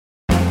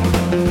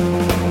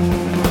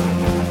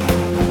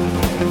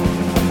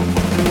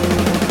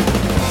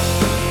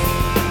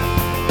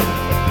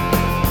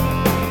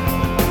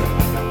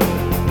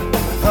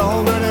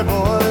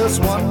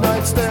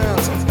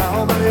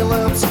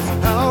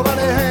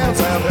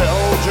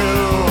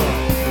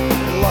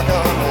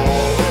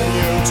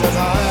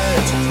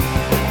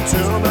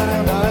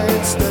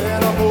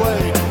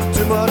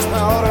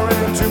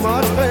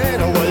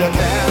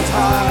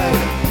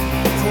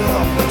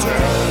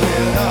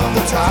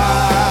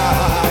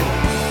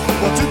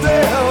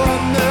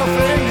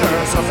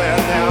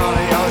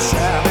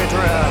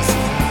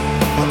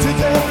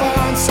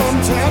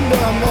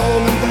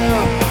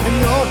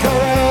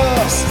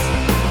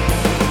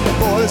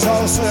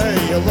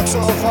They look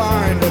so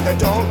fine, but they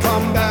don't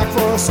come back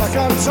for a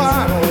second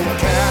time. Oh, you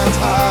can't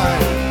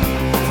hide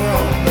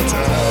from the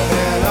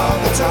turning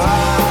of the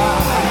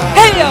tide.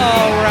 Hey,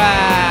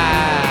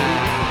 alright!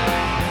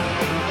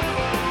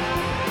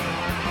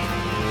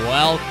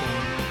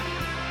 Welcome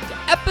to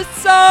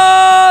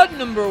episode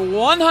number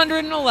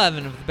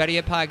 111 of the Better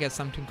Yet Podcast.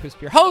 I'm Tim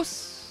Crisp, your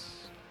host.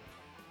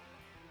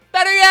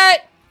 Better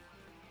Yet!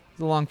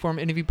 It's a long-form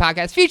interview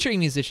podcast featuring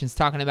musicians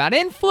talking about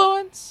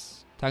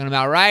influence, talking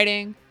about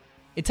writing,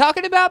 and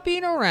talking about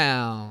being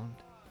around.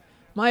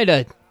 Might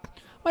have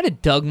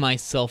dug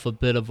myself a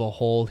bit of a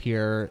hole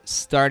here,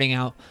 starting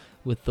out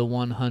with the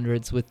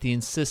 100s, with the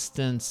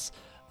insistence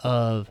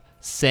of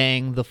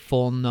saying the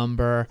full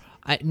number.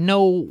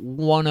 No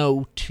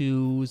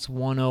 102s,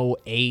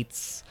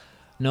 108s,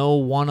 no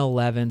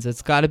 111s.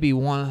 It's got to be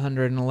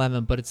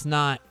 111, but it's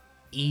not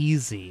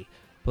easy.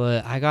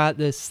 But I got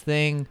this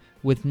thing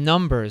with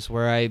numbers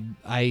where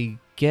I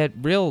get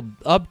real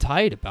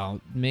uptight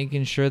about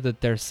making sure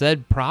that they're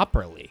said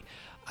properly.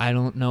 I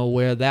don't know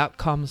where that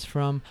comes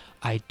from.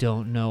 I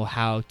don't know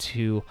how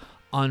to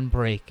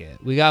unbreak it.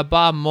 We got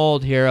Bob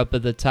Mould here up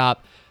at the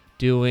top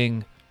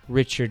doing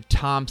Richard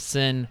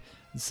Thompson.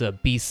 It's a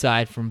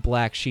B-side from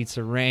Black Sheets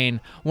of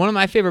Rain. One of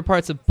my favorite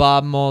parts of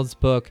Bob Mould's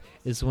book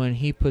is when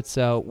he puts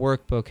out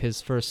Workbook,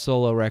 his first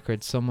solo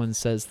record. Someone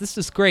says, "This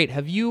is great.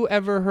 Have you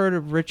ever heard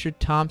of Richard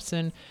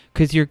Thompson?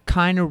 Because you're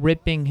kind of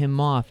ripping him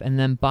off." And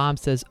then Bob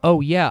says, "Oh,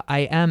 yeah,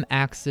 I am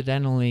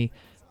accidentally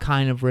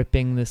kind of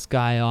ripping this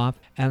guy off."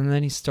 And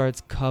then he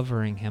starts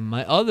covering him.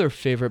 My other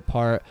favorite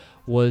part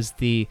was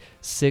the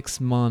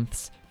 6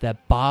 months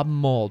that Bob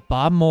Mould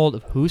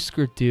of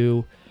Husker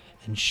Du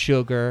and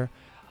Sugar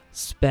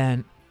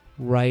spent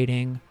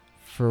writing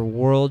for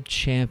World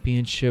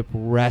Championship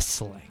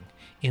Wrestling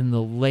in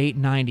the late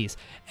 90s.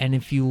 And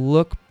if you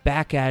look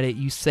back at it,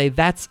 you say,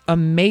 that's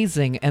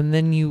amazing. And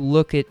then you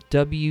look at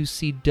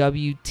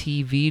WCW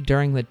TV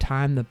during the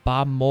time that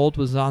Bob Mould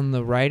was on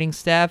the writing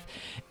staff,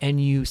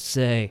 and you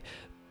say,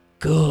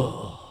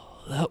 "Gah,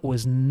 that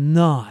was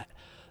not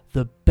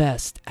the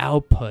best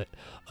output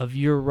of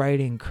your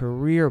writing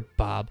career,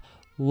 Bob."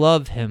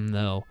 Love him,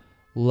 though.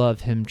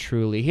 Love him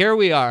truly. Here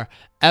we are,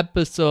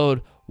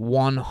 episode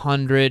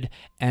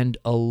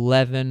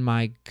 111.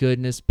 My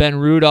goodness. Ben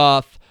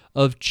Rudolph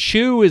of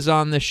Chew is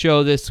on the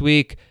show this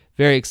week.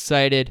 Very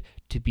excited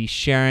to be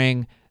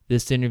sharing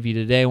this interview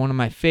today. One of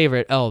my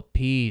favorite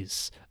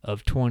LPs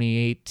of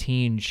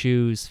 2018,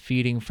 Chew's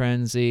Feeding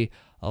Frenzy.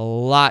 A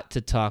lot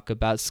to talk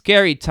about.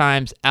 Scary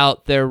times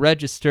out there.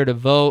 Register to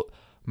vote,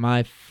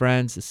 my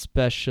friends,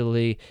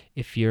 especially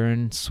if you're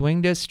in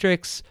swing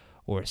districts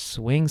or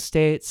swing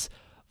states.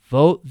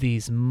 Vote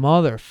these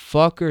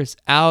motherfuckers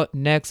out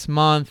next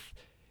month.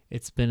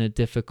 It's been a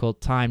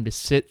difficult time to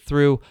sit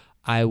through.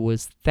 I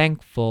was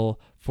thankful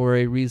for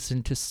a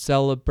reason to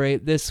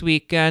celebrate this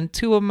weekend.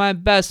 Two of my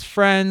best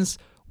friends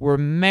were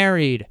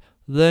married.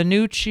 The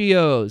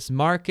Nuccios,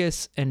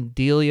 Marcus and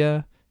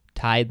Delia,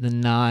 tied the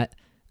knot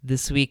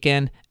this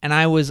weekend, and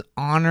I was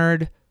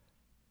honored.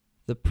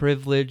 The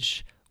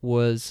privilege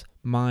was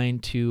mine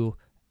to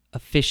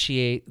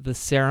officiate the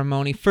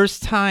ceremony.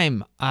 First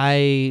time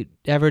I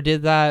ever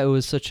did that. It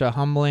was such a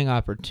humbling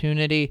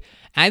opportunity.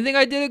 I think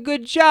I did a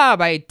good job.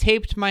 I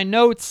taped my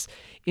notes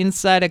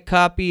inside a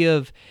copy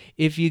of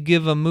If You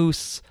Give a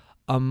Moose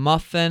a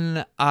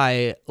Muffin.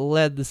 I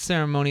led the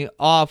ceremony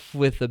off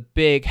with a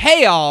big,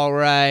 "Hey, all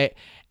right."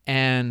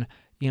 And,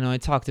 I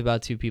talked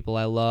about two people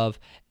I love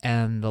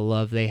and the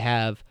love they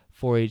have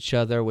for each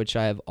other, which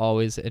I have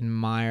always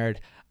admired.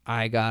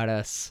 I got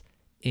us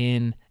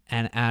in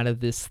and out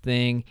of this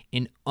thing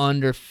in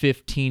under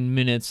 15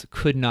 minutes.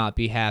 Could not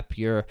be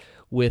happier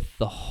with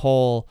the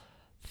whole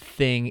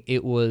thing.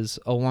 It was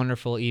a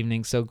wonderful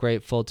evening. So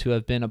grateful to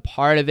have been a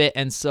part of it,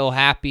 and so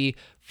happy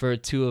for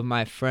two of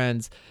my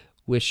friends.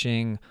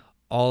 Wishing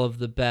all of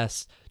the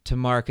best to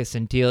Marcus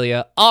and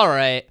Delia. All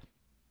right.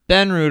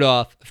 Ben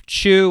Rudolph of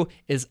Chew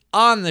is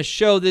on the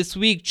show this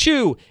week.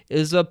 Chew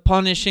is a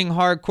punishing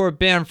hardcore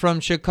band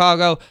from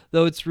Chicago,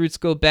 though its roots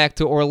go back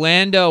to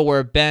Orlando,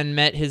 where Ben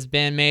met his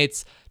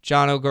bandmates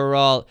John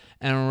O'Garault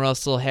and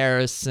Russell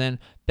Harrison.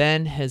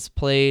 Ben has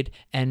played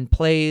and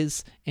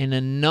plays in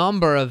a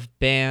number of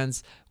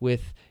bands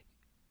with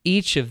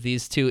each of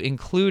these two,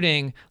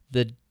 including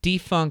the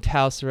defunct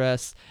House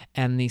Arrest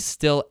and the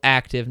still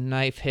active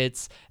Knife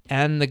Hits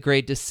and the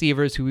Great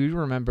Deceivers, who we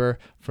remember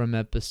from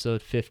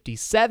episode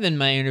 57,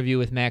 my interview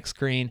with Max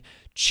Green.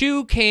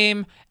 Chew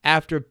came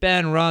after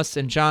Ben, Russ,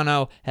 and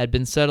Jono had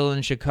been settled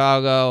in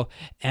Chicago,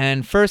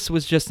 and first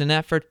was just an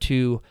effort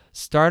to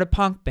start a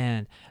punk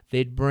band.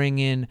 They'd bring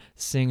in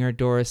singer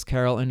Doris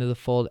Carroll into the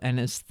fold, and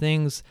as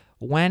things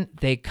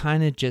went, they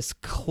kind of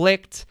just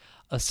clicked.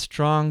 A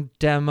strong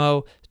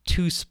demo,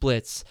 2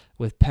 splits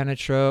with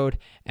Penetrode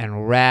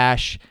and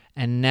Rash,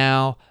 and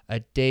now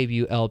a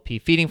debut LP.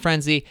 Feeding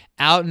Frenzy,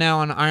 out now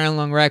on Iron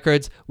Lung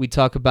Records. We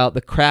talk about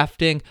the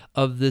crafting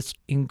of this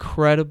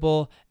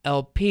incredible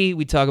LP.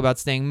 We talk about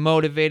staying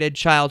motivated,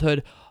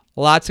 childhood,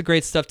 Lots of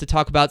great stuff to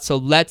talk about, so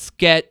let's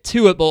get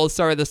to it. But we'll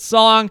start with the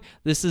song.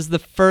 This is the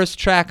first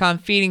track on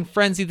Feeding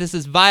Frenzy. This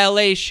is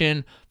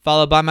Violation,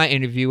 followed by my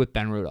interview with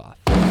Ben Rudolph.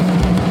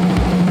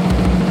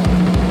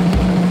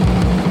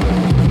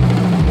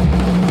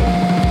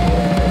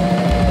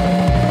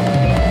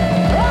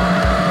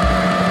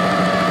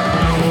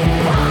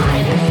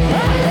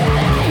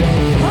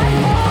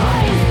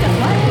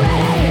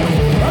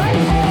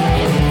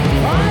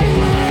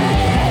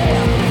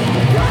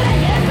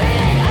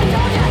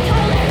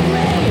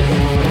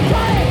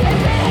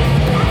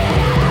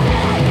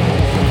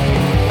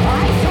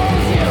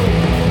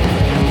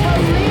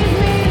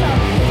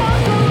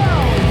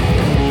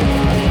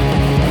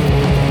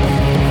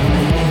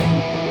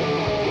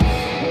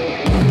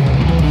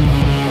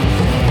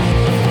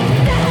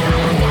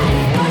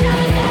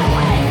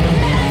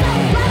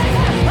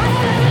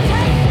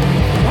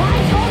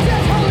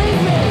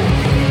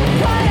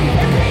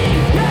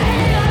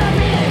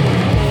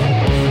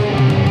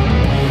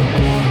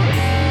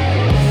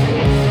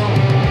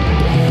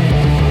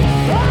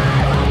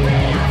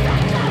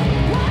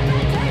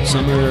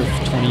 Summer of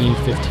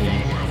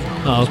 2015.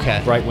 Oh,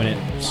 okay. Right when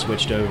it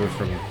switched over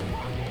from...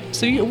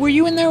 So were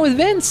you in there with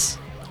Vince?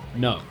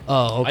 No.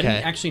 Oh, okay. I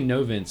didn't actually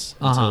know Vince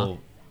until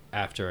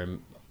after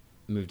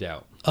I moved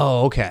out.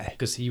 Oh, okay.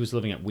 Because he was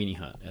living at Weenie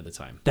Hut at the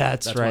time.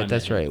 That's when I right. met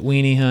That's him. right.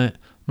 Weenie Hut,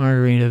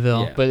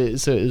 Margaritaville. Yeah. But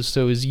so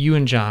it was you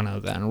and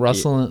Jono then.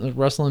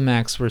 Russell and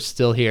Max were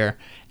still here,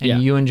 and Yeah.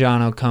 you and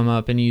Jono come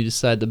up, and you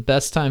decide the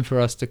best time for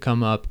us to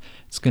come up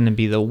is going to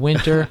be the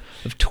winter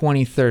of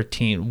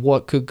 2013.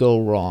 What could go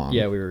wrong?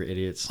 Yeah, we were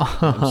idiots.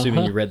 I'm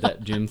assuming you read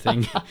that gym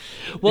thing.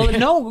 Well,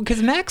 no,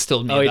 because Max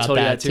told me Oh, he about told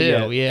you that that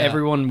too. too. Yeah.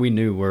 Everyone we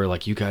knew were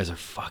like, "You guys are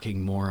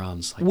fucking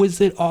morons." Like,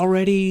 Was it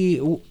already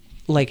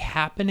like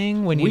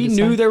happening when you? we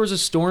knew there was a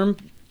storm,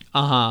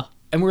 Uh huh.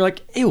 and we were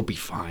like, "It'll be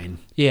fine."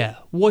 Yeah.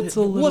 What's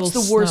the What's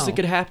the worst that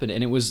could happen?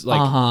 And it was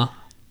like, Uh huh.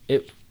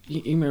 it.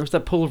 You remember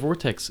that polar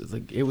vortex?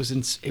 Like it was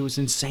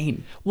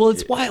insane. Well,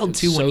 it's wild It's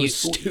too when so you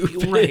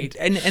stupid. right,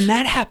 and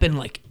that happened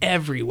like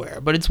everywhere.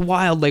 But it's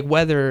wild, like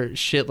weather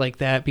shit like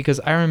that. Because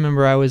I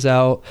remember I was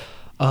out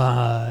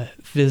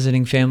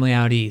visiting family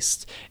out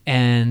east,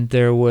 and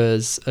there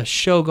was a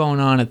show going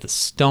on at the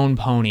Stone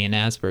Pony in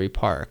Asbury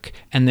Park,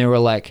 and they were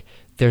like,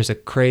 "There's a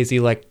crazy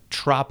like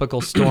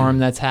tropical storm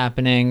that's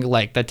happening.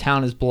 Like the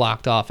town is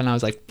blocked off," and I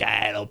was like,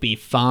 "That'll be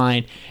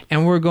fine."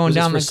 And we're going Was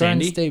this down for the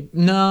Garden Sandy? State.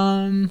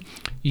 No,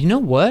 you know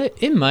what?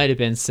 It might have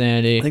been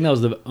Sandy. I think that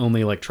was the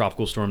only like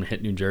tropical storm to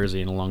hit New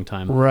Jersey in a long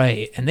time.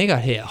 Right, and they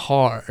got hit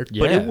hard.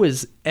 But Yeah.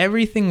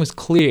 everything was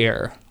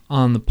clear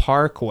on the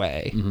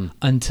parkway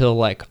until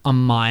like a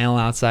mile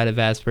outside of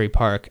Asbury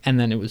Park, and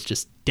then it was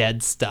just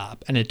dead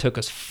stop. And it took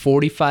us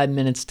 45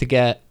 minutes to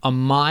get a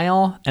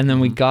mile, and then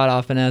we got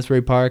off in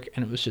Asbury Park,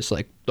 and it was just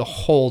like the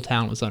whole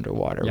town was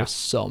underwater. It Yeah. was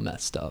so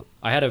messed up.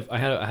 I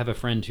have a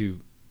friend who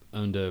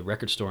owned a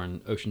record store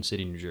in Ocean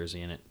City, New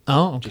Jersey, and it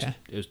Oh, okay.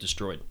 it was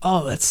destroyed.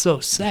 Oh, that's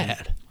so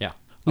sad. Yeah, a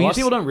We lot used-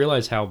 of people don't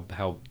realize how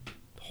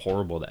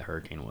horrible that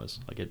hurricane was.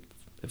 Like it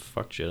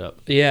fucked shit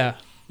up. Yeah,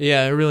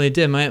 yeah, it really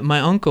did. My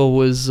uncle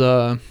was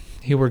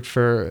he worked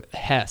for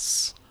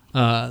Hess,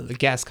 the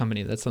gas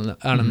company that's out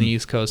on the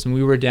East Coast, and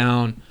we were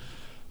down.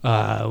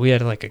 We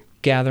had like a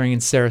gathering in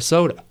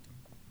Sarasota.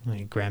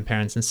 My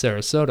grandparents in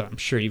Sarasota. I'm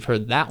sure you've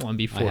heard that one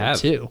before I have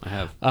too. I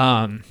have.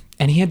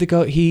 And he had to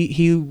go.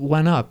 He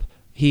went up.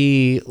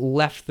 He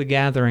left the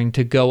gathering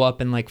to go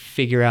up and like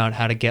figure out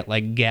how to get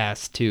like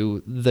gas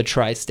to the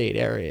tri-state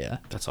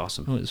area. That's It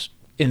awesome. was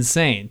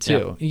insane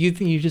too. You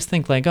just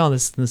think like, oh,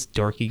 this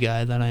dorky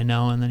guy that I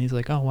know, and then he's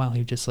like, oh wow,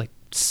 he just like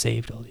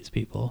saved all these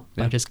people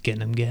by Yeah. just getting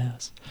them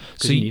gas.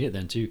 Because you need it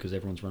then too, because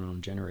everyone's running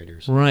on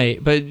generators.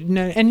 Right, but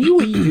no,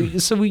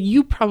 and so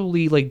you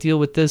probably like deal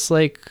with this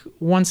like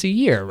once a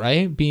year,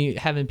 right?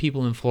 Having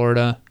people in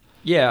Florida,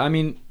 Yeah, I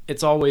mean,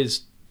 it's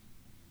always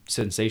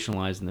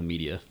sensationalized in the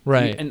media.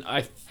 Right. And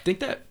I think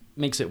that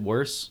makes it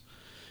worse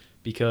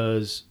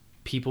because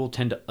people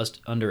tend to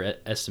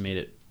underestimate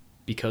it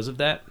because of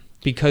that.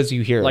 because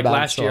you hear Like about it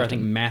last so year, I often.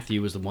 think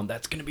Matthew was the one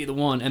that's going to be the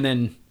one. And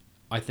then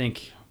I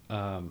think,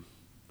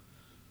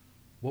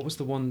 what was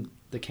the one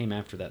that came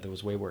after that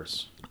was way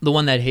worse? the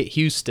one that hit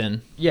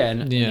Houston, Yeah,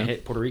 and Yeah. it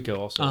hit Puerto Rico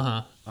also.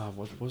 Uh-huh.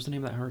 What was the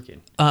name of that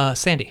hurricane?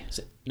 Sandy.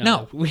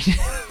 No.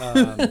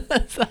 No,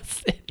 that's not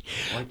Sandy.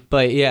 Like,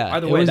 But yeah,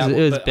 either way, it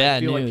was but I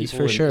bad feel like news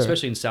people for sure.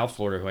 especially in South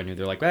Florida, who I knew,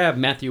 they're like,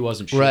 Matthew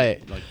wasn't shit.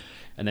 Right. Like,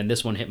 and then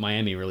this one hit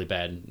Miami really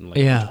bad. And like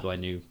Yeah. people I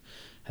knew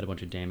had a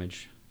bunch of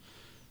damage.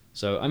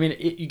 So I mean,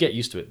 you get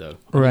used to it though.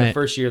 I mean, Right. the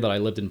first year that I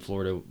lived in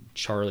Florida,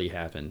 Charlie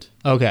happened,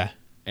 Okay.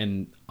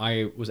 and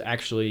I was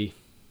actually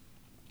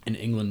in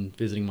England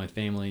visiting my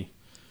family.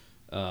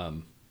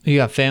 You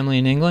got family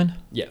in England?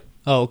 Yeah,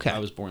 Oh, okay. I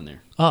was born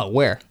there. Oh,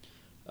 where?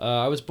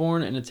 I was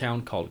born in a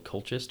town called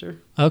Colchester,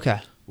 Okay.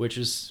 which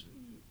is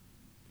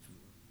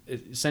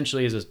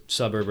essentially is a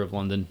suburb of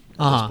London at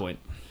Uh-huh. this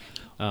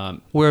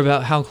point. Where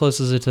about? How close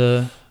is it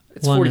to?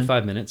 It's London?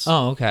 45 minutes,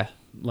 Oh, okay.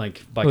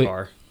 like by Wait.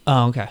 car.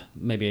 Oh, okay.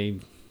 Maybe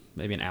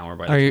an hour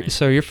by the Are train. you,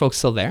 so your folks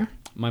still there?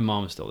 My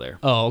mom is still there.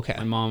 Oh, okay.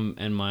 My mom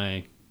and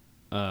my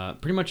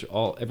Pretty much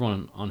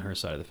everyone on her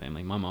side of the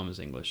family. My mom is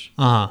English.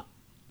 Uh-huh.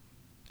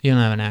 You don't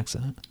have an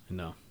accent.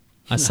 No.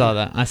 I saw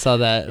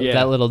that. Yeah.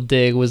 That little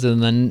dig was in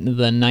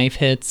the Knife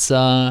Hits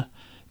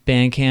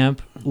Bandcamp,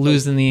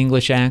 losing the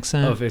English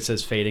accent. Oh, if it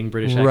says fading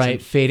British accent.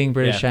 Right, fading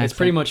British accent. It's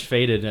pretty much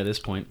faded at this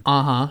point.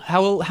 Uh-huh.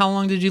 How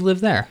long did you live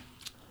there?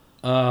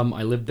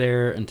 I lived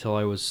there until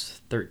I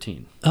was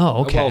 13.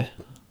 Oh, okay. Well,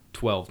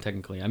 12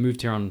 technically. I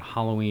moved here on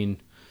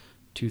Halloween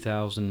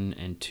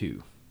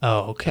 2002. Oh,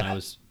 okay.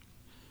 And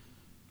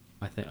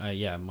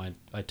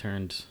I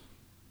turned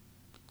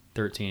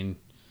 13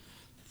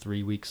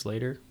 3 weeks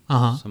later.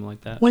 Uh-huh. Something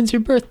like that. When's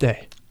your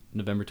birthday?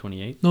 November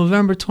 28th.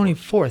 November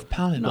 24th.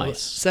 Pounded Nice.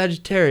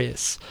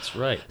 Sagittarius. That's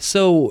right.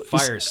 So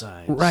Fire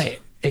signs. Right.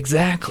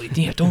 Exactly.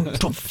 Yeah, don't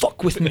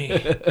fuck with me.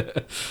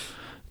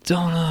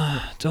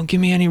 Don't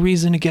give me any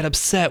reason to get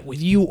upset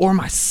with you or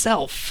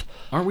myself.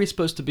 Aren't we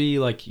supposed to be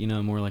like,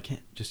 more like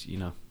just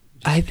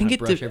I think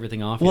brush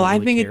everything off? Well, You don't I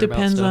really think it care about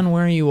depends stuff? on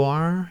where you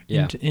are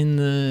Yeah. in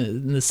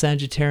the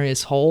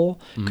Sagittarius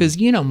hole, because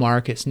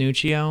Marcus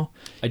Nuccio.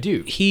 I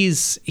do.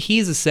 He's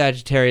a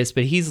Sagittarius,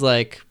 but he's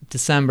like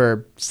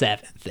December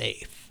 7th,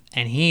 8th,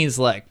 and he's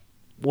like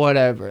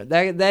whatever.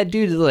 That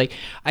dude is like,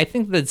 I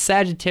think that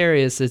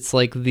Sagittarius, it's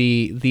like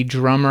the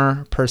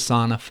drummer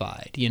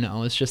personified.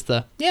 It's just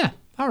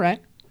all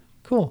right,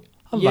 cool.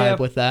 I'll vibe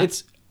with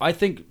that. I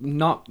think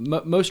not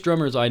most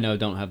drummers I know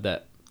don't have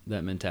that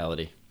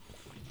mentality.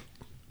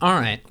 All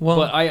right. Well,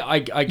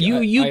 But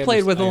you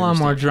played with a lot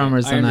more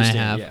drummers than I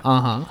have. Yeah.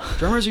 Uh-huh.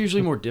 Drummers are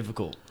usually more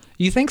difficult.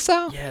 You think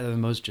so? Yeah, they're the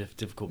most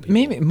difficult people.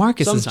 Maybe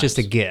Marcus is Sometimes. just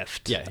a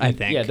gift. Yeah, I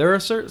think. Yeah, there are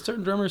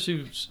certain drummers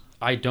who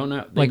I don't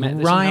know. Like they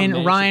somehow managed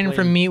to Ryan play-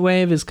 from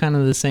Meatwave is kind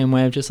of the same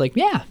way of just like,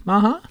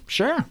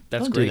 sure.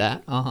 That's I'll great. do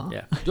that. Uh-huh.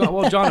 Yeah.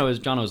 Well,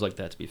 Jono is like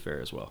that, to be fair,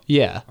 as well.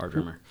 Yeah. Our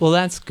drummer. Well,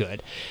 that's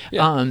good.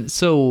 Yeah.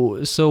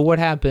 So what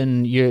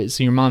happened?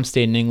 Your mom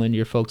stayed in England.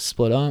 Your folks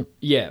split up.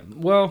 Yeah.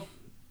 Well,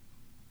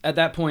 at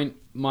that point,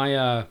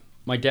 my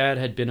dad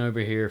had been over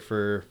here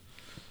for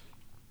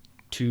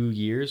 2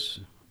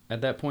 years.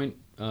 At that point,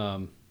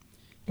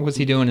 What's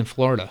he doing in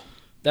Florida?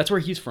 that's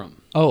where he's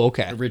from Oh,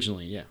 okay.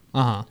 originally. Yeah.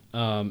 Uh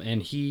huh.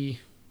 And he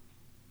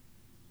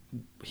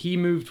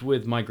moved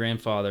with my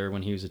grandfather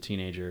when he was a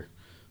teenager,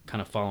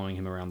 kind of following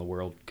him around the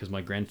world, because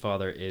my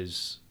grandfather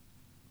is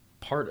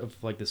part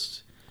of like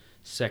this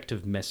sect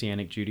of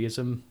Messianic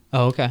Judaism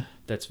Oh, okay.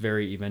 that's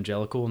very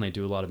evangelical, and they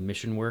do a lot of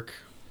mission work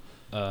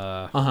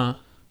Uh-huh.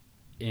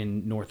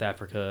 in North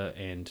Africa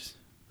and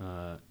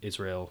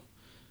Israel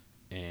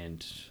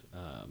and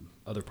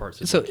other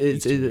parts of So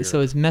Eastern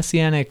Europe. it's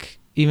Messianic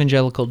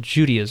Evangelical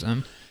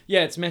Judaism.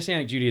 Yeah, it's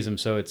Messianic Judaism,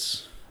 so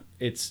it's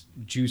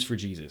Jews for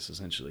Jesus,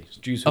 essentially.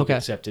 Jews who Okay.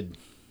 accepted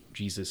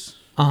Jesus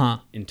Uh-huh.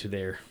 into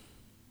their...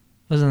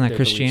 Wasn't that Their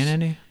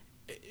Christianity?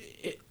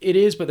 It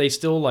is, but they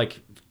still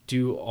like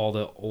do all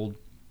the Old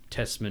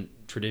Testament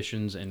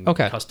traditions and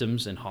Okay.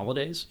 customs and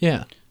holidays.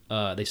 Yeah.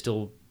 They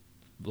still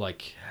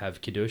like have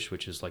Kiddush,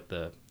 which is like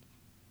the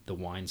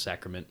wine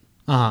sacrament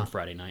Uh-huh. on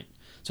Friday night.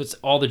 So it's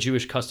all the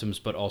Jewish customs,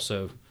 but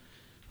also,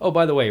 oh,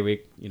 by the way,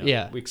 we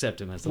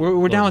accept him as the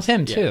We're down Lord. with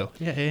him Yeah. too.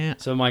 Yeah.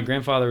 So my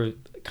grandfather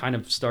kind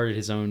of started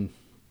his own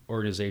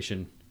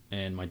organization,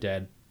 and my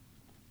dad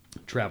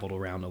traveled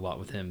around a lot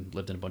with him,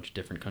 lived in a bunch of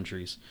different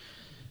countries,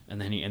 and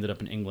then he ended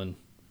up in England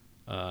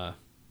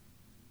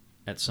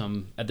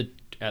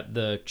at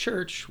the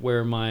church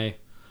where my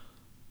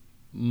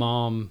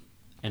mom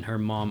and her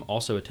mom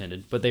also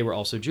attended, but they were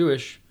also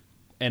Jewish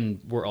and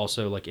were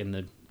also like in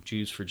the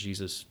Jews for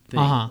Jesus thing,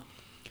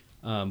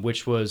 Uh-huh.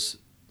 which was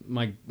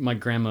my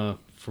grandma,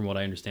 from what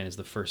I understand, is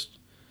the first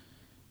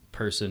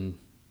person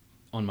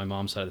on my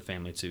mom's side of the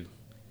family to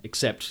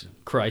accept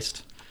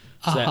Christ.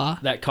 So Uh-huh.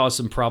 that caused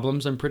some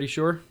problems, I'm pretty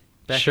sure,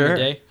 back Sure. in the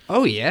day.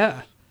 Oh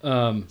yeah.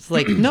 It's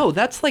like no,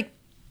 that's like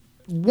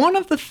one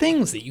of the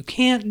things that you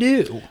can't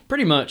do.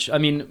 Pretty much. I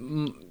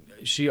mean,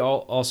 she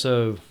was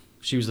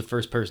the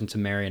first person to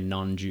marry a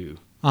non-Jew,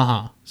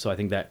 Uh-huh. so I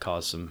think that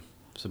caused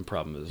some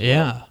problems as well.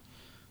 Yeah.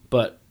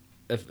 But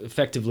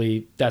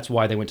effectively, that's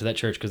why they went to that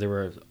church, because there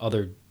were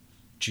other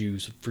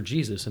Jews for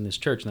Jesus in this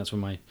church, and that's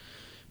when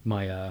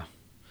my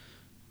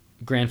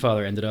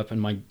grandfather ended up,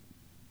 and my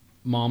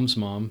mom's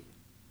mom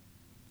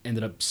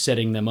ended up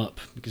setting them up,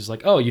 because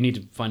like, oh, you need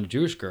to find a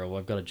Jewish girl. Well,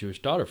 I've got a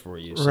Jewish daughter for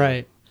you. So.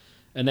 Right.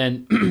 And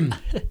then,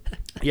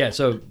 yeah,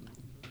 so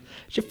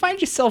You find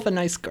yourself a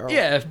nice girl.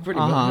 yeah, pretty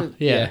Uh-huh, much.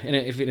 yeah.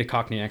 In a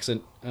Cockney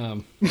accent.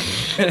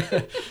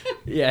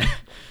 Yeah.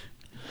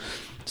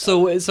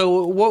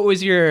 So what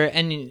was your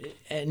and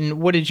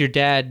what did your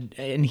dad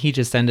and he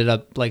just ended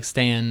up like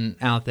staying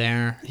out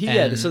there?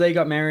 So they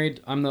got married.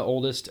 I'm the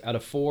oldest out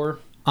of 4.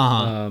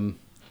 Uh-huh.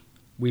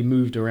 We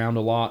moved around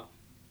a lot.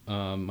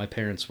 My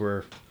parents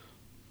were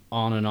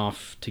on and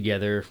off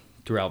together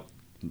throughout,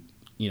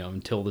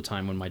 until the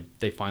time when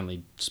they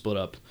finally split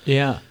up.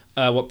 Yeah.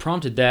 What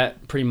prompted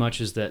that pretty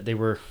much is that they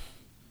were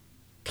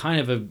kind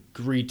of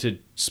agreed to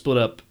split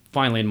up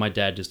finally, and my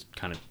dad just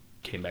kind of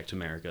came back to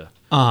America.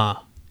 Uh-huh.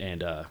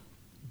 And I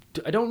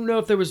don't know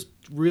if there was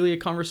really a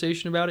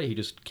conversation about it. He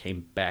just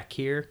came back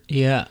here.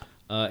 Yeah.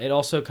 It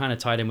also kind of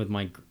tied in with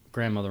my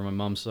grandmother on my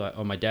mom's side,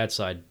 on my dad's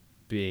side,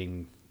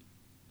 being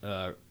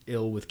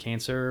ill with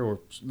cancer or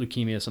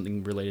leukemia,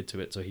 something related to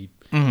it. So he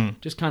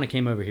just kind of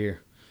came over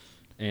here,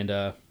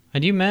 and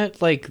Had you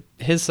met like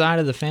his side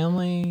of the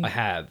family? I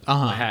have.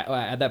 Uh-huh.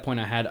 At that point,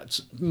 I had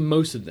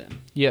most of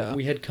them. Yeah.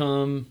 We had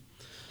come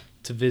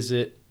to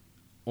visit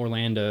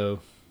Orlando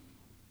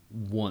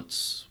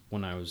once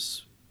when I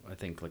was, I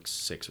think, like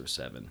 6 or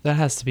 7. That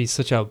has to be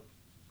such a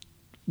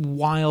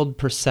wild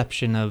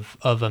perception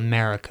of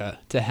America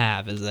to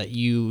have, is that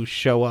you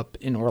show up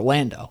in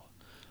Orlando.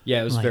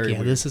 Yeah, it was Like, very yeah,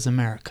 weird. this is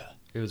America.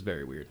 It was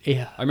very weird.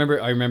 Yeah. I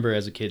remember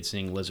as a kid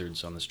seeing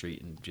lizards on the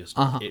street and just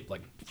it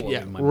like blowing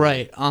Yeah, my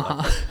right.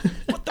 mind.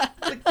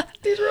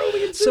 These are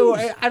only in So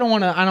zoos. I don't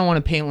want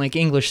to paint like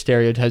English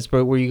stereotypes,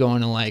 but were you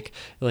going to like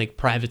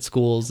private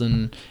schools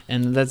and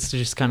that's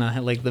just kind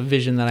of like the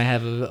vision that I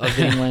have of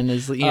England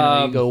is, you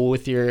know, you go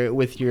with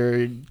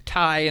your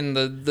tie and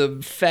the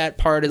fat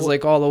part is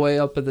like all the way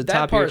up at the that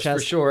top of your part's chest.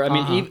 for sure. I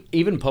mean,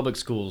 even public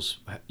schools,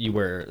 you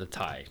wear a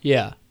tie.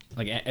 Yeah.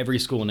 Like every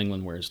school in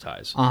England wears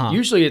ties. Uh-huh.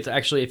 Usually, it's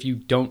actually if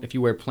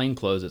you wear plain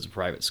clothes, it's a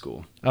private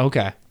school.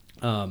 Okay.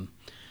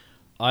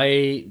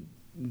 I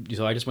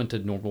just went to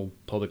normal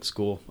public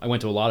school. I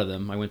went to a lot of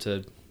them. I went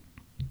to,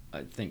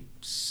 I think,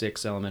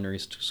 6 elementary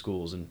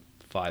schools and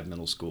 5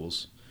 middle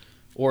schools,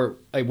 or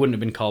I wouldn't have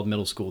been called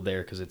middle school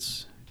there because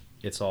it's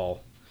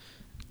all.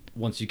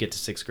 Once you get to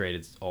 6th grade,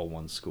 it's all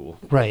one school.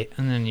 Right,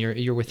 and then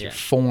you're with your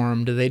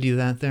form. Do they do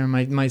that there?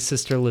 My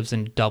sister lives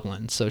in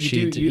Dublin, so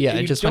You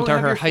just went don't to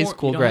have her your high form-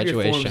 school you don't have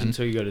your forms graduation.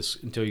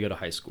 until you go to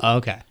high school.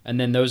 Okay. And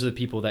then those are the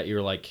people that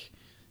you're like,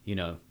 you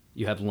know,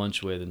 you have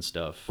lunch with and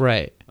stuff.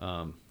 Right.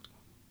 And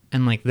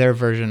like their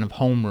version of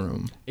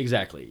homeroom.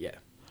 Exactly. Yeah.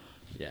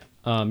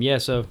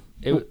 So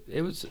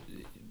it was.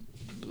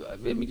 I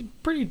mean,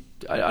 pretty.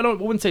 I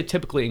wouldn't say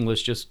typically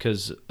English, just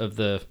because of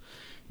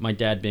my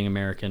dad being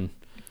American.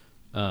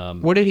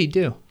 What did he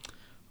do?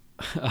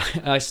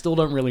 I still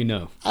don't really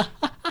know.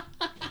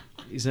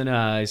 He's in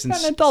an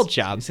adult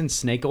job. He's in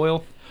snake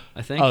oil,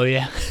 I think. Oh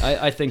yeah.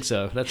 I think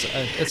so. That's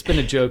been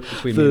a joke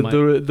between me and my...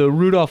 the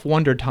Rudolph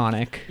Wonder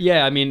Tonic.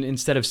 Yeah, I mean,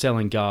 instead of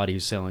selling God, he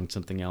was selling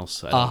something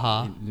else.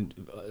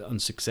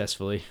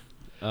 Unsuccessfully.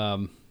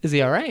 Is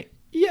he all right?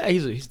 Yeah,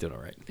 he's doing all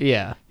right.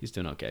 Yeah. He's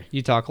doing okay.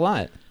 You talk a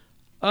lot.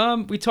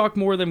 We talk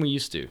more than we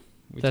used to.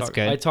 That's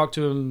good. I talked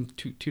to him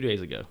two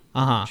days ago.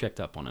 Checked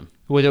up on him.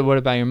 What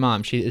about your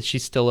mom? Is she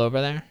still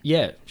over there?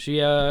 Yeah,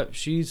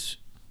 she's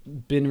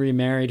been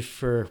remarried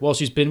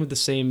she's been with the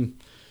same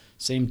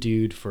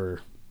dude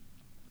for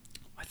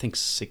I think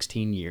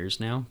 16 years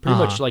now. Pretty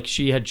much like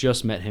she had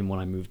just met him when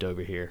I moved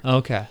over here.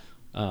 Okay.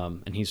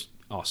 And he's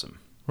awesome.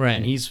 Right.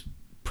 And he's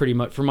pretty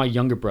much, for my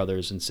younger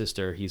brothers and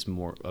sister, he's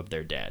more of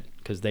their dad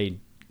because they,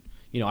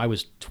 you know, I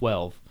was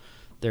 12.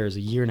 There's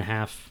a year and a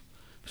half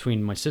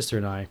between my sister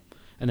and I,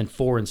 and then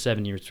 4 and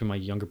 7 years between my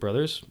younger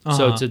brothers.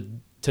 So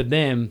to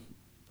them,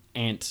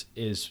 aunt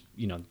is,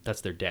 you know,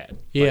 that's their dad.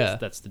 Yeah.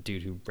 That's the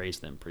dude who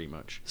raised them pretty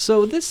much.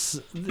 So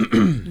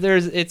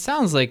it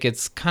sounds like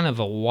it's kind of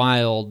a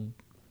wild,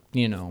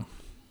 you know,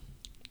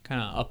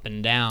 kind of up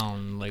and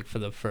down, like for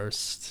the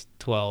first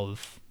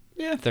 12,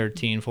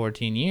 13,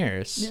 14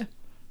 years. Yeah.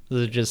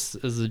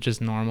 Is it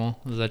just normal?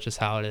 Is that just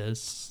how it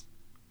is?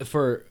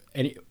 For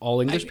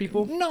all English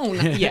people? No,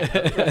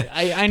 yeah.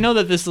 I know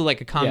that this is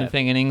like a common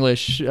thing in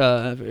English, you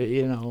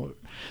know,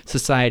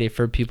 society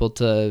for people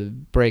to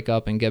break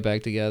up and get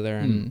back together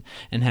and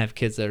have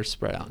kids that are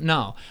spread out.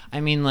 No, I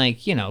mean,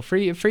 like, you know, for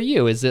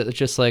you, is it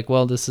just like,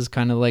 well, this is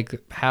kind of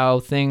like how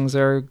things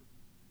are,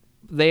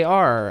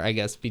 I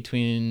guess,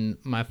 between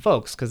my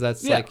folks, because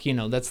that's like, you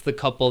know, that's the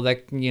couple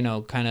that, you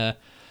know, kind of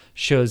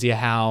shows you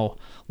how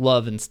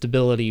love and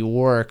stability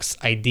works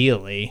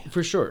ideally.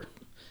 For sure.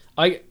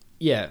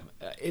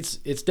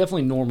 It's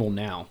definitely normal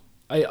now.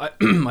 I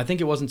I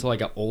think it wasn't until I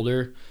got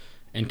older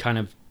and kind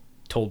of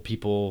told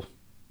people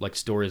like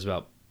stories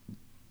about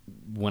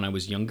when I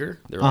was younger.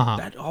 They're like,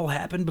 that all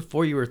happened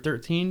before you were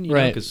 13, you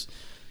know, because,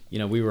 you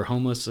know, we were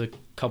homeless a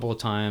couple of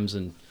times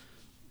and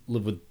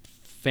lived with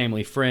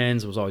family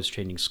friends. I was always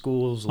changing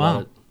schools,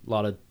 a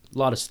lot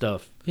of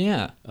stuff.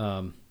 Yeah.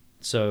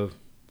 So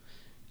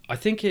I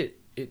think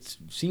it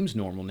seems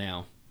normal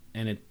now,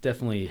 and it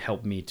definitely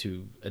helped me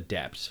to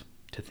adapt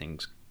to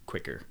things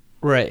quicker.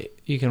 Right.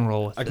 You can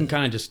roll with it. I can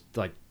kind of just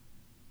like,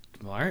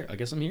 well, all right, I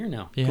guess I'm here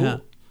now. Yeah.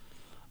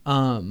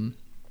 Cool.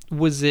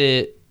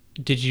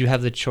 Did you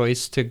have the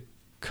choice to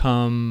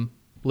come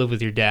live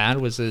with your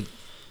dad? Was it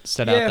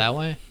set out that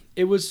way?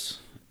 It was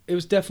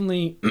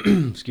definitely,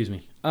 excuse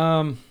me.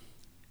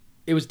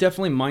 It was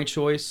definitely my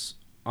choice.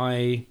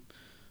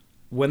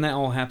 When that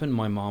all happened,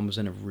 my mom was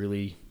in a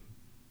really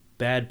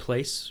bad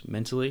place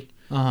mentally.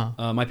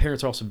 My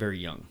parents are also very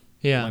young.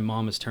 Yeah. My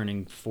mom is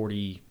turning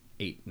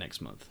 48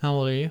 next month. How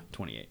old are you?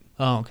 28.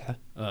 Oh, okay.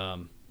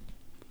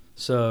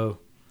 So,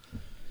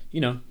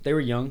 you know, they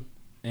were young,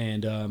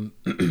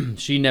 and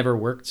she never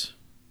worked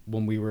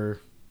when we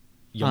were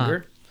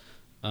younger.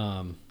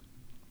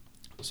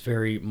 It's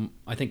very.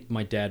 I think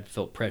my dad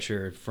felt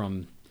pressure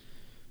from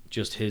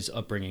just his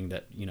upbringing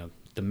that, you know,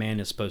 the man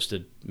is supposed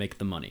to make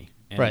the money.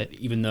 And Right.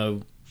 even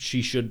though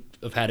she should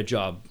have had a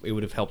job, it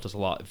would have helped us a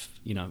lot if,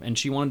 and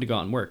she wanted to go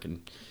out and work,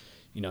 and,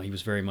 he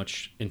was very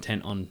much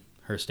intent on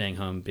her staying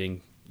home,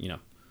 being,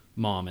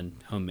 mom and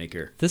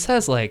homemaker. This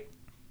has like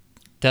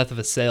Death of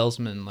a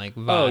Salesman like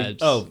vibes.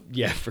 Oh,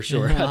 yeah, for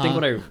sure. Yeah. I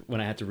think when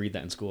I had to read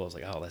that in school, I was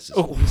like, oh, that's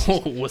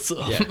just, What's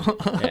up? yeah.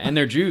 And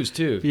they're Jews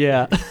too.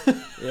 Yeah.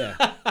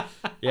 Yeah.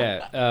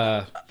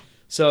 Yeah.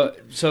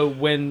 So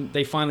when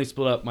they finally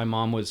split up, my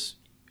mom was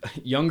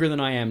younger than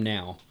I am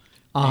now,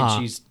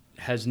 and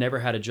has never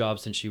had a job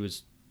since she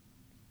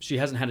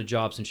hasn't had a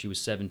job since she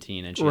was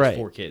 17, and she has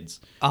 4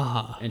 kids.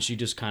 And she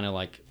just kind of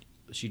lost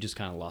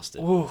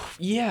it. Oof,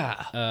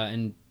 yeah.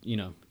 And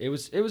it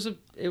was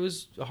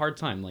a hard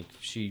time. Like,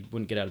 she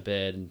wouldn't get out of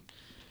bed and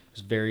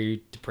was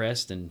very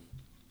depressed, and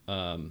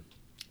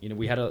luckily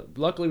we had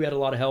a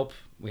lot of help.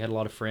 We had a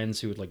lot of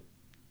friends who would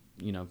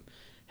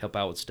help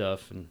out with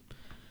stuff, and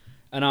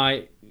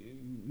I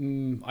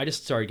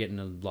just started getting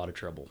in a lot of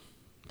trouble.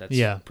 That's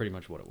pretty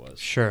much what it was.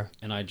 Sure.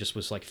 And I just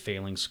was like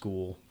failing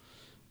school,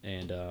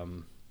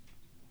 and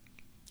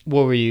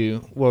what were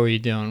you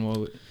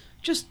doing?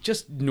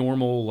 just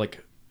normal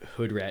like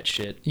hood rat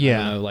shit.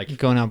 Yeah, like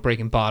going out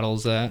breaking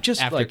bottles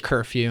just after like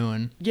curfew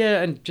and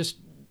and just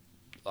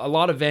a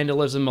lot of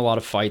vandalism, a lot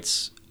of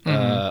fights.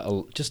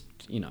 Just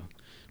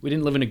we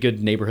didn't live in a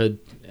good neighborhood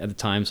at the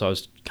time, so I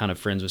was kind of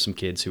friends with some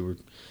kids who were,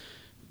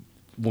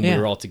 when we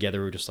were all together,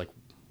 we were just like,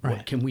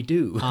 what can we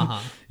do? And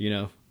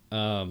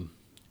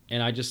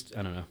I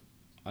don't know.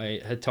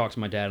 I had talked to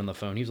my dad on the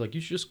phone. He was like,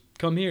 you should just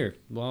come here,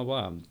 blah,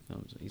 blah.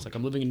 He's like,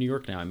 I'm living in New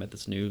York now. I met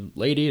this new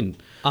lady and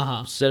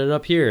set it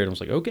up here. And I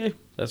was like, okay,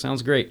 that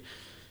sounds great.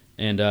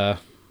 And I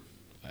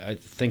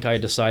think I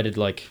decided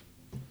like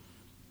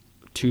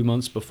 2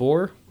 months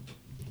before,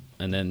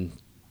 and then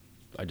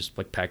I just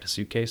like packed a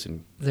suitcase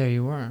and there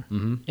you were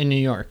in New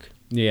York.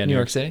 Yeah, New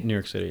York City. New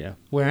York City, yeah.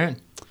 Where in?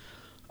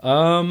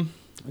 I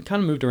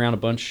kind of moved around a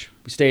bunch.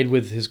 We stayed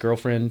with his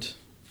girlfriend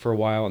for a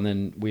while, and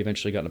then we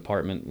eventually got an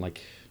apartment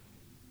like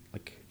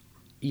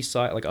east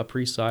side, like Upper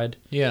East Side.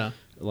 Yeah.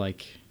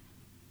 Like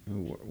it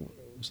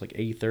was like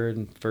 83rd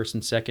and 1st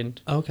and 2nd.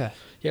 Okay.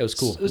 Yeah, it was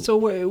cool.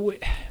 So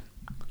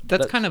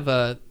that's kind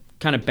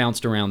of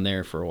bounced around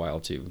there for a while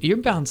too. You're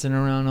bouncing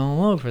around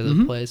all over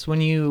the place when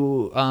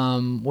you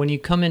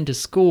come into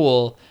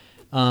school,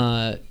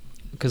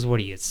 because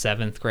what are you,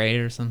 7th grade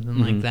or something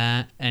like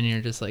that, and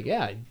you're just like,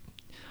 yeah,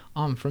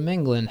 I'm from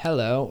England.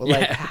 Hello.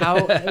 Like,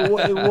 how?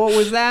 What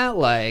was that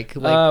like?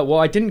 Well,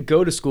 I didn't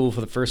go to school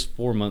for the first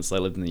 4 months I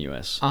lived in the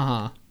U.S.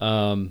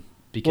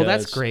 Because, well,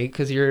 that's great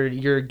because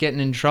you're getting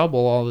in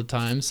trouble all the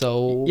time.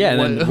 So yeah,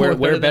 and then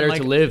where better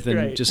to live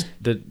than just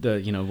the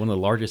one of the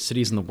largest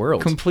cities in the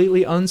world,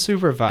 completely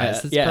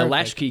unsupervised. A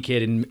latchkey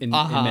kid in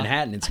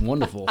Manhattan. It's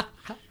wonderful.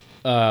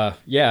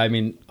 I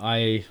mean,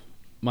 my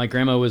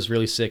grandma was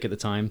really sick at the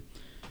time,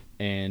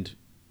 and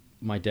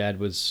my dad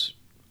was.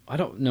 I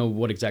don't know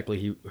who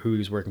he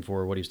was working for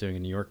or what he was doing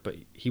in New York, but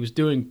he was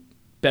doing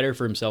better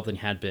for himself than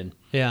he had been.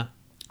 Yeah.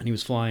 And he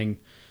was flying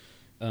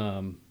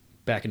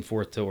back and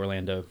forth to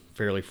Orlando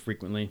fairly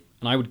frequently.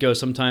 And I would go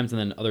sometimes, and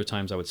then other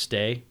times I would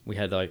stay. He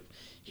had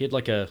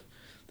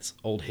this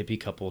old hippie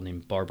couple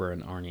named Barbara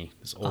and Arnie.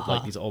 These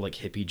old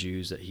hippie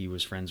Jews that he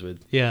was friends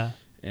with. Yeah.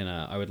 And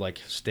I would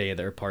like stay at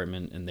their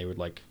apartment, and they would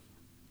like,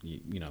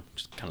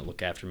 just kind of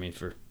look after me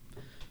for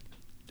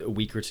a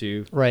week or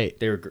two. Right.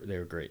 They were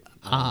great.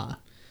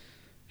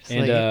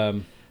 And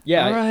all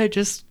right,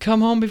 just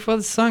come home before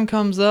the sun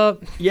comes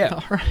up. Yeah,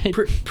 all right,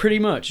 pretty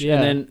much. Yeah.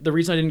 And then the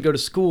reason I didn't go to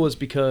school is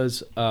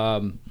because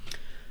at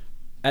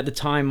the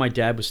time my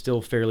dad was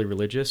still fairly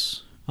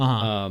religious.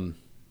 I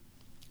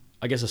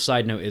guess a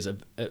side note is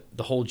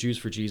the whole Jews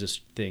for Jesus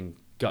thing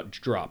got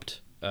dropped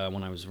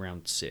when I was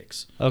around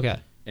 6. Okay.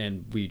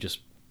 And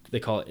they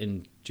call it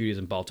in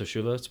Judaism Baal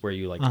Teshuvah. It's where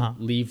you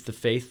leave the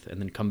faith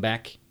and then come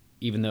back.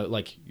 Even though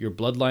like your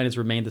bloodline has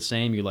remained the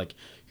same,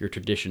 your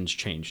traditions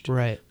changed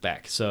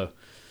back. So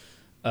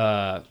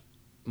my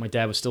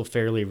dad was still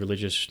fairly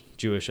religious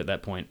Jewish at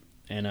that point,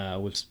 and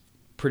was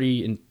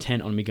pretty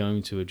intent on me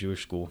going to a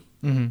Jewish school,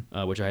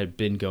 which I had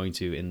been going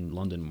to in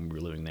London when we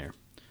were living there,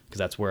 because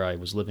that's where I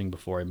was living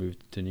before I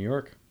moved to New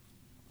York.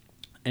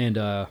 And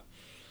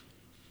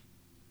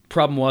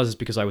problem was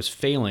because I was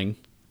failing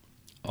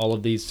all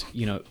of these,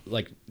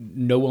 like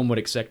no one would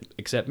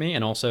accept me,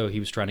 and also he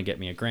was trying to get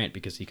me a grant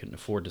because he couldn't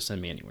afford to send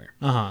me anywhere.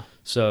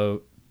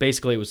 So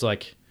basically it was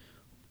like,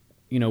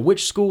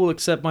 which school will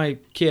accept my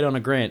kid on a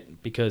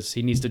grant because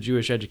he needs the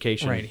Jewish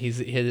education. Right. His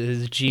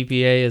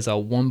GPA is a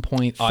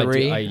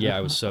 1.3.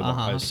 I was so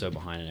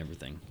behind in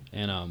everything.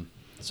 And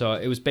so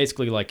it was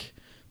basically like,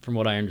 from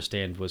what I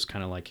understand, was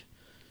kind of like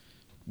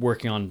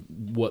working on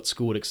what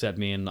school would accept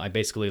me. And I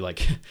basically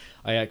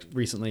I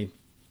recently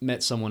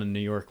met someone in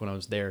New York when I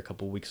was there a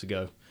couple of weeks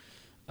ago.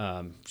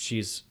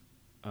 She's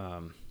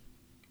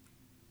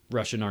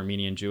Russian,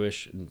 Armenian,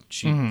 Jewish, and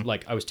she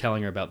I was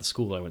telling her about the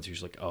school I went to.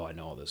 She's like, "Oh, I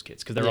know all those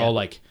kids because they're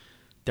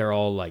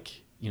all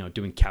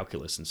doing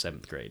calculus in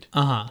 7th grade,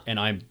 and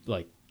I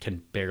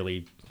can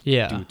barely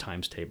do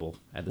times table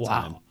at the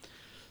time."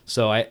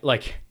 So I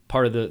like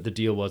part of the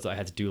deal was I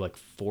had to do like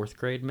 4th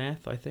grade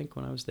math, I think,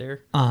 when I was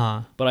there.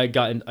 But I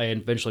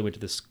eventually went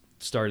to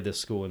started this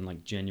school in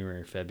like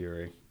January or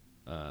February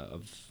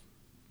of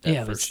that Yeah,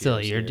 but first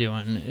still, year I was you're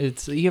there. doing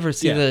it's. You ever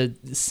see Yeah.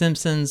 the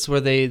Simpsons where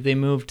they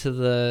move to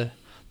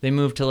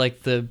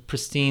like the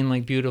pristine,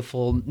 like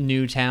beautiful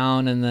new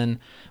town, and then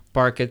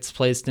Bart gets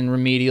placed in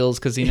remedials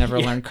because he never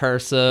learned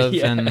cursive,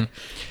 Yeah. and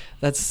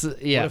that's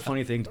What yeah. a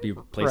funny thing to be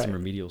placed in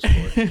Right. remedials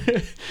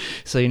for.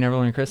 So you never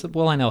learned cursive?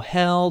 Well, I know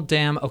hell,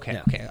 damn. Okay,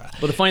 Yeah. okay.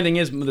 But the funny thing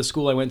is, the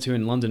school I went to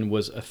in London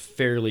was a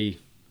fairly,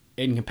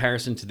 in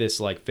comparison to this,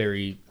 like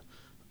very,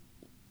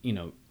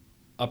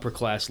 upper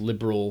class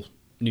liberal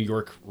New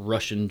York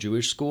Russian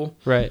Jewish school,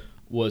 Right.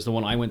 was the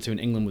one I went to in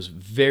England was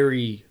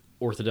very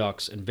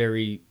orthodox and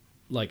very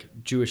like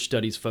Jewish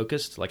studies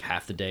focused. Like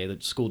half the day,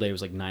 the school day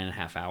was like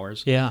 9.5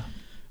 hours. Yeah.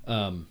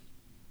 And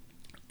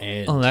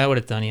Oh, that would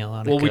have done you a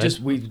lot of well, good.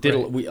 we did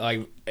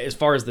Right. as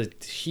far as the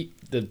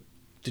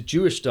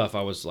Jewish stuff,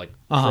 I was like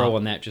pro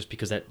on that just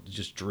because that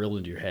just drilled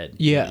into your head.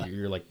 Yeah.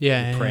 You're like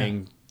Yeah,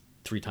 praying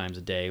 3 times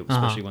a day,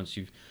 especially once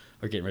you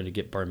are getting ready to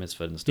get bar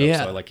mitzvah and stuff.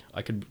 Yeah. So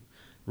I could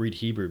read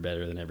Hebrew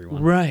better than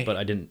everyone. Right. But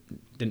I didn't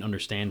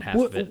understand half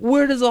of it.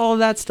 Where does all of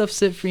that stuff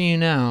sit for you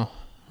now?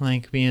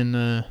 Like being,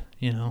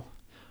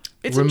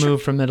 It's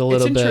removed from it a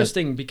little It's bit.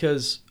 interesting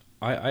because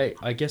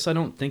I guess I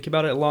don't think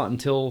about it a lot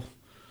until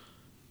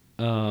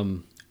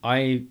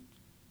I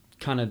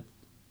kind of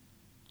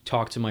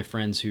talk to my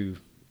friends who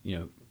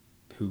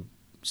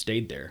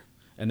stayed there,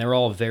 and they're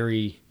all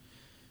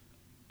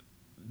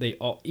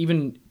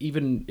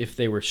even if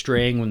they were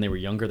straying when they were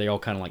younger, they all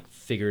kind of like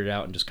figured it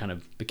out and just kind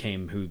of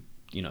became who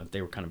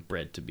they were kind of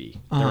bred to be.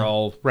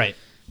 Right.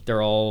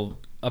 They're all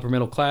upper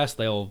middle class.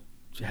 They all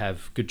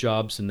have good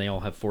jobs, and they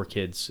all have 4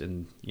 kids,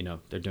 and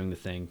they're doing the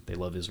thing. They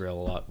love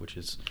Israel a lot, which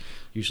is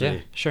usually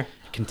Yeah, sure.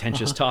 a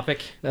contentious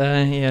topic.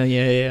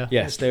 Yeah.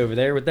 Yeah, stay over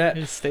there with that.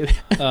 Just stay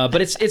there.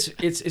 But it's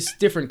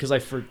different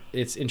because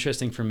it's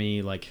interesting for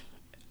me. Like,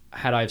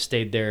 had I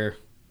stayed there,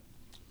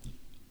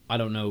 I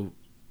don't know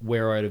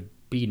where I'd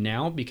be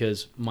now,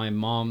 because my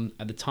mom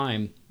at the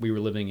time, we were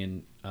living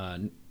in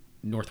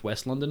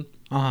northwest London,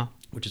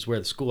 which is where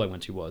the school I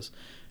went to was.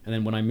 And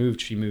then when I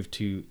moved, she moved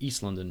to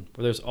East London,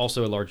 where there's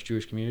also a large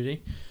Jewish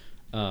community,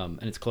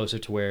 and it's closer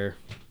to where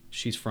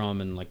she's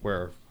from and like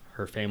where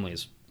her family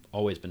has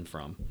always been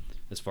from,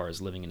 as far as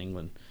living in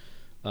England.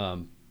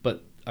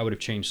 But I would have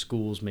changed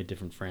schools, made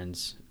different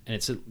friends,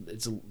 and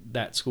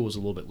that school is a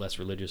little bit less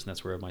religious, and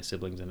that's where my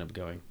siblings ended up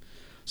going.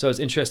 So it's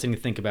interesting to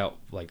think about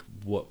like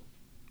what,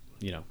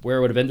 where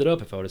I would have ended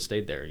up if I would have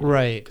stayed there.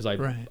 Right. Because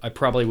I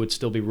probably would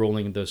still be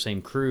rolling in those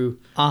same crew.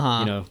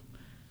 And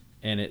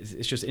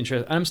it's just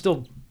interesting. I'm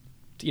still,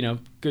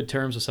 good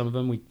terms with some of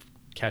them. We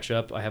catch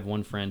up. I have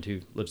one friend who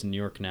lives in New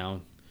York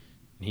now,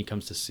 and he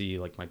comes to see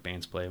like my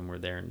bands play when we're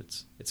there, and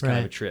it's kind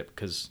of a trip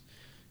because,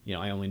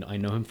 I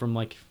know him from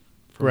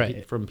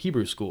from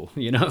Hebrew school,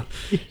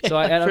 So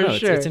I don't know.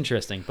 Sure. It's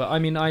interesting, but I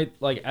mean,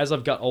 as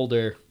I've got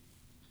older,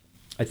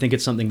 I think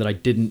it's something that I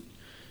didn't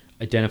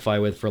identify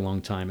with for a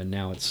long time, and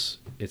now it's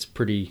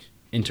pretty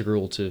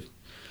integral to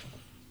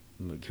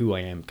like, who I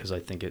am, because I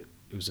think it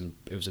was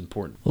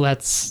important. Well,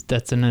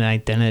 that's an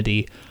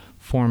identity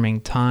forming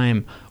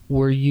time.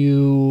 Were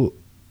you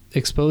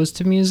exposed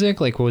to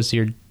music? Like, was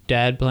your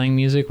dad playing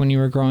music when you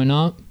were growing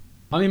up?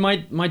 I mean,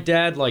 my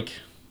dad,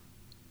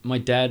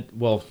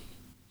 well,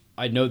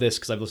 I know this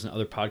because I've listened to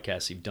other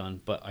podcasts you've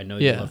done, but I know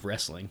you love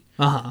wrestling.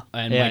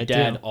 And my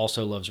dad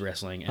also loves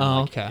wrestling. And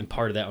okay. And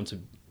part of that onto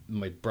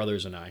my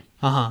brothers and I.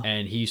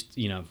 And he used,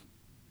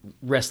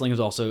 wrestling is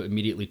also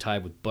immediately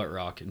tied with butt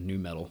rock and nu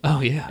metal. Oh,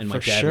 yeah, and my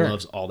for dad sure.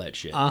 loves all that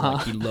shit.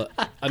 Like,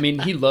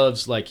 he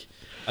loves, like,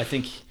 I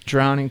think...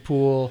 Drowning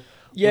Pool,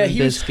 Yeah, Limp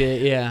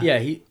Bizkit, yeah.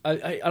 Yeah,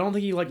 I don't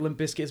think he liked Limp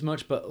Bizkit as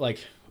much, but, like,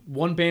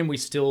 one band we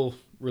still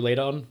relate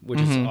on, which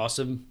is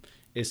awesome,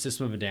 is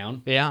System of a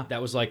Down. Yeah.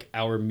 That was, like,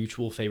 our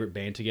mutual favorite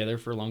band together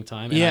for a long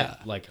time. Yeah.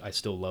 And I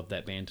still love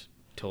that band.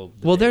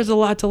 Well, there's a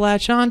lot to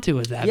latch onto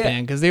with that Yeah.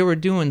 band, because they were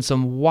doing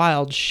some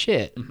wild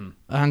shit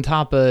on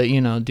top of,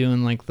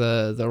 doing, like,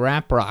 the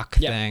rap rock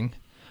thing.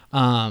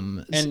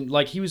 And,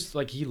 like,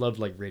 he loved,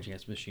 like, Rage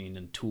Against the Machine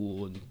and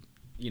Tool and,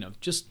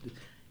 just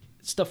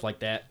stuff like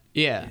that.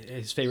 Yeah.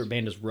 His favorite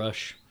band is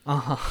Rush.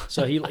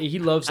 So he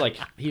loves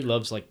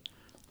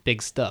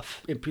Big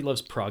stuff. he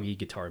loves proggy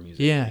guitar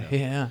music.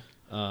 Yeah.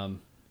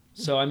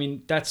 So I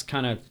mean, that's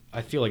kind of,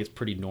 I feel like it's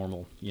pretty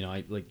normal.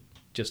 I like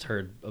just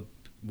heard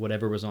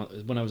whatever was on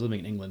when I was living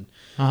in England.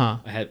 I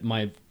had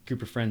my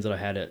group of friends that I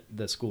had at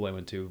the school I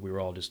went to. We were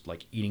all just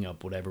like eating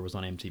up whatever was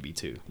on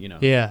MTV2.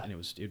 Yeah. And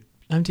it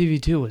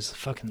MTV2 was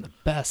fucking the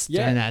best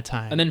during that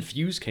time. And then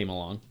Fuse came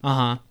along.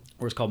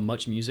 Where it's called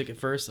Much Music at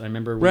first. I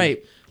remember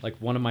like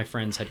one of my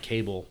friends had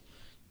cable,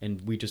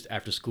 and we just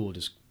after school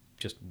just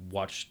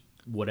watched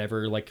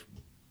whatever, like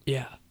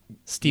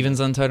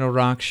Steven's Untitled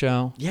Rock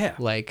Show. Yeah.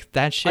 Like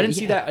that shit. I didn't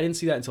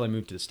see that until I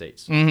moved to the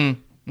States.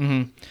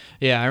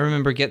 Yeah, I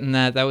remember getting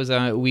that. That was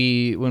when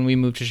we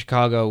moved to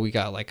Chicago, we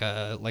got like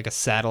a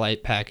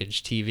satellite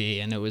package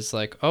TV, and it was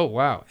like, oh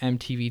wow,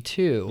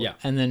 MTV2. Yeah.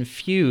 And then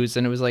Fuse,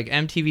 and it was like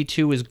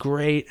MTV2 was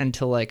great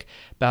until like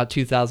about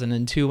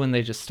 2002 when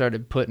they just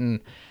started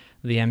putting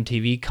the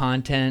MTV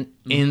content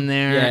in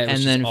there, Yeah, it was and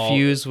just then all-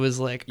 Fuse was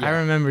like, I Yeah.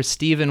 remember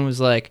Steven was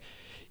like,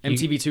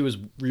 MTV2 was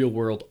Real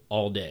World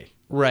all day.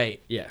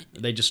 right. Yeah,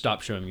 they just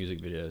stopped showing music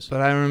videos.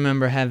 But I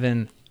remember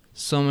having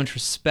so much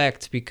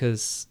respect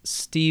because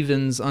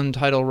Steven's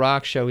Untitled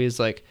Rock Show, he was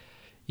like,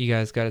 you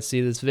guys got to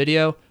see this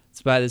video.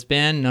 It's by this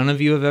band. None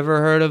of you have ever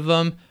heard of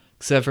them,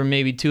 except for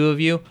maybe 2 of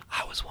you.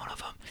 I was one of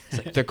them.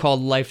 It's like, they're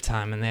called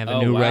Lifetime, and they have a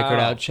Oh, new wow. record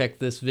out. Check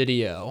this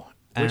video.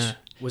 Which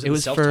was it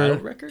the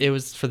self-titled record? It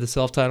was for the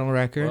self-titled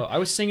record. Well, I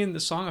was singing the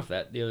song off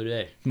that the other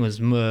day. It was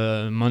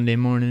Monday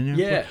morning.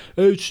 Yeah.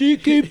 And she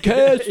keep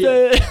casting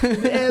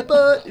that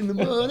butt in the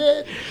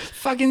morning.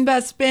 Fucking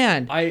best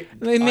band.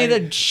 They made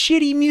a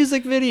shitty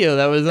music video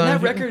that was on. And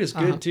that record is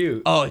good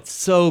too. Oh, it's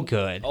so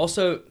good.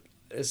 Also,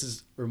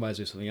 reminds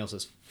me of something else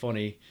that's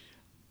funny.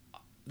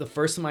 The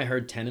first time I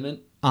heard Tenement,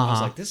 I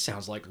was like, this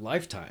sounds like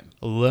Lifetime.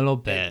 A little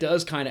bit. It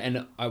does kind of,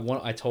 and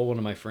I told one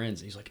of my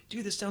friends, he's like,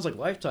 dude, this sounds like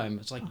Lifetime.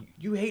 It's like,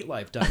 you hate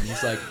Lifetime. And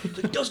he's like,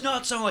 it does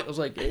not sound like, I was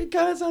like, it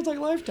kind of sounds like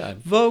Lifetime.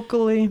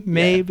 Vocally,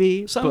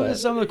 maybe. Some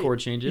but, of the chord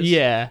changes.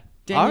 Yeah.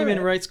 Dan Newman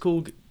Alright. writes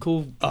cool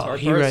guitar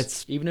he parts,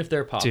 writes- even if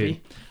they're poppy.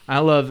 Dude, I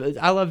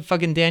love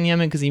fucking Dan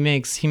Yemin because he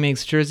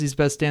makes Jersey's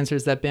Best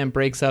Dancers. That band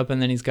breaks up,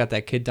 and then he's got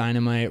that Kid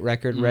Dynamite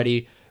record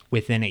ready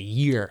within a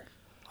year.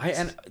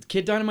 And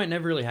Kid Dynamite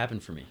never really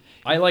happened for me.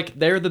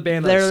 They're the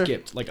band that I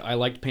skipped. Like I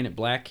liked Paint It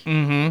Black,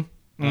 and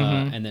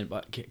then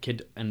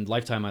Kid and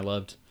Lifetime I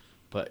loved,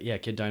 but yeah,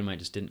 Kid Dynamite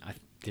just didn't.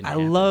 I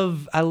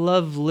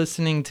love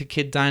listening to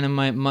Kid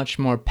Dynamite much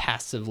more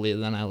passively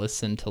than I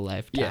listen to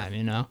Lifetime. Yeah.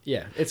 You know.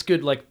 Yeah, it's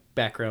good like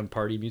background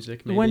party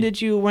music. Maybe. When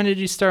did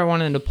you start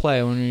wanting to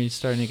play? When were you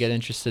starting to get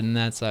interested in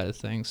that side of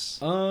things?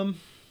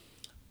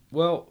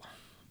 Well,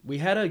 we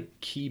had a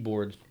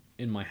keyboard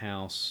in my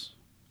house,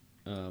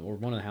 or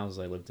one of the houses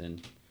I lived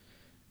in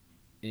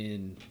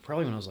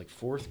probably when I was like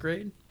 4th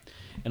grade,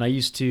 and I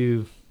used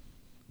to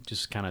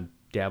just kind of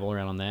dabble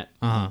around on that.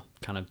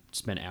 Kind of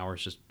spend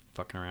hours just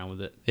fucking around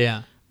with it.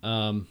 Yeah.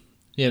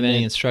 You have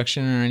any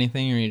instruction or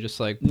anything, or you just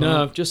like boom,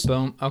 No, just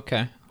boom?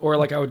 Okay. Or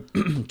like I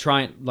would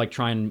try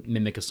and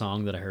mimic a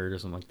song that I heard or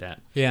something like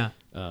that. Yeah.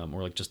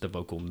 Or like just the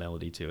vocal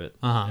melody to it.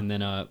 Uh-huh. And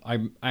then I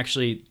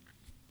actually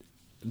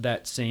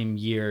that same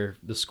year,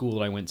 the school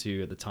that I went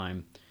to at the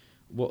time,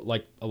 well,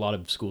 like a lot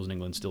of schools in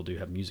England still do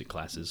have music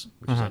classes,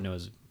 which I know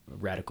is a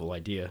radical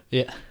idea.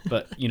 Yeah.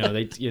 But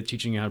they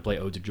teaching you how to play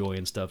Ode to Joy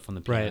and stuff on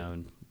the piano.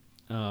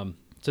 Right. And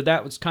so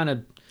that was kind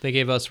of. They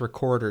gave us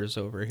recorders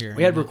over here.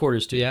 We had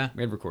recorders too. Yeah.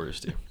 We had recorders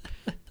too.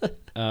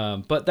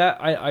 But that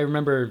I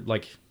remember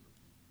like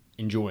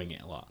enjoying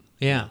it a lot.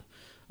 Yeah.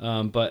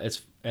 And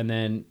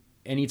then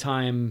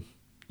anytime,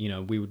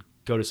 we would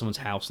go to someone's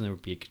house and there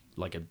would be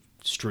like a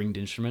stringed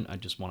instrument, I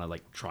just want to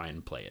like try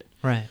and play it.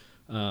 Right.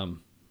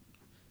 And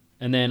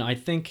then I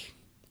think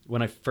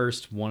when I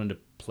first wanted to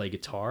play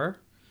guitar,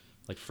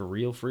 like for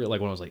real, like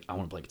when I was like, I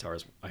want to play guitar,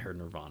 I heard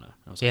Nirvana.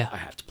 I was like, I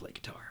have to play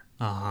guitar.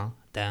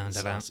 Down.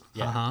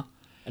 Yeah.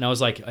 And I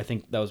was like, I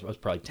think I was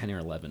probably 10 or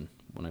 11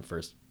 when I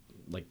first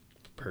like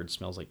heard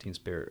Smells Like Teen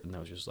Spirit, and I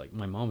was just like,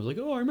 my mom was like,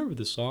 oh, I remember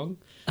this song.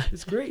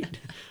 It's great.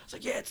 I was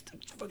like, yeah,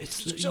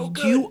 it's so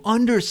good. You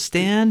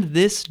understand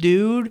this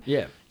dude?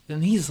 Yeah.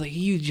 And he's like,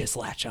 you just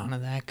latch onto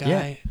that guy.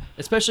 Yeah.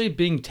 Especially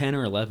being 10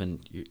 or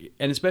 11,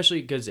 and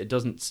especially because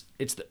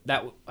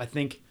that I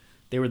think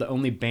they were the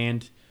only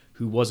band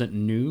who wasn't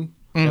new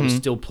that was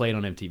still played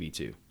on MTV2.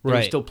 They were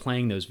Right. still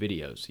playing those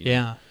videos.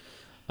 Yeah.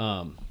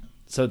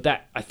 So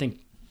that I think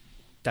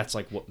that's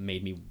like what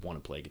made me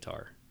want to play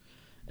guitar.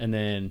 And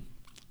then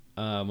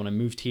when I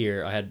moved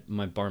here, I had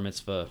my bar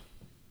mitzvah.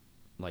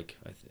 Like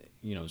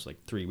it was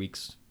like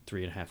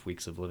 3.5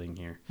 weeks of living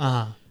here.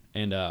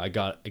 And I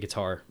got a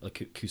guitar,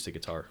 acoustic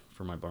guitar,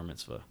 for my bar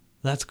mitzvah.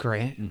 That's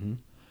great.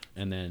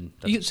 And then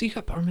So you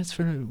got bar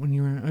mitzvah when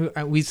you were?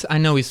 I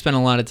know we spent a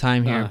lot of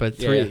time here, but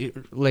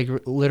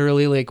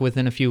literally like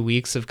within a few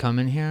weeks of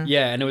coming here.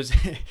 yeah, and it was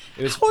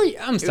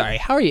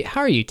How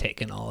are you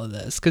taking all of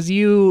this? Because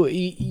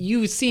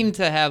you seem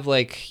to have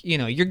like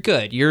you're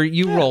good.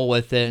 You roll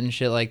with it and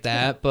shit like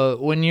that.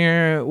 But when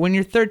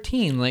you're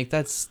 13, like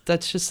that's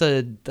just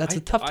a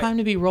tough time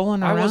to be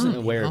rolling around. I wasn't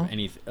aware of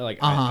anything. Like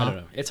I don't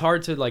know. It's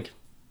hard to like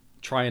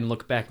try and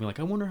look back and be like,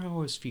 I wonder how I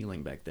was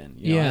feeling back then.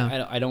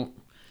 I don't.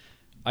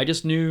 I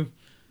just knew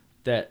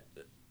that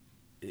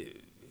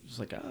it was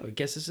like, oh, I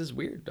guess this is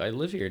weird. I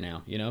live here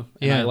now,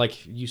 And I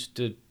like used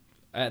to,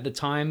 at the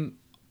time,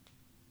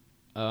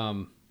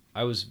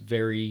 I was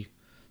very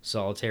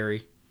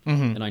solitary,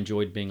 and I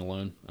enjoyed being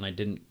alone, and I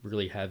didn't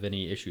really have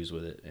any issues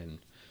with it. And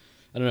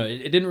I don't know,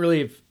 it didn't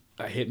really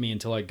hit me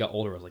until I got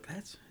older. I was like,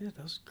 that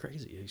was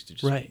crazy. I used to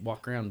just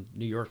walk around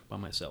New York by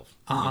myself.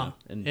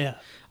 And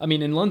I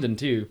mean, in London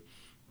too.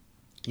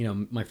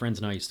 My friends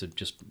and I used to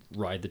just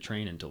ride the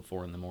train until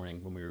 4 a.m.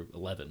 when we were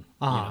 11.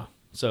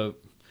 So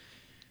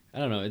I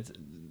don't know.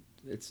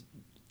 It's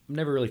I've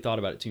never really thought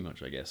about it too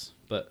much, I guess.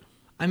 But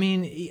I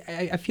mean,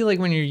 I feel like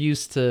when you're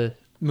used to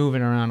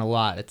moving around a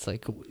lot, it's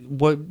like,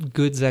 what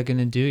good's that going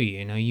to do you?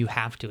 You know, you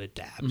have to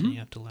adapt and you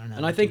have to learn how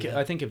and to I think do that.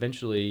 I think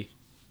eventually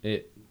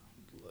it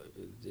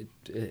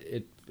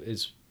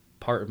is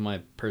part of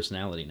my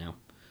personality now.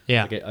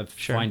 Yeah, Like I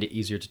sure. find it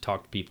easier to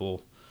talk to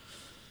people,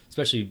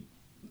 especially,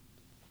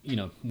 you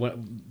know,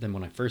 than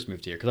when I first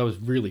moved here, because I was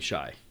really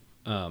shy.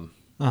 And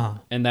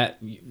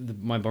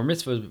my bar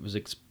mitzvah was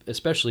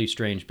especially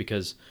strange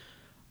because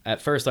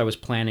at first I was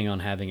planning on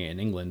having it in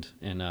England,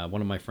 and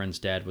one of my friend's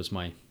dad was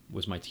my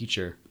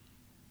teacher,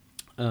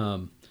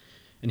 and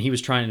he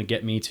was trying to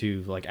get me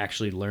to like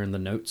actually learn the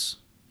notes.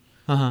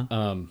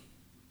 And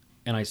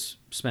I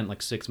spent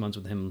like 6 months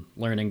with him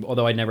learning,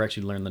 although I never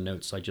actually learned the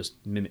notes. I just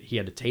he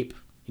had a tape.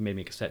 He made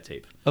me a cassette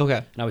tape.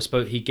 Okay.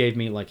 And he gave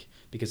me like,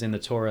 because in the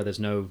Torah there's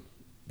no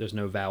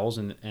vowels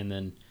and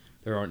then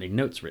there aren't any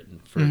notes written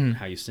for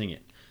how you sing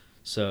it.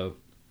 So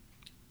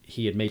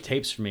he had made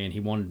tapes for me, and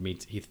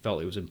he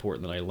felt it was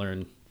important that I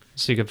learn.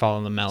 So you could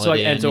follow the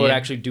melody. So I would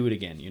actually do it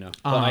again, you know.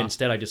 But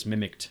instead I just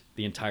mimicked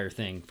the entire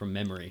thing from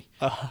memory.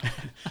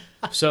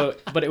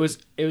 But it was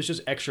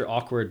just extra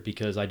awkward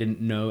because I didn't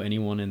know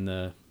anyone in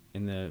the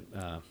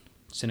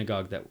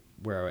synagogue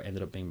where I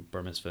ended up being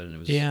bar mitzvah, and it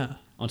was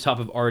on top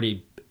of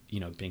already, you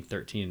know, being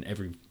 13.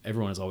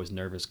 Everyone is always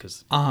nervous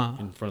because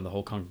in front of the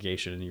whole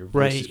congregation and your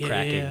voice is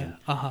cracking.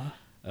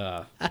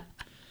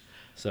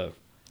 So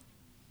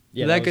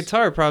yeah, that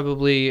guitar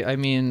probably. I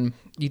mean,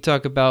 you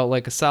talk about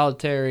like a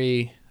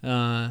solitary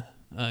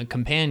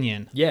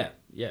companion. Yeah.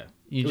 You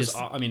It was- just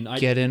I mean,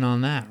 get in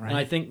on that, right? And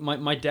I think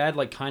my dad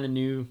like kind of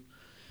knew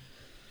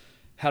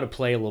how to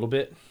play a little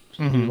bit.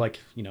 He knew, like,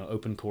 you know,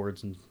 open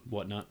chords and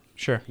whatnot.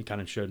 Sure. He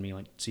kind of showed me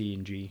like C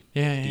and G.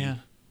 Yeah.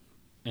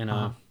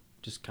 And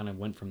just kind of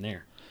went from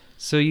there.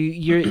 So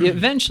you're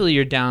eventually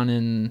you're down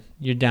in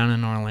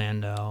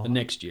Orlando. The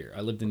next year, I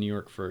lived in New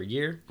York for a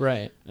year,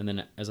 Right. and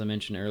then, as I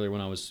mentioned earlier,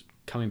 when I was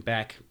coming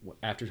back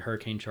after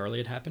Hurricane Charlie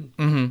had happened,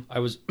 I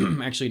was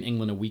actually in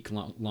England a week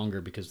longer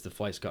because the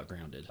flights got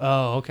grounded.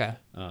 Oh, okay.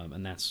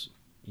 And that's,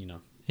 you know.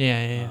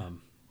 Yeah.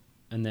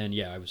 And then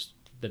I was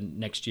the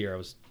next year I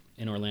was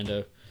in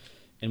Orlando,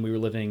 and we were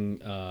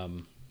living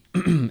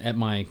at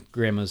my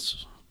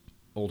grandma's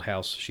old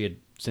house. She had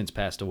since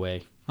passed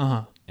away.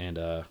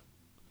 And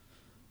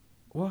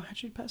well, had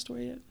she passed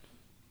away yet?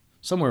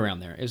 Somewhere around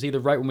there. It was either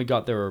right when we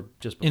got there or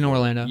just before. In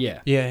Orlando.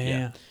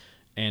 Yeah.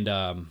 And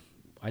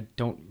I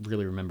don't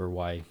really remember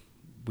why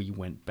we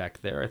went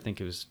back there. I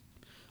think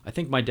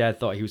my dad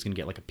thought he was going to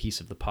get like a piece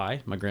of the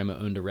pie. My grandma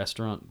owned a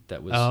restaurant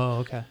that was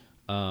okay.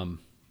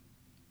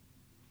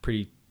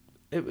 pretty.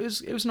 It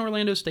was an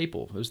Orlando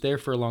staple. It was there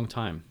for a long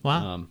time.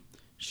 Wow.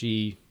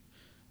 She's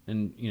a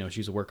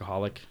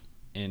workaholic,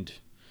 and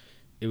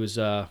it was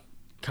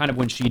kind of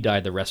when she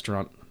died, the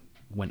restaurant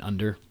went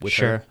under with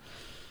her.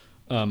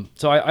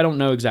 So I don't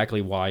know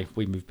exactly why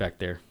we moved back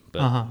there,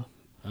 but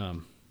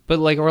But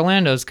like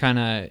Orlando's kind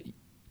of,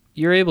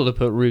 you're able to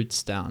put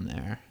roots down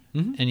there,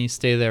 and you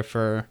stay there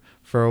for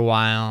a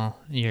while.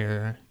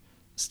 You're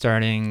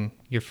starting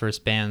your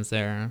first bands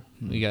there.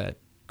 We got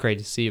Crazy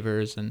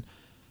Deceivers and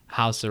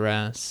House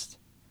Arrest.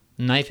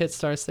 Knife Hit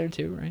starts there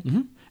too, right?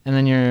 And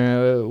then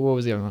what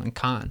was the other one?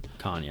 Con,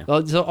 yeah.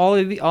 Well, so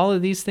all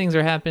of these things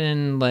are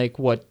happening like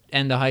what,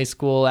 end of high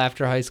school,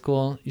 after high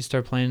school? You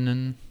start playing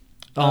in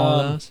all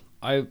of those?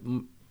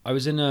 I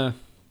was in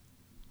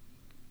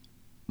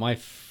my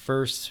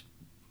first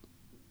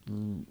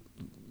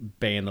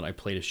band that I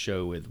played a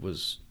show with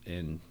was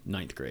in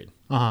 9th grade.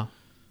 Well,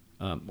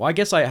 I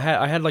guess I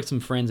had like some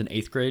friends in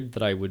 8th grade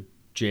that I would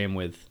jam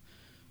with,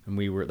 and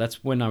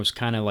that's when I was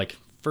kind of like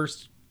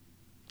first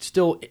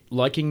still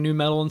liking new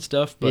metal and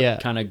stuff,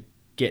 but kind of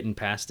getting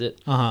past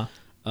it.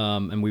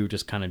 And we would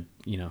just kind of,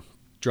 you know,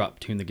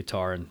 tune the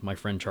guitar, and my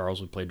friend Charles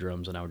would play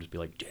drums, and I would just be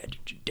like,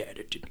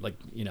 like,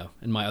 you know,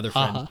 and my other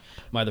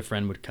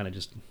friend would kind of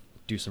just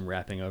do some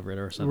rapping over it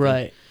or something.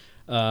 Right.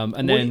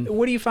 And then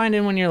what are you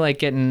finding when you're like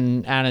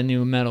getting out of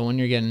new metal, when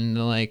you're getting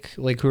into like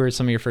who are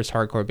some of your first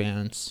hardcore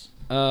bands?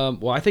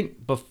 Well, I think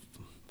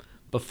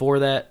before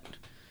that,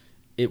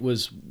 it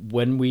was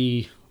when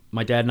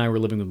my dad and I were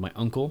living with my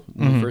uncle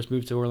when we first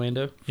moved to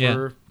Orlando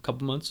for a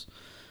couple months,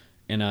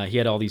 and he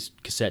had all these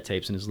cassette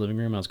tapes in his living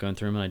room. I was going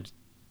through them, and I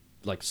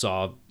like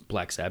saw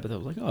Black Sabbath. I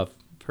was like, oh,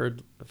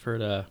 I've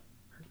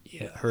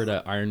heard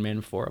Iron Man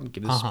before. I'm gonna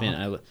give this a spin.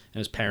 And it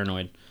was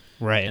Paranoid,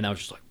 right? And I was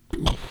just like,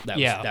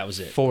 that was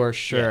it for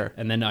sure. Yeah.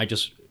 And then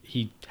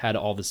he had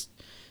all this.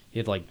 He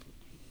had like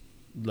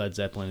Led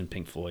Zeppelin and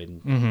Pink Floyd,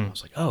 and I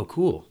was like, oh,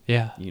 cool.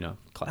 Yeah, you know,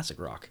 classic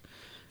rock.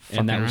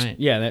 And that was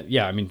right.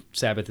 I mean,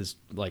 Sabbath is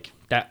like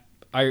that.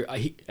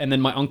 And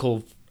then my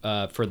uncle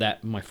for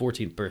my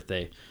 14th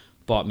birthday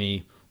bought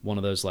me one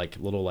of those like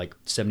little like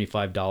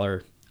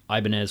 $75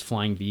 Ibanez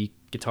Flying V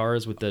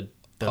guitars with the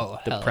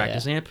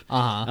practice amp.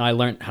 And I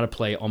learned how to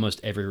play almost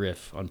every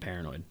riff on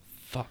Paranoid.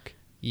 Fuck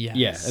yes.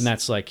 Yeah, and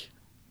that's like,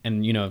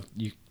 and you know,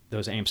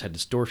 those amps had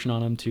distortion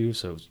on them too,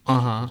 so it was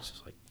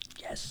just like,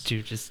 yes,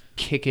 dude, just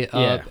kick it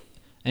up.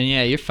 And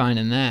yeah, you're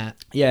finding that.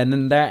 Yeah, and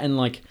then that, and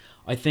like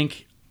I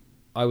think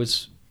I really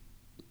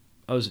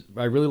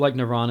like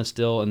Nirvana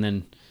still, and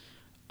then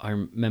I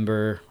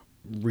remember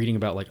reading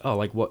about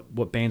like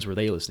what bands were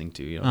they listening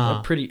to? You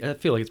know, I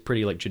feel like it's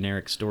pretty like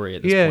generic story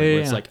at this point. Where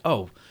it's like,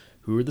 oh,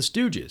 who are the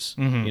Stooges?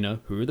 You know,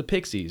 who are the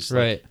Pixies?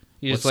 Right. Like,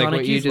 You just what's like Sonic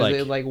what you Youth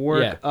just like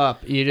work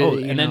up. You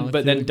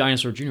did, then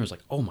Dinosaur Jr. was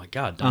like, oh my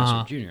god,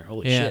 Dinosaur Jr.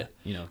 Holy shit,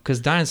 you know, because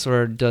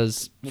Dinosaur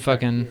does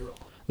fucking.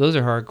 Those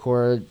are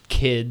hardcore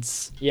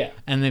kids. Yeah.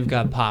 And they've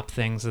got pop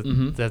things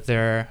that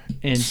they're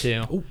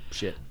into. Oh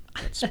shit,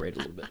 that sprayed a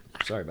little bit.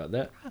 Sorry about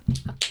that.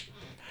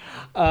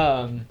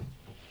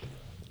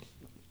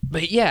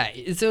 But yeah,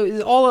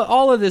 so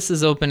all of this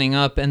is opening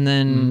up, and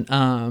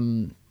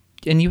then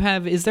and you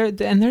have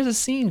there's a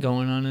scene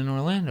going on in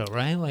Orlando,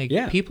 right? Like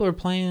people are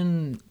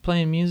playing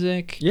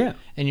music. Yeah.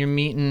 And you're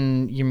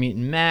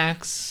meeting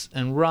Max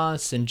and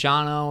Russ and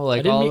Jono,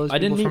 like all those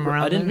people from around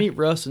there. I didn't meet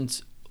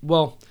Russ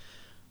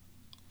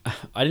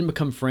I didn't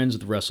become friends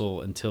with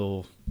Russell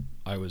until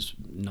I was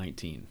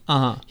 19.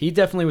 He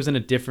definitely was in a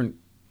different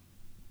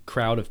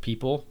crowd of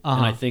people,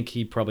 and I think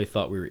he probably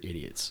thought we were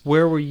idiots.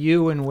 Where were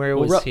you, and where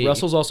was he?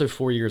 Russell's also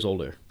 4 years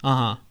older.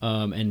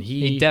 And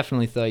he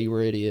definitely thought you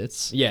were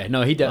idiots. Yeah,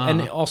 no,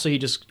 and also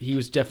he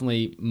was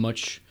definitely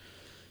much.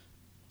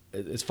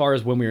 As far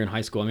as when we were in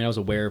high school, I mean, I was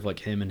aware of like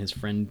him and his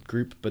friend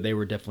group, but they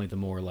were definitely the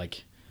more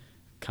like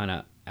kind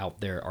of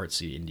out there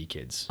artsy indie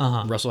kids.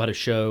 Russell had a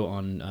show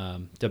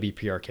on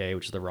WPRK,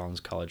 which is the Rollins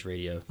College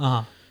Radio,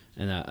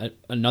 and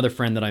another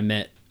friend that I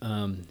met,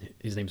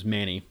 his name's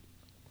Manny,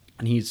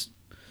 and he's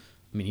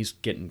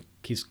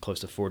close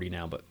to 40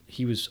 now, but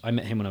I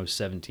met him when I was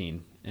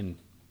 17, and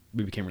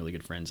we became really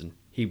good friends, and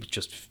he was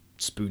just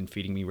spoon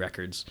feeding me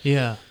records.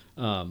 Yeah.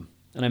 And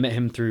I met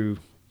him through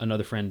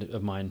another friend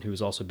of mine who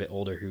was also a bit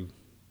older, who,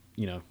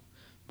 you know,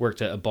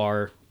 worked at a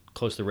bar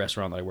close to the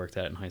restaurant that I worked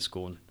at in high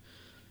school, and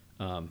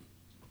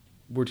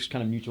we're just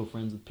kind of mutual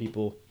friends with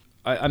people.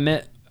 I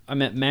met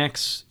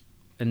Max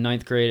in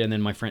 9th grade, and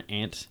then my friend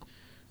Ant.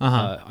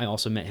 I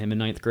also met him in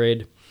 9th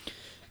grade,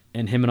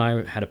 and him and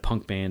I had a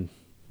punk band.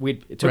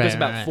 It took us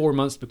about 4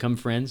 months to become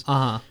friends,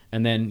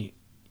 and then,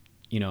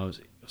 you know, it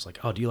was like,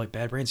 oh, do you like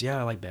Bad Brains? Yeah,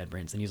 I like Bad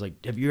Brains. And he's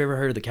like, have you ever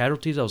heard of the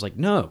Casualties? I was like,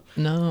 no.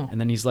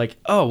 And then he's like,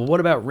 oh, well, what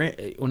about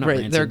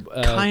Rancid? They're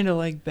kind of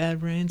like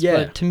Bad Brains,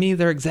 but to me,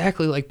 they're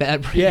exactly like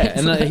Bad Brains. Yeah,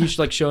 and then he's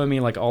like showing me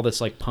like all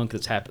this like punk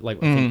that's happened,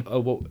 like I think,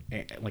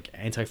 like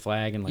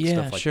Anti-Flag and like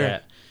stuff like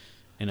that.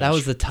 And that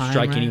was the time.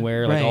 Strike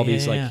Anywhere, like all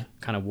these like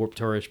kind of Warped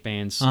Tourish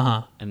bands,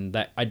 and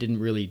that I didn't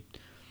really.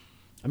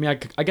 I mean,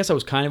 I guess I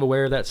was kind of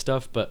aware of that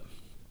stuff, but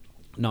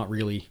not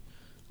really.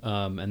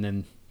 And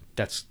then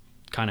that's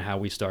kind of how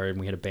we started, and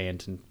we had a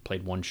band and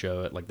played one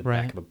show at like the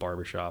back of a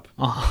barbershop.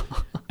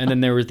 And then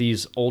there were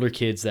these older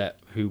kids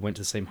who went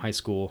to the same high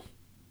school,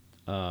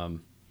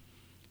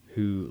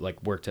 who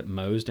like worked at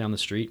Moe's down the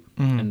street,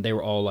 and they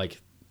were all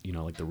like, you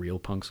know, like the real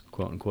punks,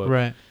 quote unquote.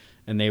 Right.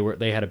 And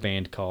they had a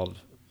band called,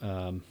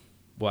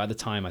 well, at the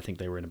time I think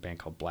they were in a band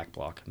called Black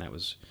Block, and that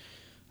was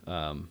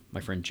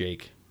my friend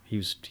Jake.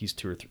 He's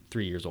 2 or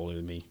 3 years older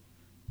than me,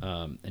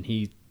 and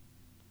he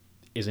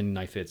is in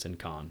Knife Hits and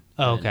Con.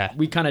 Oh, okay. And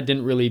we kind of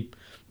didn't really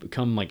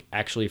become like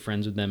actually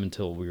friends with them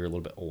until we were a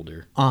little bit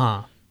older.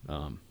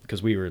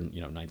 Because we were in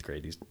 9th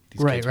grade. These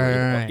kids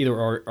were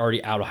either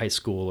already out of high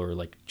school or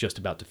like just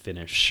about to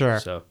finish. Sure.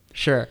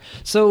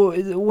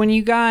 So when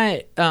you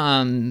got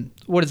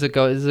what does it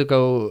go? Does it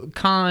go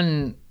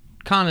Con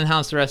and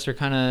House Arrest are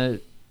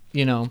kind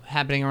of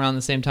happening around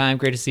the same time?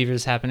 Great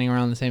Deceivers happening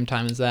around the same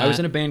time as that. I was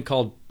in a band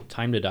called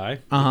Time to Die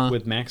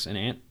with Max and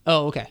Ant.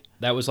 Oh, okay.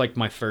 That was like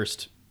my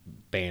first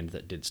band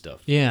that did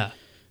stuff. Yeah.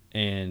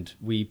 And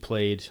we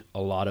played there's a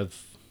lot of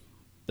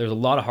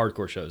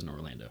hardcore shows in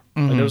Orlando.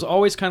 Like, there was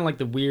always kind of like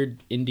the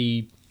weird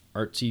indie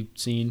artsy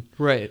scene.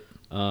 Right.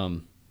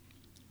 And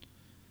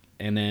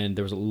then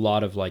there was a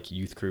lot of like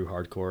youth crew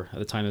hardcore. At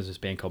the time, there was this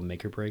band called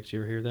Make or Break. Did you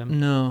ever hear them?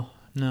 No.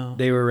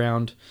 They were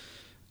around.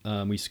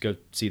 We used to go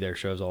see their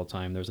shows all the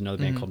time. There was another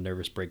band called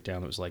Nervous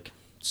Breakdown that was like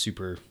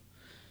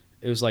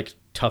it was like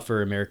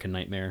tougher American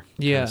Nightmare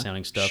kind of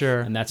sounding stuff.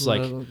 Sure. And that's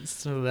like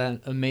so that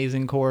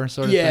amazing core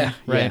sort of thing.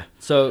 Right. Yeah.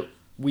 So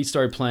we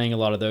started playing a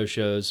lot of those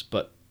shows,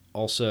 but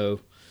also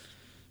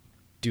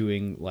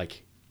doing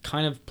like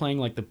kind of playing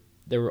like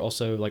there were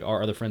also like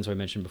our other friends who I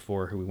mentioned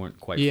before who we weren't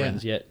quite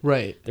friends yet.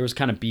 Right. There was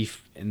kind of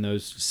beef in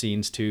those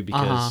scenes too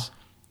because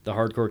the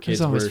hardcore kids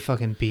There's always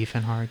fucking beef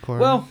in hardcore.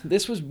 Well,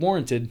 this was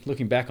warranted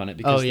looking back on it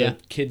because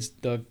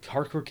the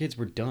hardcore kids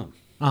were dumb.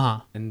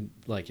 And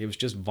like it was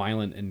just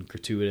violent and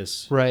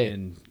gratuitous, right?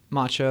 And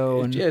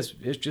macho, and it's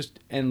just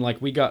and like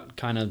we got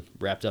kind of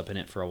wrapped up in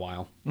it for a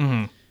while.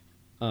 And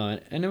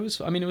it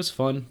was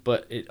fun,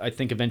 but I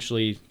think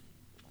eventually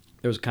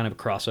there was kind of a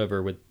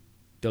crossover with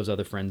those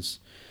other friends.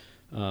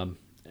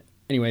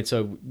 Anyway,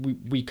 so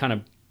we kind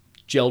of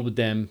gelled with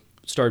them,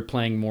 started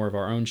playing more of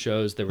our own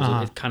shows. There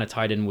was it kind of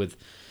tied in with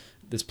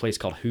this place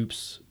called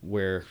Hoops,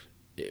 where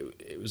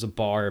it was a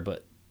bar,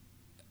 but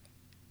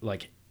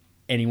like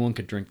anyone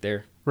could drink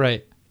there.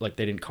 Right. Like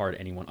they didn't card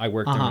anyone. I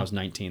worked there when I was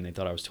 19. They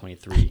thought I was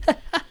 23.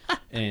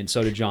 and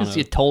so did John. Because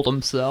you told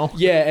him so.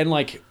 Yeah, and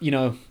like, you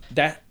know,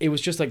 that it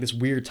was just like this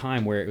weird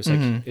time where it was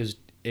like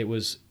it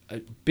was a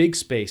big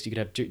space. You could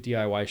have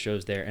DIY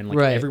shows there, and like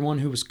everyone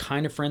who was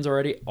kind of friends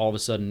already all of a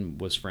sudden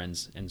was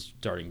friends and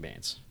starting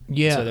bands.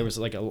 Yeah. So there was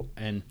like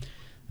and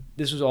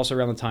this was also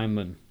around the time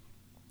when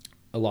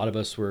a lot of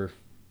us were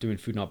doing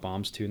Food Not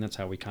Bombs too, and that's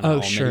how we kind of all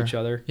met each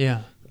other.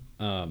 Yeah.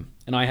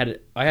 And I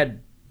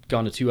had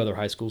gone to 2 other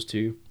high schools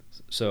too,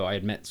 so I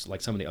had met like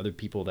some of the other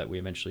people that we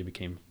eventually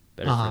became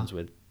better friends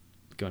with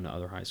going to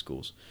other high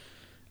schools.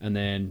 And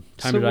then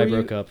Time to Die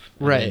broke up.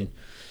 Right.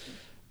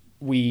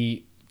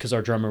 Because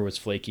our drummer was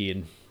flaky,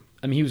 and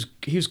I mean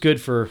he was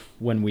good for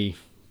when we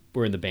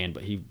were in the band,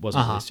 but he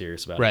wasn't really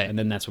serious about it. And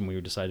then that's when we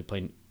decided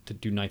to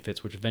do Night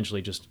Fits, which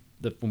eventually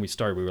when we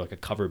started, we were like a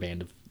cover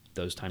band of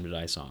those Time to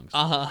Die songs,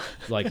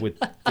 like with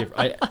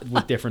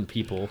different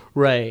people.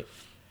 Right.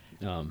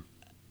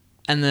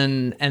 And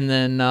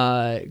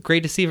then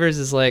Great Deceivers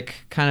is like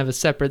kind of a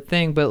separate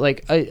thing, but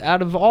like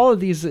out of all of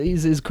these,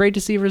 is Great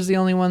Deceivers the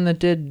only one that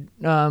did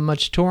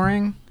much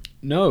touring?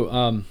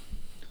 No.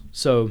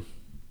 So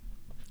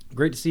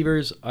Great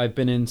Deceivers I've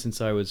been in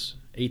since I was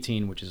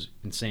 18, which is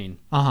insane.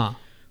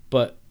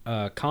 But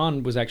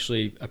Con was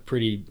actually a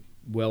pretty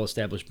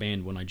well-established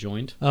band when I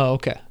joined. Oh,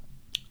 okay.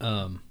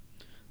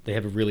 They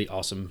have a really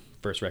awesome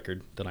first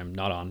record that I'm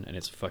not on, and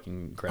it's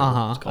fucking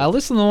incredible. It's called, I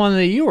listened to the one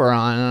that you were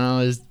on, and I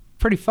was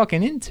pretty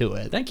fucking into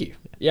it. Thank you.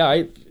 Yeah,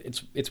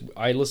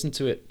 I listened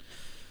to it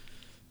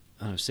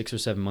 6 or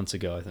 7 months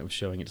ago. I was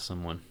showing it to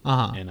someone,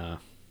 and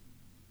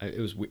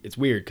it's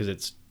weird because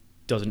it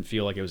doesn't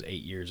feel like it was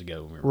 8 years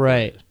ago when we were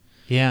right.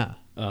 Yeah.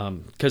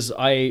 Because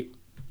I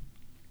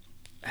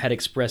had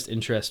expressed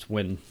interest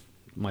when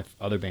my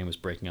other band was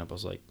breaking up. I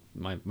was like,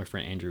 my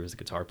friend Andrew was the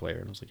guitar player,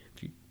 and I was like,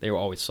 they were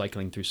always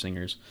cycling through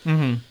singers. I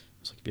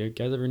was like, if you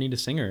guys ever need a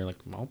singer, like,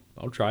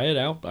 I'll try it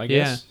out, I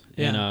guess.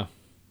 Yeah.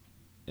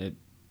 And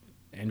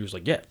Andrew's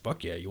like, yeah,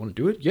 fuck yeah, you want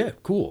to do it? Yeah,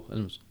 cool.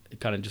 And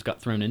it kind of just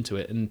got thrown into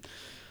it, and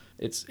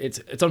it's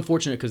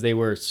unfortunate because they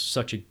were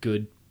such a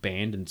good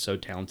band and so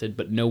talented,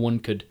 but no one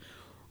could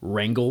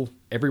wrangle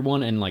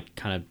everyone and like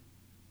kind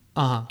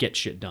of get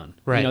shit done.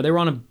 Right. You know, they were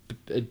on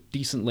a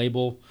decent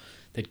label.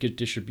 They had good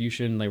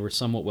distribution. They were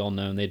somewhat well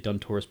known. They'd done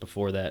tours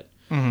before that.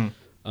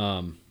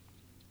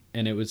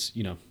 And it was,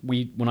 you know,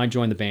 when I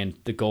joined the band,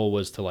 the goal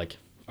was to like,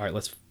 all right,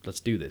 let's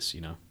do this,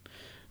 you know.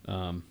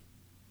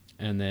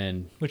 And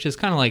then, which is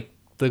kind of like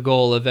the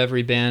goal of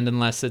every band,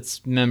 unless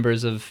it's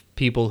members of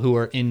people who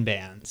are in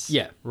bands.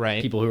 Yeah.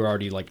 Right. People who are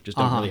already like just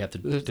don't really have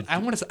to.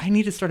 I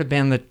need to start a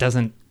band that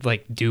doesn't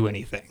like do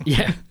anything.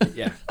 Yeah.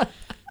 Yeah.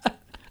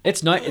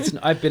 It's not.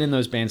 I've been in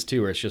those bands too,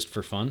 where it's just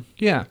for fun.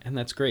 Yeah. And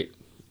that's great.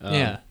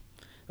 Yeah.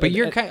 But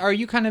are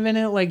you kind of in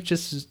it like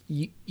just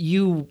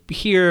you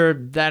hear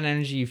that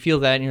energy, you feel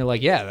that, and you're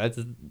like, yeah,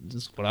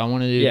 that's what I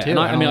want to do too. And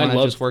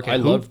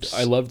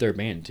I loved their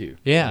band too.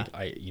 Yeah.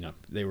 Like,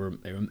 they were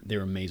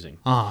amazing.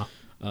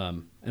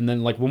 And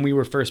then like when we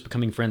were first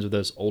becoming friends with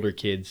those older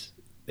kids,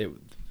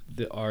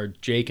 our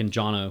Jake and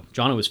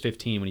Jono was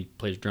 15 when he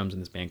plays drums in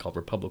this band called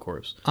Republic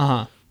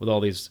Corps. With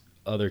all these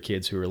other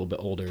kids who were a little bit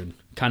older and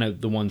kind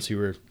of the ones who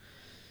were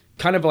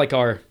kind of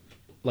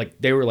like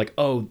they were like,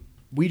 oh,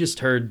 we just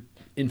heard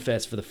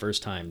Infest for the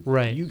first time.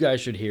 Right. You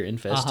guys should hear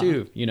Infest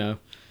too, you know.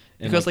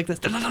 And it goes like this.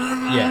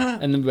 Yeah.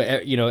 And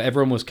then, you know,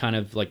 everyone was kind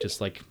of like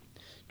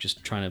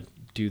just trying to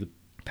do the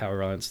power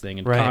violence thing.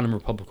 And Con and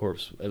Republic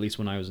Corps, at least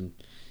when I was in,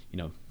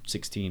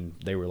 16,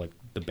 they were like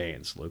the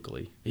bands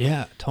locally.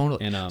 Yeah,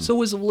 totally. And so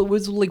was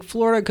like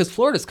Florida, because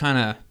Florida's kind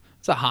of,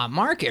 it's a hot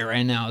market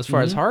right now as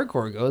far as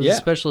hardcore goes,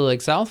 especially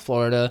like South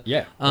Florida.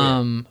 Yeah.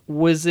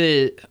 Was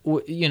it,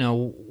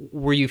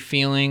 were you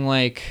feeling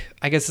like,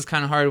 I guess it's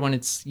kind of hard when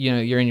it's,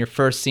 you're in your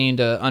first scene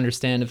to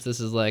understand if this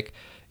is like,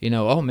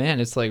 oh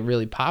man, it's like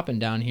really popping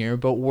down here.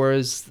 But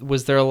was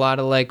there a lot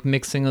of like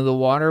mixing of the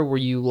water? Were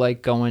you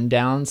like going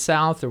down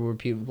south, or were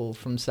people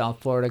from South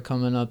Florida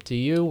coming up to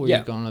you? Were you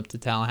going up to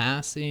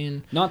Tallahassee?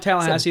 And not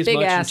Tallahassee as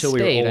much until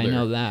we were older. I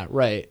know that,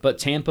 right. But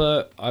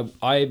Tampa,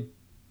 I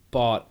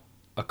bought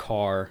a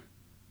car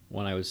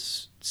when I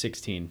was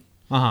 16.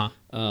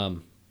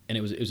 And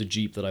it was a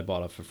Jeep that I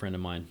bought off a friend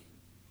of mine.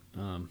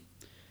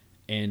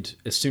 And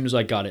as soon as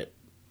I got it,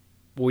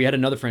 we had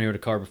another friend who had a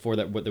car before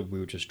that we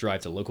would just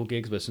drive to local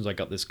gigs, but as soon as I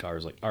got this car, I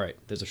was like, all right,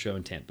 there's a show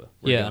in Tampa.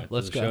 Let's go.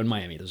 There's a show in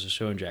Miami. There's a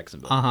show in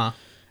Jacksonville.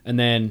 And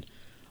then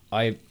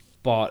I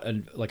bought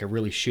a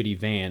really shitty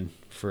van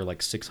for like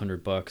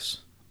 $600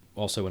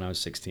 also when I was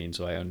 16.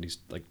 So I owned these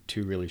like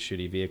 2 really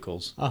shitty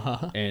vehicles.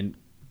 And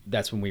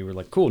that's when we were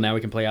like, cool, now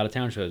we can play out of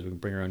town shows. We can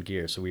bring our own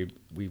gear. So we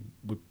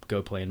would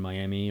go play in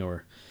Miami,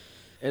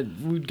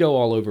 and we'd go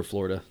all over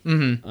Florida.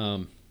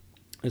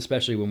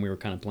 Especially when we were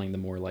kind of playing the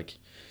more like,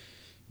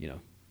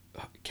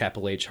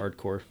 capital H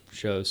hardcore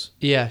shows.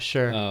 Yeah,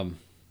 sure.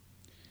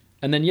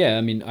 And then, yeah,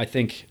 I mean, I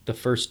think the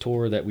first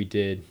tour that we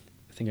did,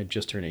 I think I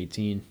just turned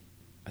 18.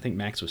 I think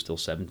Max was still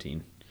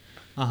 17.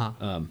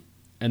 And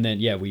then,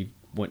 yeah, we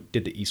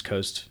did the East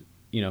Coast,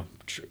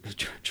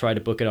 tried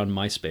to book it on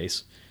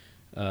MySpace.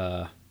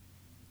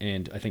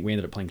 and I think we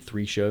ended up playing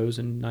 3 shows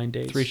in 9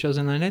 days. 3 shows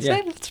in 9 days.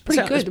 Yeah. That's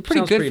pretty good. Sounds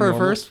Pretty good for a normal.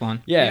 first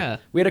one. Yeah.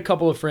 We had a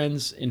couple of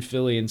friends in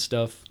Philly and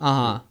stuff.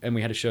 Uh-huh. And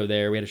we had a show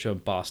there. We had a show in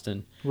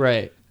Boston.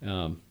 Right.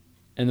 And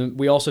then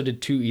we also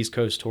did 2 East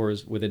Coast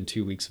tours within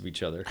 2 weeks of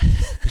each other.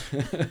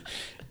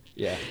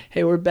 Yeah.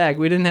 Hey, we're back.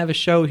 We didn't have a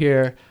show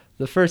here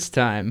the first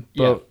time,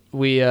 but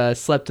we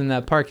slept in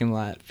that parking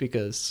lot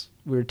because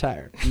we were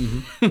tired.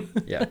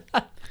 Yeah.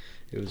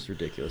 It was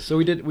ridiculous. So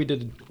we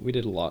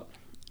did a lot.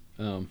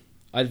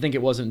 I think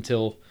it wasn't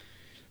until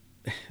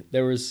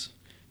there was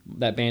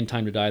that band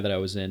Time to Die that I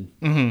was in.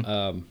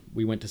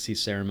 We went to see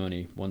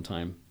Ceremony one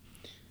time.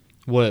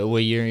 What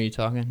year are you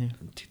talking here?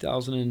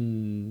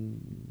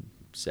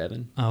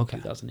 2007. Oh, okay.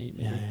 2008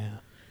 maybe. Yeah.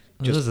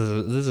 This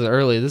is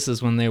early. This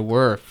is when they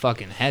were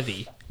fucking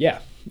heavy. Yeah.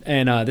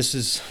 And this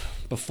is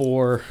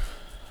before,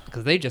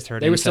 because they just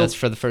heard they were still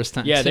for the first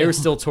time. Yeah, too. they were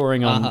still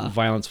touring on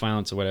Violence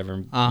or whatever.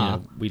 You Uh-huh.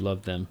 know, we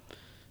loved them.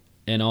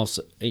 And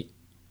also,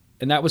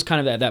 and that was kind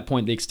of at that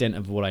point the extent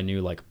of what I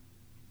knew. Like,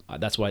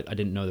 that's why I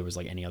didn't know there was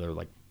like any other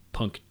like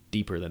punk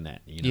deeper than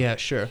that. You know? Yeah,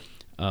 sure.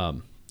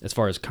 As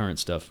far as current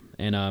stuff,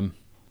 and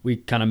we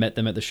kind of met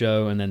them at the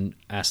show, and then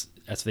asked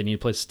if they needed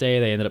a place to stay.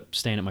 They ended up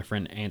staying at my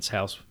friend Ant's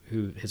house,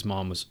 who his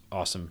mom was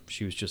awesome.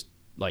 She was just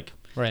like,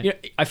 Right. You know,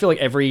 I feel like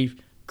every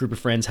group of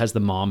friends has the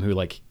mom who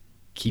like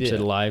keeps it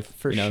alive,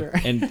 for sure.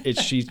 And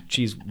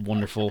she's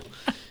wonderful,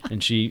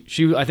 and she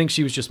I think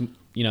she was just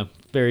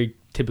very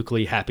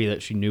typically happy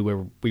that she knew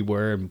where we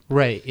were and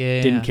Right.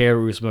 Yeah. didn't care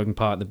we were smoking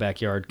pot in the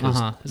backyard.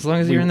 As long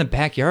as you're in the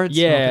backyard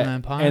smoking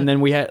that pot. And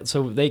then we had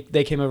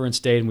they came over and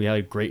stayed, and we had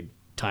a great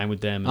time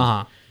with them.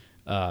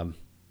 And,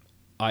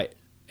 I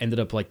ended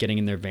up like getting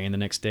in their van the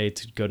next day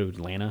to go to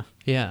Atlanta.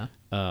 Yeah.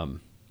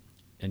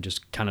 And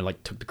just kind of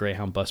like took the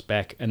Greyhound bus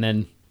back, and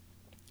then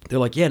they're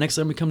like, "Yeah, next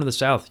time we come to the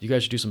South, you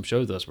guys should do some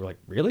shows with us." We're like,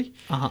 "Really?"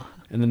 And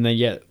then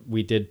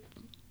we did,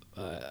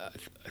 I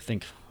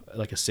think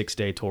like a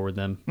 6-day tour with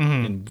them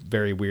in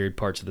very weird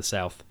parts of the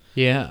South.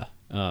 Yeah.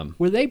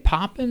 Were they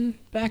popping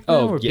back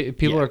then? Or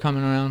people were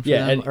coming around for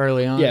them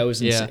early on? Yeah, it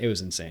was insane. It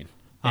was insane.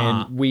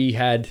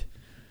 And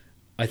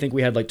I think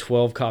we had like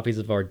 12 copies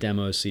of our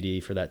demo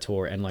CD for that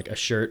tour, and like a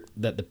shirt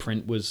that the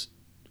print was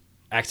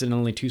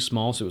accidentally too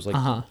small, so it was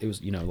like it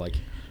was like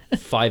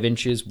 5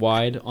 inches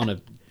wide on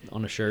a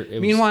shirt.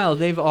 Meanwhile,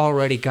 they've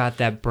already got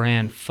that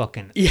brand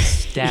fucking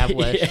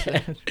established.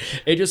 Yeah.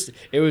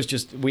 It was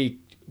just we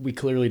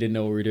clearly didn't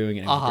know what we were doing,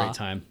 and it was a great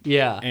time.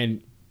 Yeah.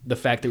 And the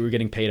fact that we were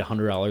getting paid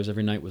 $100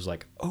 every night was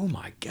like, oh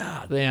my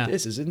god,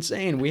 this is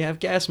insane. We have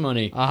gas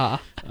money.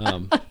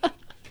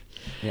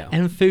 Yeah.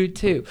 And food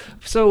too.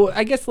 So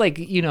I guess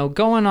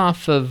going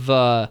off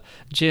of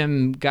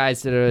Jim,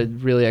 guys did a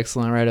really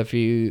excellent write up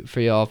for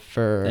y'all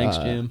for Thanks,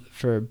 Jim.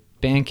 For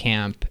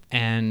Bandcamp,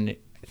 and I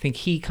think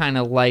he kind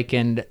of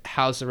likened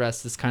House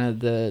Arrest as kind of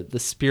the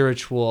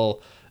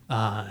spiritual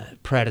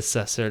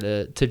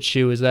predecessor to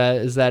Chew. Is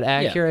that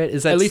accurate? Yeah.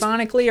 Is that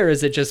sonically, or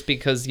is it just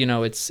because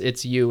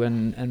it's you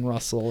and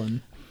Russell and?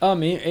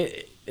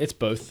 It's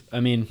both. I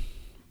mean,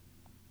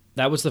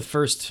 that was the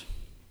first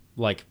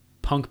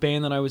punk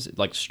band that I was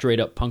straight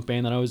up punk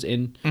band that I was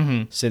in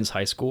since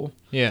high school.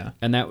 Yeah.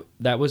 And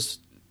that was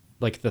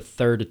like the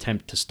third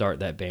attempt to start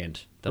that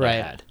band that I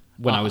had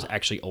when I was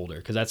actually older,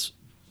 because that's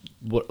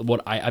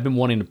what I've been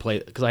wanting to play,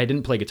 because I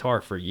didn't play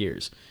guitar for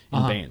years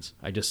in bands.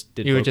 I just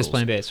did. You vocals. were just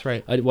playing bass,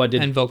 right? I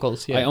did and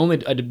vocals. Yeah.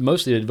 I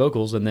mostly did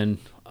vocals, and then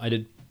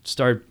I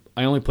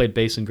only played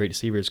bass in Great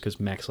Deceivers because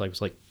Max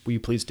was like, "Will you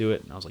please do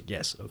it?" And I was like,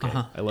 "Yes, okay.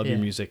 I love your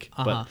music."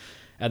 But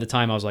at the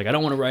time, I was like, "I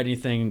don't want to write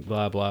anything,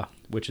 blah blah,"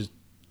 which is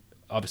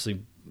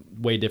obviously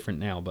way different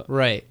now. But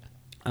right.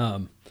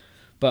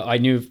 But I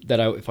knew that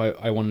if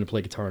I wanted to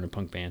play guitar in a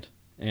punk band,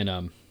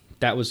 and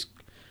that was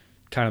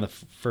kind of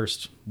the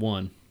first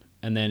one,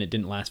 and then it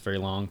didn't last very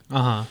long.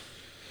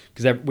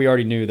 Because we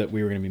already knew that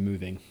we were going to be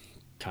moving,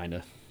 kind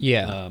of.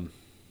 Yeah.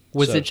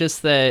 Was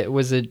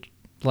it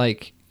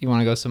like you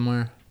want to go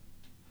somewhere?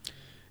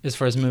 As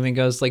far as moving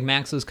goes, like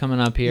Max was coming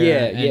up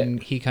here,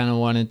 and he kind of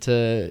wanted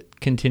to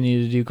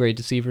continue to do Great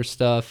Deceiver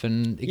stuff,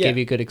 and it gave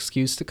you a good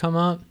excuse to come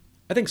up.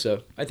 I think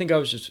so. I think I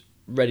was just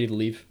ready to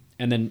leave,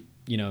 and then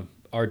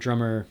our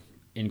drummer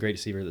in Great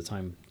Deceiver at the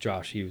time,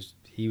 Josh, he was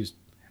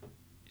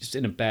just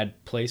in a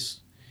bad place,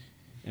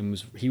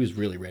 and he was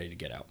really ready to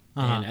get out.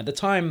 And at the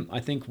time,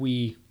 I think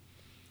we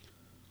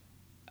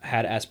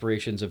had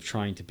aspirations of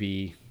trying to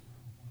be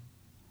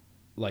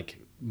like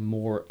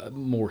a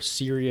more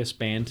serious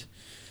band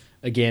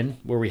again,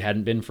 where we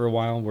hadn't been for a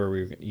while, where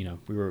we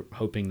were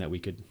hoping that we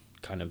could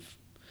kind of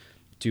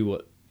do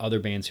what other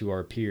bands who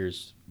are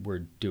peers were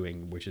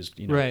doing, which is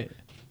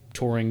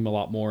touring a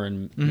lot more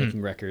and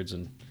making records,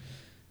 and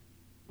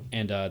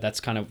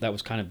that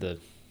was kind of the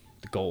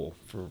goal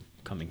for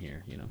coming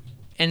here,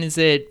 And is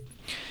it?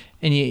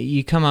 And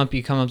you come up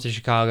to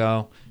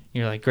Chicago.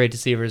 You're like, Great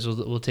Deceivers.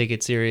 We'll take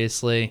it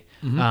seriously.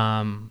 Is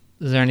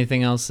there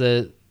anything else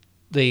that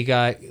you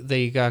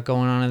got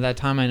going on at that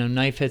time? I know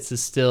Knife Hits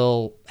is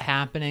still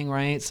happening,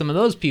 right? Some of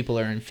those people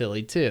are in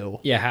Philly too.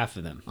 Yeah, half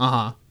of them.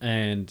 Uh-huh.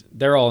 And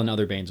they're all in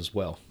other bands as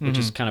well, which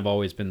has kind of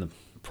always been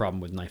problem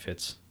with Knife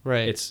Hits.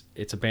 Right.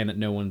 It's a band that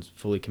no one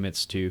fully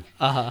commits to,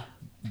 Uh-huh.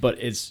 but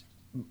it's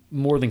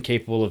more than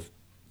capable of,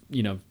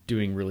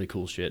 doing really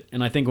cool shit.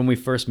 And I think when we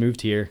first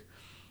moved here,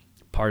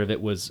 part of it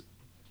is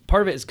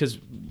because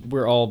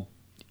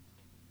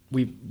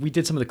we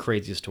did some of the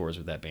craziest tours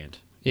with that band.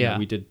 Yeah.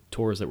 We did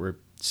tours that were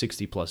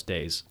 60 plus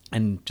days,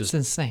 and just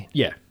It's insane.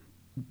 yeah,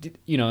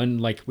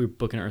 and like we were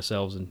booking it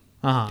ourselves and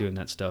Uh-huh. doing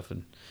that stuff.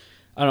 And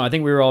I don't know, I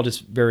think we were all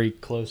just very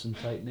close and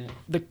tight knit.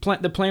 The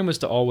plan was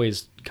to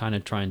always kind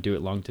of try and do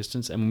it long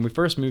distance. And when we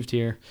first moved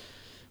here,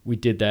 we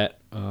did that.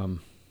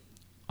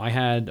 I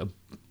had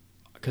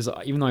because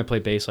even though I play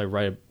bass, I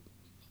write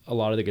a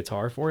lot of the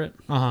guitar for it.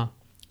 Uh-huh.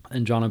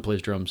 And Jono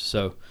plays drums,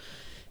 so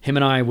him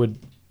and I would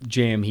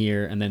jam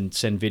here and then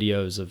send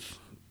videos of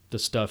the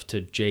stuff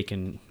to Jake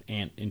and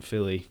Ant in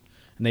Philly,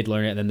 and they'd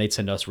learn it, and then they'd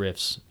send us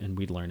riffs, and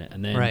we'd learn it.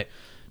 And then Right.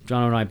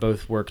 Jono and I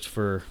both worked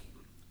for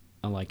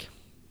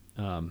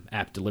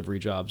app delivery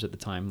jobs at the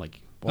time.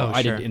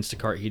 I sure. did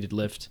Instacart, he did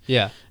Lyft,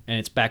 Yeah. and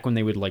it's back when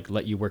they would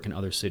let you work in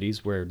other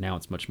cities, where now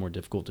it's much more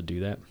difficult to do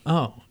that.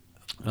 Oh.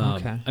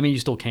 Okay. I mean, you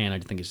still can. I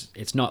think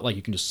it's not like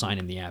you can just sign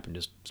in the app and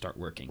just start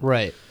working.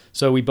 Right.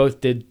 So we both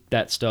did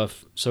that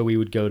stuff. So we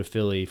would go to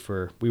Philly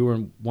we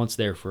were once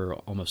there for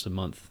almost a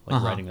month,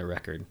 writing the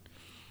record.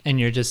 And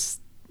you're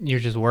just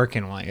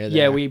working while you're there.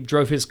 Yeah, we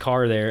drove his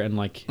car there, and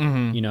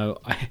Mm-hmm.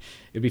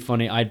 it'd be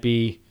funny.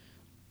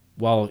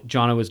 While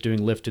Jono was doing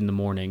Lyft in the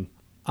morning,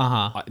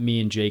 Uh-huh. me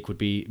and Jake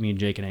and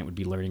Ant would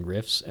be learning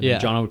riffs, and Yeah.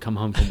 then Jono would come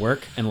home from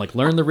work and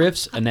learn the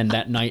riffs, and then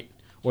that night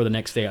or the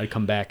next day I'd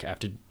come back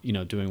after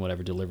doing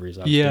whatever deliveries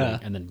I was doing,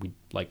 and then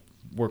we'd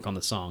work on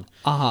the song.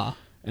 Uh-huh.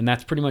 And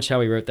that's pretty much how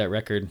we wrote that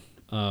record.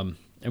 And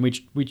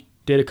we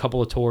did a couple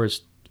of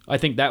tours. I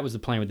think that was the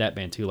plan with that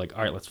band too. All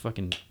right, let's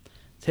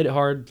hit it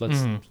hard.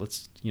 Let's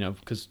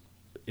because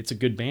it's a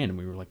good band, and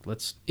we were like,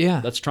 let's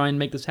try and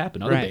make this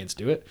happen. Other Right. bands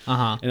do it.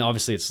 Uh-huh. And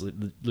obviously it's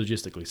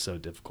logistically so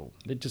difficult.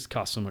 It just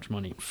costs so much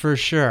money. For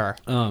sure.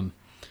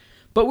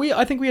 But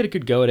I think we had a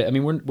good go at it. I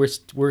mean,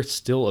 we're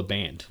still a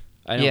band.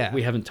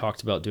 We haven't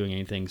talked about doing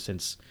anything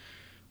since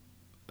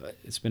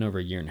it's been over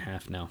a year and a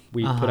half now.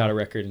 We put out a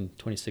record in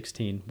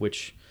 2016,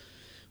 which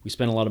we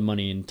spent a lot of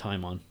money and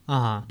time on.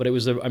 Uh-huh. But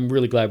I'm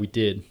really glad we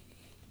did.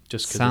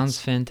 Just 'cause Sounds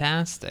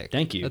fantastic.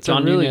 Thank you. That's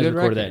John a really Nunez good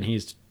recorded record. that, and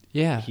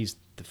he's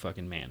the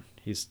fucking man.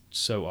 He's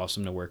so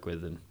awesome to work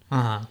with, and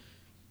Uh-huh.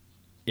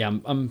 yeah,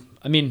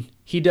 I mean,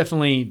 he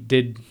definitely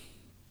did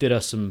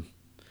us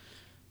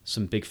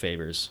some big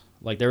favors.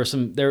 I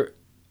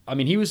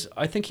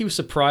think he was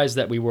surprised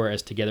that we were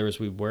as together as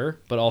we were,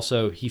 but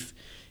also he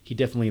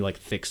definitely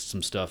fixed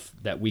some stuff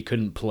that we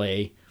couldn't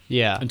play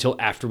Yeah. until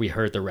after we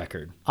heard the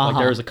record. Uh-huh.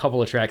 There was a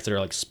couple of tracks that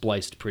are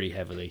spliced pretty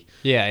heavily,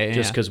 Yeah.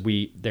 just because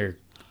they're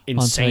insane.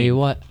 I'll tell you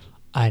what,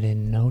 I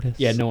didn't notice.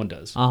 Yeah, no one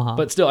does. Uh-huh.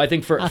 But still, I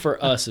think for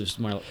us, it's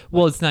more.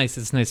 Well, it's nice.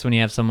 It's nice when you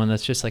have someone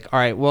that's just all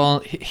right, well,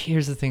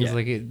 here's the thing: Yeah.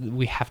 is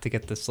we have to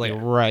get this Yeah.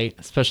 right,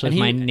 especially And if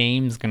my he-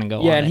 name's gonna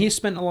go. Yeah, on and it. he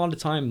spent a lot of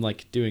time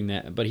doing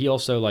that. But he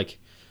also I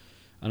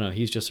don't know.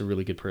 He's just a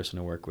really good person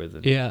to work with.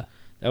 And Yeah.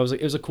 it was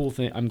a cool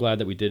thing. I'm glad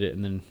that we did it.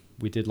 And then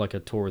we did a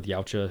tour with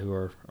Yautja, who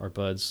are our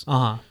buds.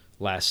 Uh huh.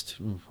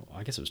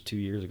 I guess it was 2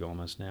 years ago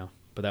almost now.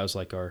 But that was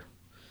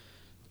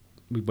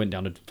we went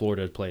down to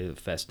Florida to play the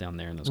fest down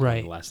there, and that was kind of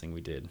Right. the last thing we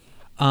did.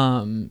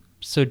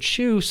 So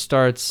Chew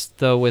starts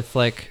though with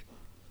a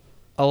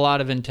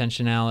lot of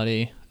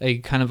intentionality, a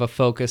kind of a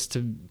focus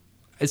to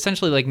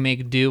essentially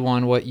make do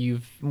on what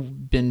you've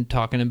been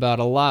talking about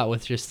a lot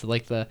with just all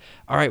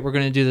right, we're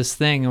gonna do this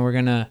thing and we're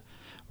gonna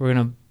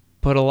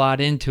put a lot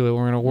into it.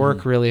 We're gonna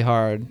work really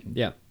hard.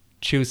 Yeah.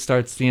 Chew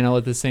starts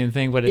with the same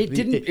thing, but It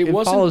didn't. It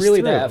wasn't follows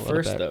really through that a at little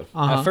first bit. though.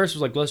 Uh-huh. At first it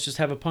was let's just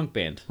have a punk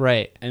band,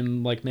 Right.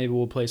 and maybe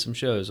we'll play some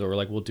shows, or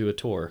we'll do a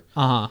tour.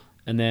 Uh huh.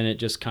 And then it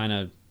just kind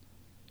of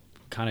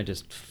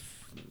just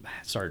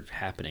started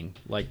happening.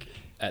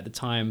 At the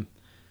time,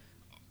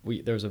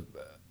 there was a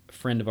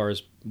friends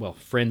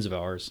of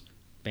ours,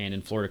 band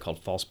in Florida called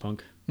False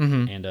Punk,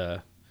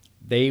 and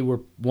they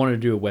wanted to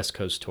do a West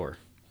Coast tour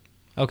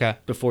Okay.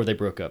 before they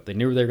broke up. They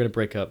knew they were going to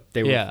break up.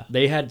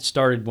 They had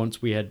started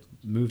once we had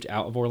moved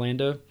out of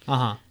Orlando,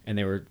 and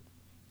they were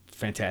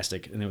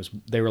fantastic. And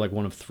they were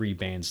one of 3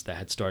 bands that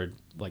had started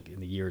in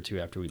the year or two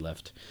after we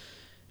left,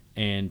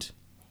 and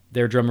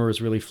their drummer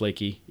was really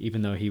flaky,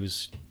 even though he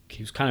was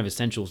kind of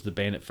essential to the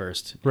band at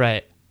first.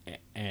 Right.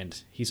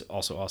 And he's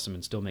also awesome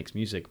and still makes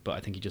music, but I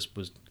think he just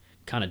was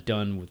kind of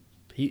done with.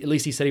 At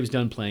least he said he was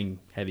done playing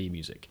heavy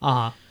music.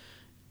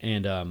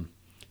 And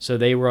so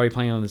they were already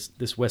playing on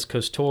this West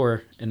Coast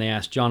tour, and they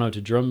asked Jono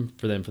to drum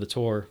for them for the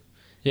tour.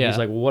 Yeah. And he's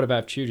like, well, what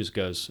about if Chew just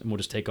goes, and we'll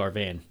just take our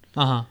van,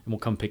 and we'll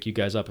come pick you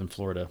guys up in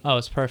Florida. Oh,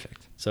 it's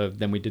perfect. So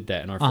then we did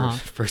that, and our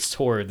first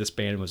tour of this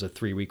band was a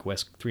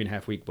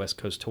 3.5 week West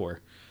Coast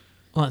tour.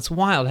 Well, it's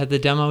wild. Had the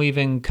demo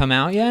even come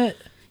out yet?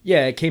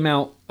 Yeah, it came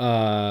out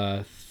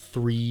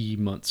 3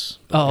 months.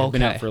 Oh, It's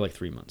been out okay. for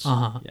 3 months.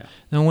 Yeah.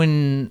 And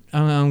when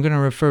I'm going to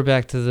refer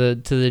back to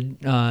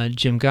the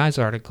Jim Guy's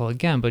article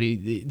again, but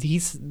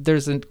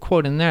there's a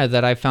quote in there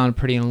that I found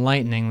pretty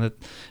enlightening, that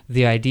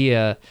the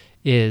idea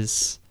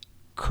is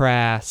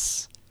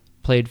Crass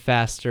played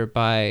faster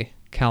by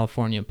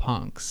California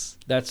punks.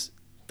 That's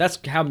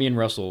how me and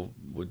Russell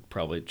would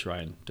probably try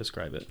and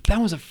describe it.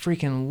 That was a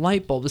freaking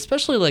light bulb,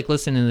 especially like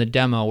listening to the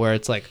demo where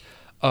it's like,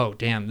 oh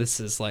damn, this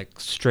is like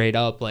straight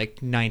up like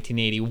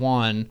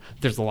 1981.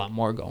 There's a lot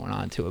more going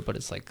on to it, but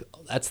it's like,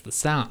 that's the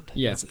sound.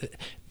 Yeah.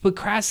 But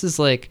Crass is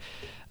like,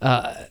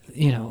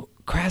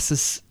 Crass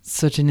is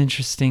such an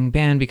interesting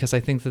band because I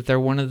think that they're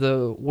one of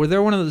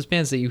those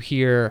bands that you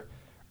hear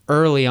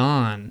early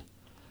on,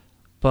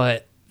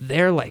 but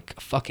they're like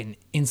a fucking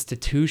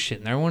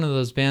institution. They're one of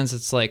those bands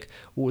that's like,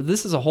 well,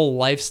 this is a whole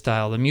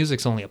lifestyle. The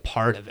music's only a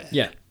part of it.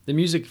 Yeah, the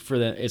music for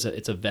them it's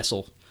a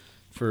vessel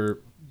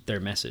for their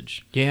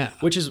message. Yeah.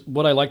 Which is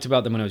what I liked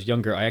about them when I was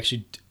younger. I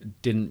actually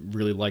didn't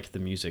really like the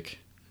music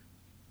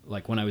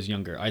like when I was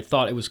younger. I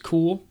thought it was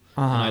cool,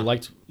 and I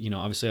liked,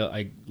 obviously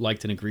I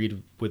liked and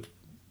agreed with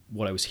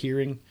what I was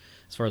hearing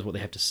as far as what they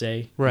have to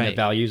say, and their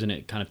values, and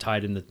it kind of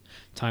tied in the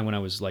time when I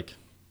was like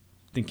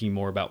thinking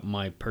more about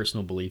my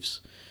personal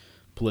beliefs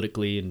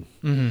politically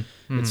and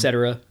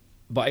etc.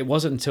 But it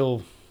wasn't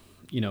until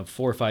 4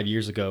 or 5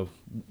 years ago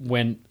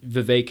when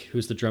Vivek,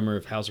 who's the drummer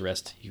of House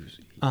Arrest,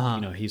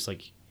 he's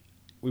like,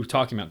 we were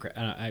talking about,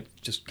 and I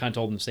just kind of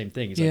told him the same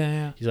thing.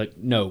 He's like,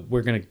 no,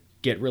 we're gonna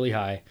get really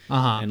high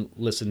and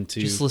listen to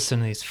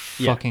these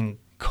fucking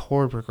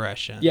chord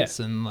progressions,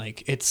 and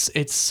like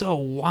it's so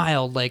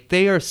wild. Like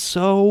they are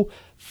so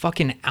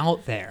fucking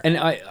out there. And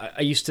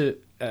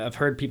I've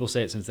heard people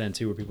say it since then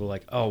too, where people are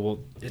like, oh well,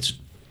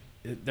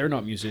 they're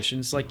not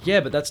musicians. Like,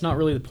 yeah, but that's not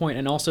really the point.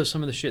 And also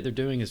some of the shit they're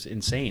doing is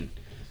insane.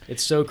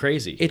 It's so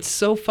crazy. It's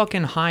so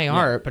fucking high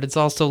art, but it's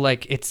also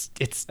like it's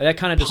that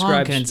kind of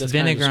describes and it's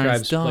vinegar and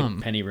it's dumb.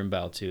 Like Penny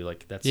Rimbaud too.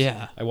 Like that's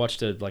I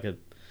watched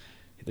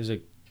there's a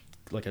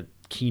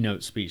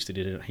keynote speech that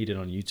he did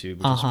on YouTube,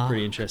 which is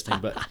pretty interesting.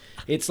 But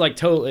it's like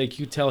totally, like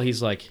you tell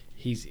he's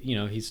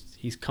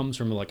comes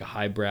from like a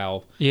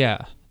highbrow.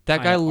 Yeah,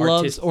 that guy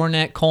loves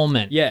Ornette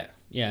Coleman. Yeah.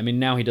 Yeah, I mean,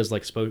 now he does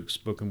like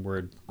spoken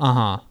word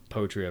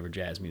poetry over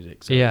jazz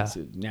music. So it's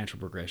a natural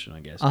progression,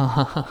 I guess.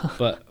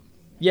 But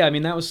yeah, I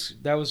mean, that was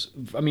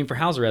I mean, for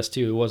House Arrest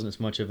too, it wasn't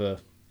as much of a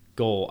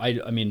goal.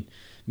 I mean,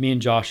 me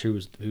and Josh,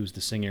 who's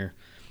the singer,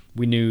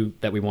 we knew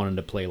that we wanted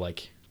to play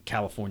like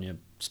California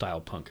style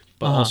punk,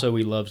 but also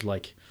we loved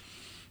like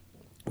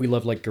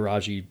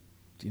garagey,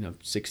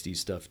 60s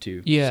stuff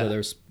too. Yeah. So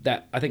there's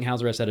that. I think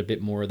House Arrest had a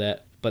bit more of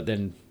that, but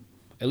then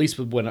at least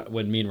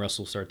when me and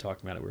Russell started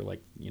talking about it, we were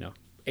like,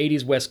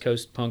 80s West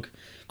Coast punk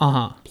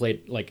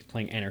playing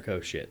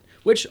anarcho shit,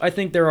 which I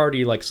think they're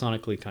already like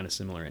sonically kind of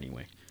similar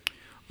anyway.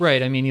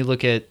 Right. I mean, you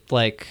look at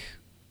like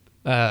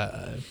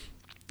Dead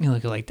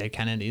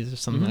Kennedys or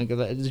something like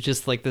that. It's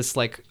just like this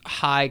like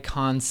high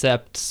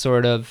concept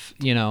sort of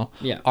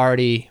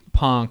arty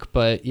punk,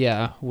 but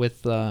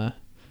with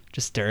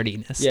just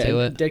dirtiness to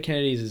it. Dead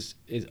Kennedys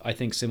is I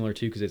think similar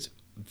too because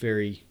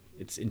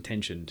it's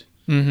intentioned.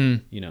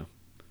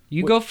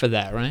 You go for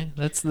that, right?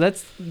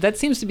 That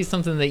seems to be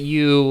something that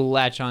you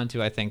latch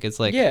onto. I think it's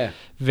like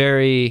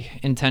very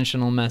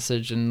intentional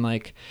message, and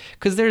like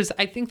because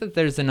I think that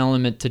there's an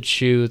element to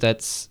Chew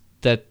that's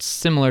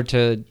similar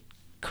to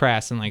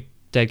Crass and like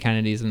Dead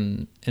Kennedys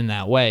in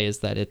that way, is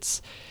that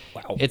it's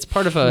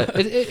part of a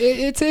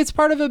it's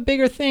part of a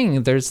bigger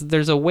thing. There's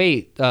a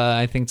weight.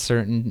 I think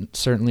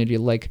certainly to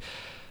like,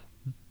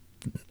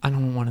 I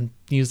don't want to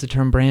use the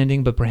term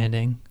branding, but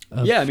branding.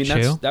 I mean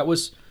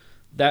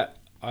that.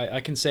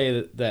 I can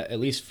say that at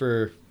least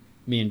for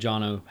me and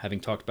Jono, having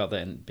talked about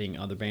that and being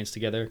other bands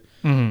together,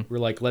 we're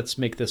like, let's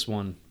make this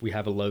one. We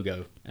have a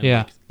logo. And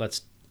like,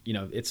 let's,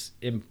 it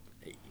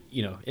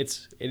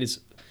is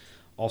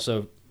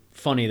also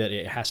funny that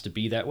it has to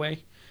be that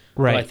way.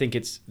 Right. But I think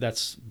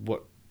that's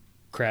what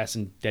Crass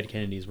and Dead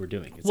Kennedys were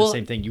doing. It's the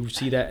same thing. You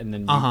see that and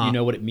then you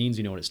know what it means.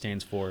 You know what it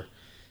stands for.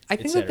 I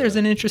think that there's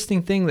an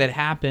interesting thing that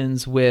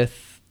happens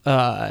with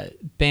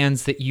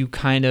bands that you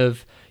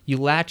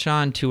latch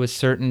on to a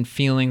certain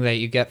feeling that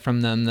you get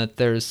from them, that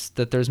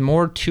there's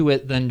more to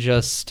it than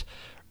just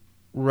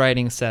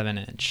writing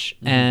 7-inch.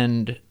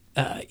 And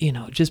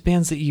just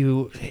bands that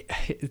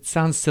it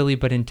sounds silly,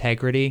 but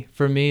Integrity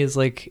for me is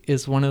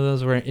one of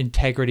those where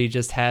Integrity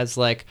just has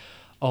like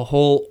a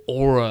whole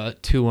aura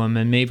to them,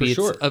 and maybe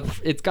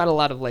it's got a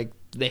lot of like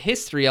the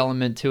history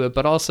element to it,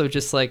 but also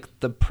just like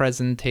the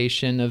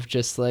presentation of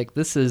just like,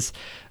 this is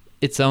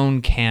its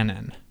own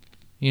canon.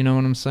 You know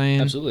what I'm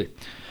saying? Absolutely.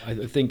 I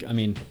think, I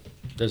mean,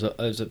 there's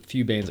a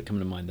few bands that come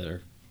to mind that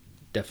are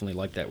definitely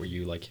like that, where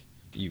you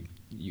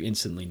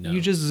instantly know.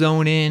 You just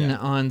zone in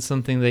on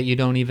something that you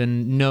don't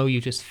even know, you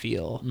just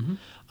feel.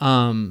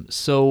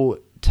 So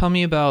tell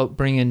me about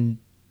bringing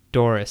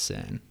Doris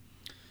in.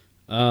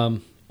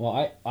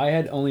 Well, I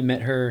had only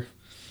met her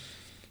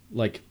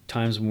like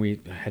times when we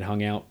had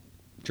hung out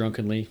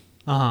drunkenly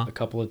a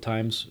couple of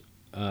times.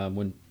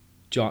 When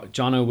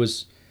Jono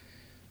was...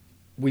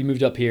 We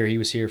moved up here. He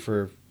was here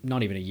for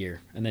not even a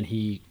year. And then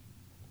he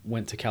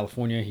went to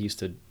California. He used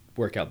to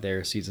work out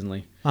there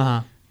seasonally.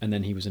 And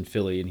then he was in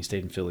Philly, and he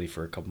stayed in Philly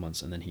for a couple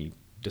months, and then he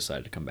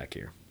decided to come back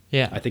here.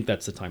 Yeah. I think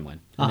that's the timeline.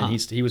 And then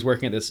he was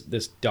working at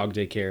this dog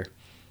daycare,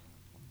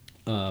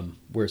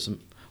 where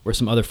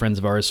some other friends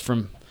of ours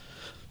from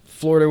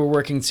Florida were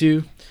working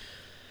too,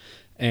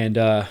 and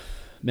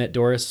met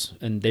Doris,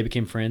 and they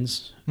became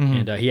friends.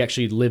 And he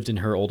actually lived in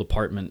her old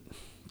apartment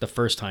the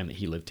first time that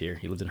he lived here.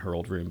 He lived in her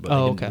old room, but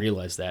I didn't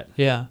realize that.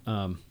 Yeah.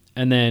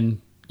 And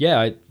then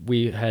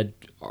we had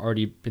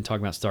already been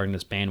talking about starting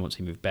this band once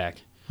he moved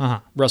back.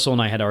 Russell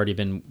and I had already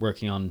been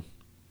working on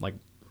like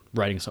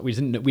writing something.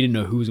 We didn't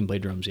know who was gonna play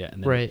drums yet.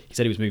 And then he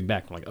said he was moving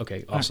back. I'm like,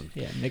 okay, awesome.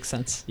 Yeah, makes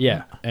sense.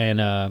 Yeah,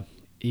 and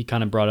he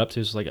kind of brought up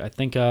to us like, I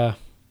think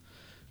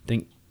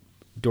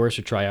Doris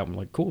should try out. I'm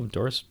like, cool,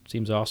 Doris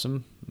seems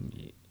awesome.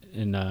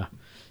 And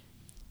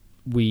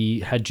we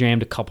had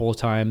jammed a couple of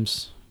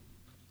times.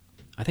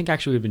 I think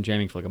actually we'd been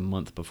jamming for like a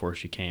month before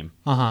she came.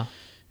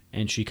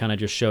 And she kind of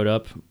just showed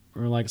up.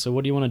 We're like, so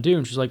what do you want to do?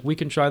 And she's like, we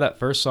can try that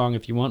first song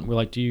if you want. We're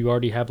like, do you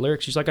already have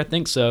lyrics? She's like, I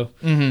think so.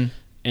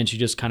 And she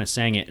just kind of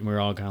sang it, and we were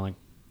all kind of like,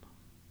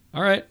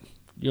 all right,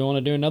 you want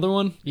to do another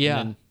one? Yeah.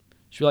 And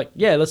she was like,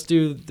 yeah, let's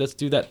do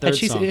that third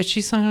song. Had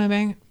she sung in a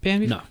band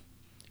before? No,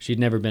 she'd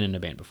never been in a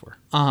band before.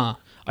 Uh-huh.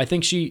 I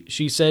think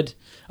she said,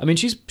 I mean,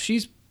 she's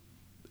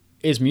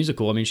is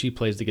musical. I mean, she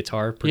plays the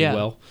guitar pretty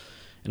well,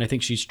 and I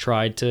think she's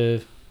tried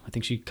to. I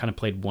think she kind of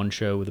played one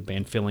show with a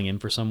band filling in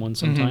for someone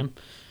sometime,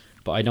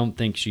 but I don't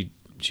think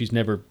she's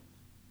never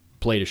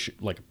played a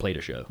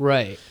show.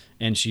 Right.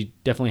 And she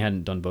definitely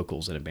hadn't done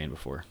vocals in a band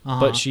before.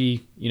 But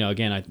she,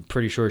 again, I'm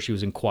pretty sure she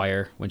was in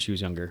choir when she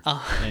was younger.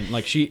 And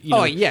like she,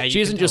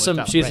 she isn't just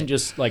some. She isn't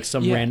just like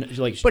some random.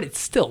 Like, but it's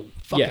still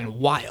fucking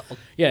wild.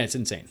 Yeah, it's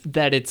insane.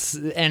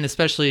 And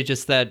especially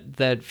just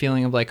that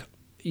feeling of like,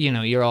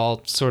 you're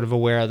all sort of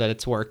aware that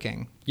it's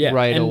working. Yeah,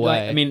 right and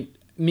away. I mean,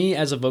 me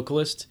as a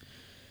vocalist,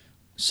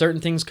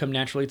 certain things come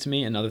naturally to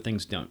me, and other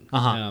things don't.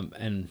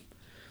 And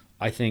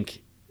I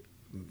think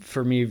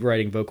for me,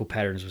 writing vocal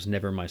patterns was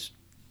never my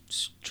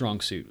strong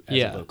suit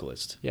as a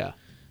vocalist. Yeah.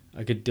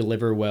 I could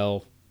deliver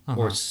well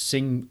or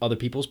sing other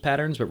people's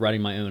patterns, but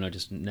writing my own, I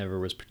just never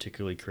was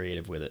particularly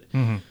creative with it.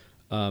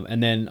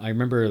 And then I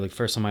remember like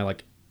first time I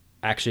like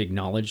actually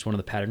acknowledged one of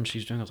the patterns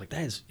she's doing, I was like,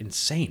 that is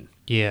insane.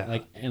 Yeah.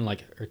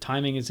 Like her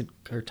timing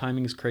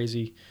is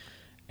crazy,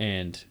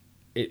 and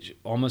it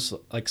almost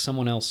like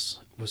someone else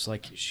was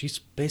like, she's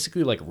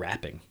basically like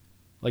rapping,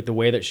 like the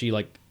way that she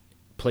like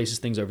places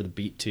things over the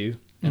beat too,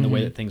 and the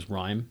way that things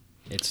rhyme.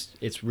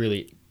 It's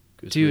really.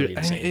 Dude, really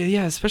insane.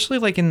 yeah, especially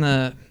like in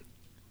the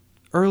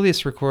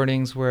earliest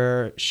recordings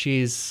where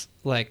she's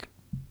like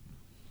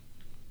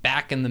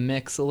back in the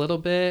mix a little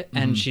bit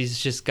and she's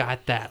just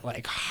got that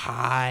like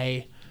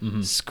high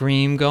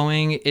scream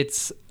going.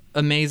 It's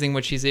amazing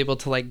what she's able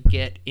to like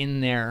get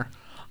in there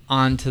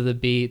onto the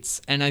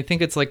beats. And I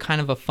think it's like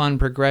kind of a fun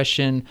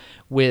progression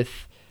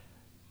with,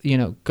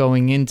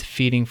 going into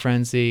Feeding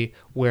Frenzy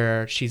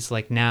where she's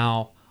like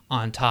now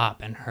on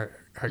top and her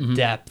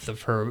depth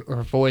of her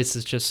voice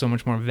is just so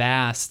much more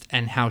vast,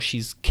 and how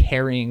she's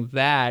carrying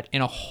that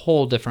in a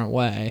whole different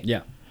way.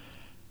 Yeah,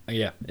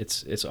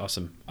 it's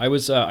awesome. I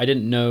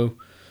didn't know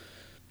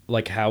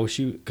like how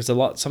she, because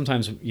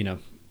sometimes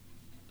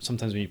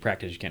when you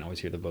practice you can't always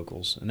hear the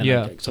vocals, and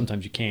then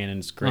sometimes you can, and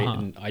it's great.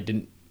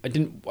 And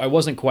I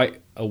wasn't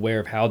quite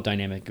aware of how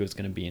dynamic it was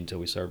going to be until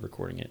we started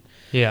recording it.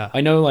 Yeah, I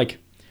know like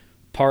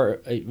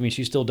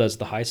she still does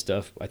the high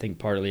stuff. I think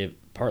partly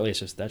it's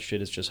just that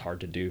shit is just hard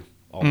to do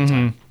all the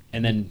time.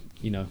 And then,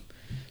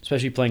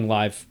 especially playing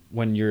live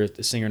when you're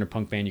a singer in a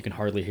punk band, you can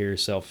hardly hear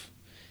yourself.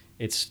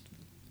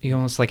 You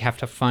almost like have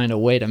to find a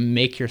way to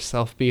make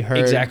yourself be heard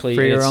exactly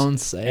for your own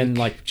sake. And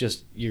like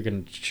just you're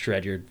going to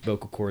shred your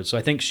vocal cords. So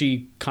I think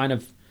she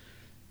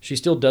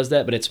still does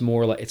that, but it's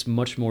more like it's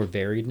much more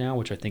varied now,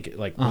 which I think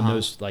like when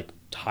those like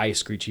high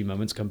screechy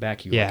moments come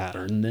back, you like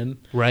earn them.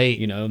 Right.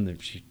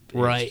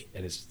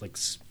 And it's like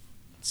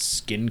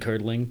skin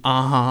curdling.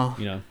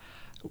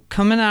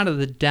 Coming out of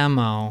the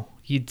demo,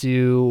 you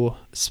do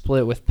a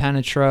split with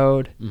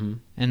Penetrode,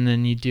 and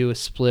then you do a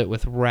split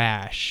with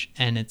Rash,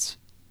 and it's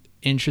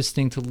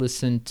interesting to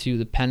listen to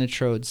the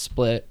Penetrode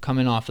split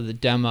coming off of the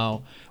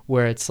demo,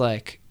 where it's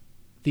like,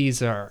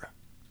 these are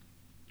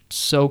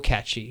so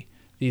catchy.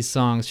 These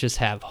songs just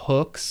have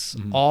hooks.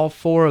 All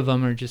four of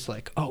them are just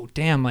like, oh,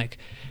 damn, like,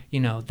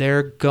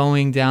 they're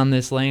going down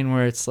this lane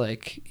where it's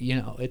like,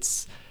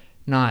 it's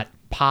not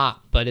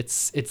pop, but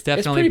it's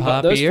definitely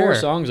poppier. Those four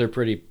songs are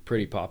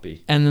pretty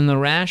poppy. And then the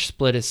Rash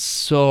split is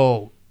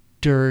so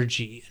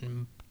dirgy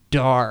and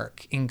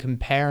dark in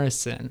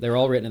comparison. They're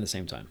all written at the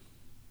same time.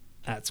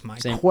 That's my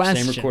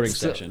question. Same recording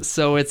session.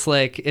 So it's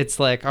like,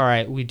 all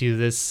right, we do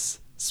this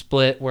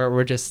split where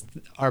we're just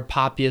our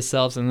poppiest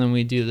selves, and then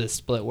we do this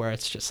split where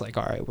it's just like,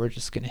 all right, we're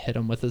just gonna hit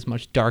them with as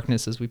much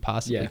darkness as we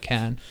possibly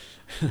can.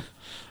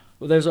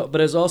 Well, there's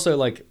also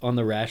like on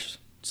the Rash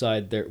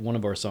side, one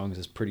of our songs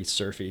is pretty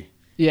surfy.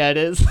 Yeah, it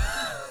is.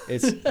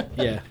 It's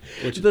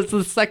that's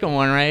the second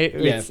one, right?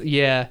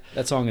 Yeah.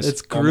 That song is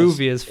it's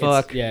groovy as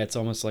fuck. It's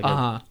almost like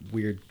a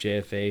weird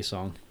JFA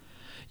song.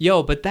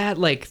 Yo, but that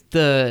like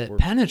the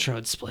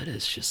Penetrode split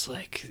is just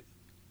like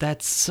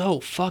that's so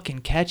fucking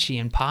catchy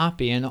and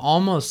poppy, and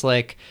almost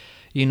like,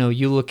 you know,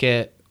 you look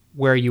at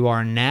where you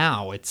are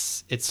now,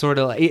 it's sort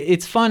of like,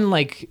 it's fun,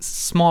 like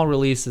small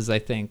releases, I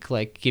think,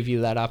 like give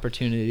you that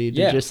opportunity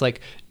to just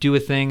like do a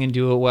thing and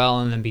do it well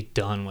and then be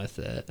done with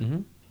it.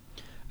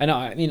 I know.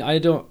 I mean, I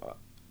don't.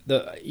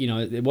 You know,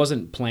 it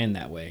wasn't planned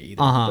that way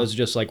either. It was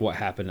just like what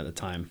happened at the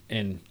time.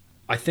 And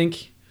I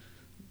think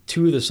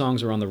 2 of the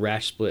songs are on the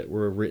Rash split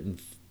were written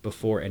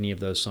before any of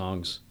those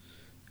songs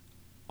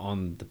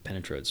on the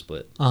Penetrode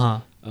split.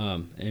 And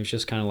it was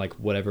just kind of like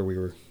whatever we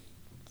were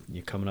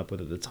coming up with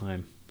at the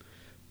time.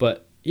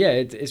 But yeah,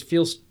 it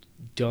feels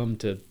dumb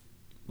to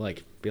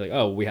like be like,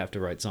 oh, we have to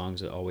write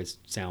songs that always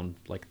sound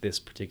like this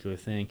particular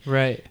thing.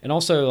 Right. And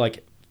also,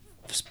 like,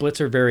 splits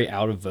are very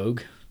out of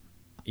vogue.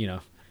 You know,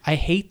 I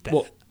hate that.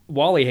 Well,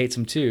 Wally hates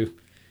them too.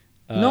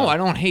 No, I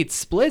don't hate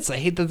splits. I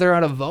hate that they're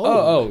out of vogue.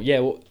 Oh, yeah.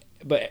 Well,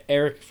 but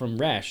Eric from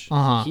Rash,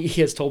 he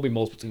has told me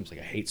multiple times, like,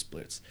 I hate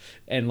splits,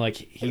 and like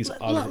he's.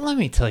 Let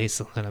me tell you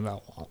something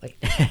about Wally.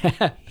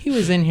 He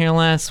was in here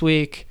last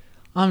week.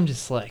 I'm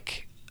just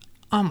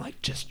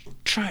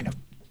trying to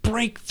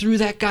break through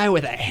that guy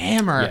with a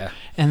hammer,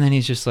 and then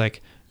he's just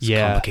like, a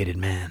complicated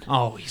man.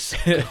 Oh, he's so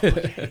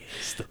complicated.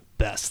 He's the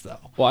best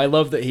though. Well, I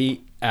love that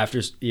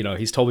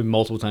he's told me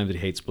multiple times that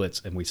he hates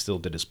splits, and we still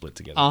did a split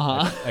together.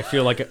 I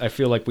feel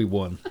like we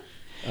won.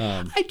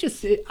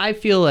 I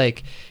feel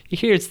like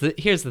here's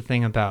the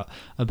thing about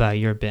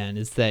your band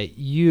is that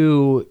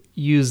you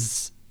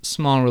use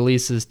small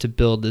releases to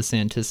build this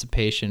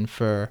anticipation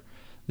for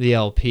the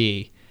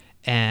LP,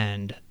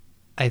 and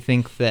I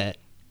think that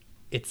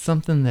it's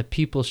something that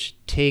people should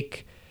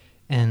take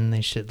and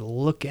they should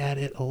look at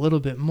it a little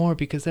bit more,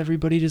 because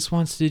everybody just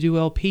wants to do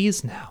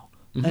LPs now.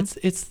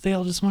 They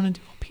all just want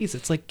to do LPs.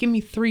 It's like, give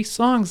me 3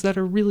 songs that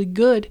are really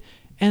good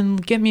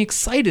and get me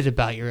excited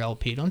about your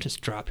LP. Don't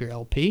just drop your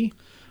LP.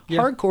 Yeah.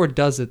 Hardcore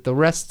does it. The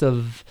rest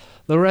of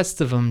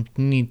them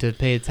need to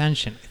pay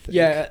attention, I think.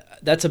 Yeah,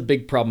 that's a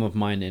big problem of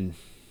mine in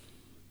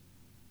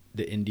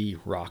the indie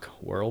rock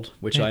world,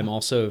 which I'm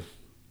also,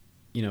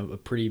 a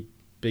pretty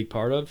big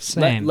part of.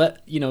 Same.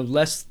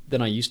 Less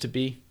than I used to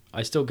be.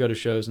 I still go to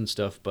shows and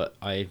stuff, but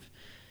I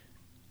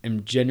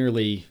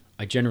generally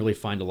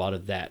find a lot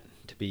of that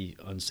to be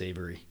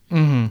unsavory.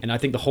 And I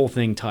think the whole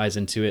thing ties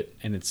into it,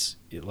 and it's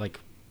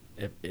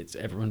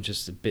everyone's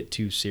just a bit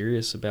too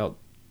serious about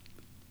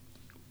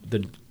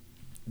the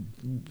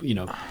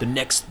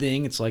next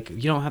thing. It's like,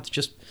 you don't have to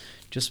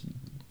just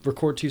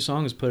record 2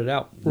 songs, put it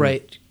out.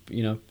 Right.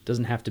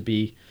 Doesn't have to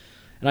be.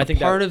 And I think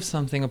part of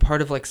something, a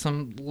part of like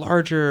some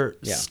larger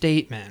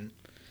statement.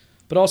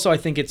 But also, I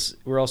think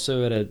we're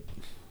also at a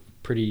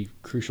pretty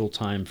crucial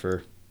time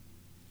for,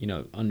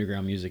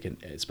 underground music,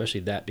 and especially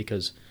that,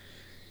 because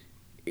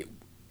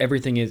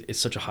everything is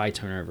such a high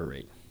turnover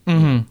rate.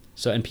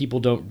 So, and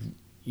people don't,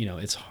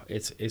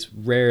 it's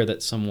rare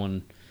that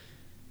someone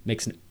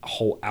makes a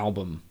whole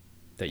album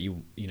that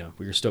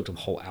you're stoked on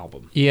the whole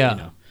album.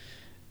 Yeah.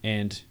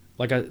 And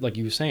like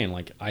you were saying,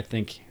 like, I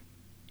think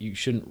you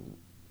shouldn't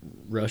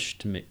rush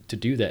to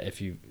do that.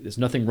 There's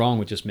nothing wrong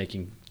with just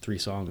making 3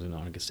 songs and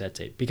on a cassette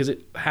tape, because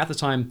half the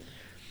time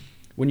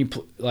when you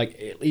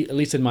at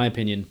least in my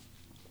opinion,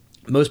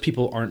 most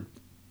people aren't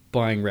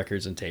buying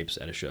records and tapes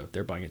at a show.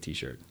 They're buying a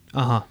T-shirt.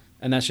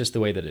 And that's just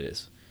the way that it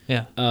is.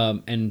 Yeah.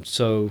 And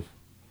so,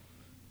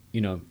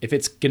 if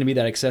it's going to be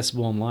that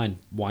accessible online,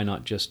 why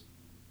not just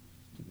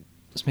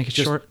make it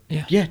short?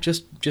 Yeah. Yeah.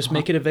 Just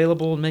make it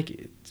available and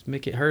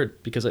make it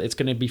heard, because it's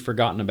going to be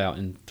forgotten about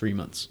in 3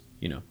 months.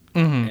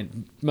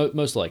 And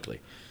most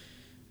likely.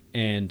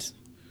 And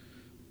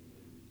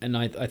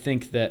I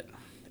think that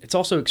it's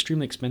also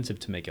extremely expensive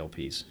to make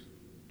LPs.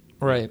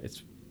 Right.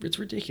 It's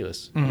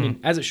ridiculous. I mean,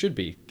 as it should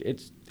be.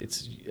 It's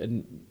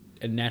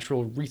a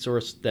natural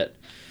resource that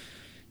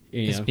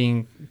is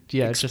being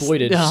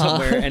exploited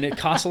somewhere, and it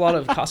costs a lot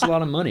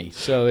of money.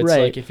 So it's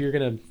like, if you're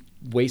gonna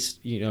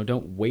waste,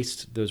 don't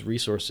waste those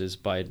resources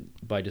by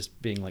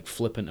just being like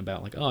flippant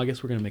about like, oh, I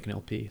guess we're gonna make an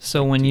LP.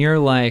 So when you're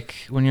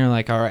like, all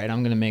right,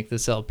 I'm gonna make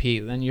this LP,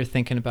 then you're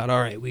thinking about,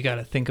 all right, we got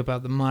to think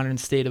about the modern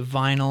state of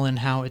vinyl and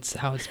how it's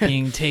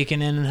being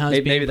taken in and how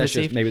it's being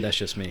perceived. Maybe that's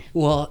just me.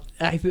 Well,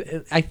 I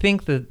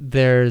think that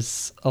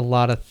there's a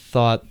lot of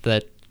thought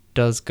that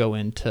does go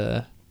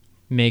into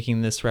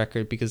making this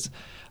record, because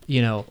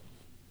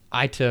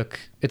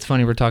it's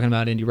funny we're talking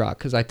about indie rock,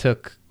 because I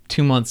took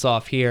 2 months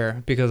off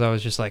here because I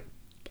was just like,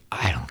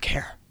 I don't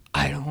care.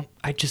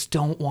 I just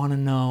don't want to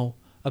know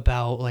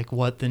about like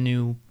what the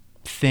new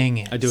thing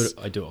is. I do it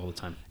all the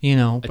time.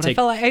 But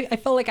I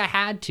felt like I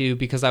had to,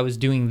 because I was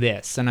doing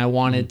this, and I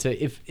wanted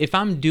to, if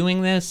I'm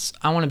doing this,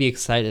 I want to be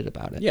excited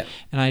about it. Yeah.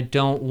 And I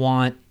don't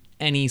want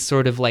any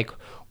sort of like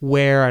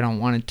I don't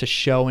want it to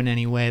show in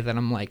any way that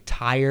I'm like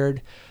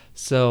tired.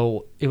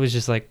 So it was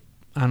just like,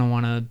 I don't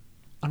want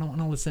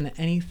to listen to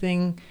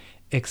anything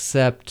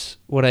except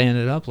what I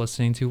ended up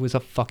listening to was a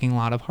fucking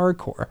lot of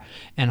hardcore.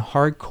 And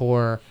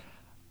hardcore,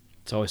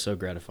 it's always so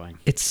gratifying.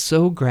 It's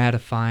so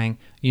gratifying.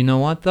 You know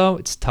what, though?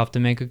 It's tough to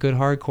make a good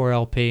hardcore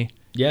LP.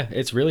 Yeah,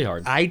 it's really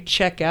hard. I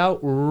check out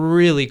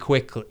really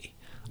quickly.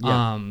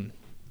 Yeah.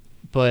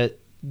 But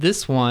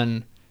this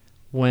one,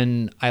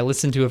 when I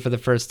listened to it for the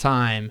first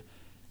time,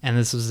 and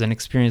this was an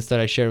experience that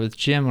I shared with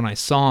Jim when I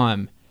saw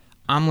him,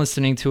 I'm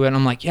listening to it and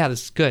I'm like, yeah,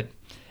 this is good.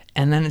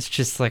 And then it's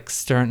just like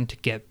starting to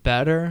get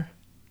better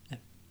and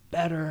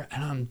better.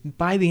 And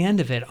by the end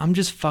of it, I'm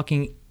just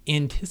fucking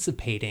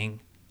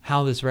anticipating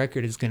how this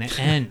record is going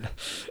to end.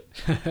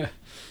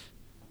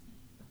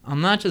 I'm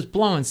not just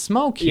blowing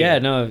smoke here. Yeah,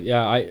 no,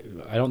 yeah. I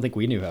don't think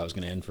we knew how it was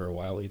going to end for a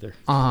while either.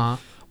 Uh-huh.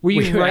 Were you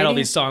We had all writing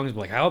these songs,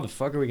 like, how the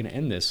fuck are we going to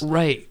end this?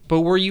 Right.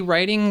 But were you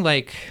writing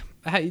like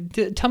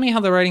tell me how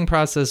the writing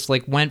process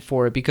like went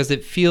for it, because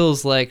it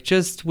feels like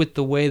just with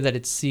the way that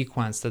it's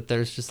sequenced that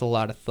there's just a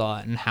lot of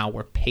thought in how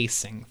we're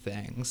pacing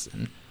things.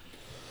 And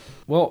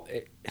Well,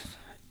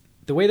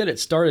 the way that it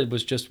started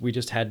was we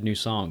just had new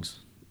songs,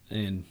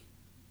 and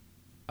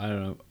I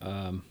don't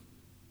know.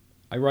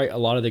 I write a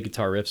lot of the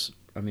guitar riffs.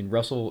 I mean,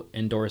 Russell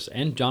and Doris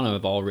and Jono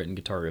have all written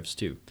guitar riffs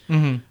too.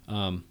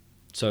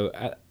 So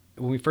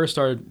when we first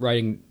started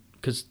writing,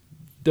 because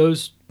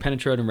those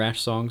Penetrode and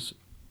Rash songs,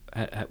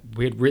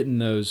 we had written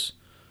those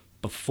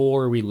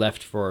before we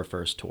left for our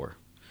first tour.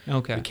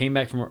 okay. We came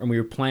back and we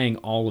were playing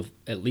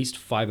at least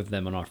 5 of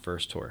them on our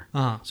first tour.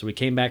 Uh-huh. So we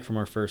came back from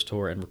our first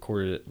tour and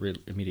recorded it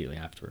immediately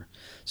after.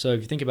 So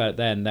if you think about it,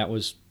 then that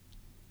was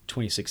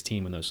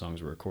 2016 when those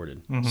songs were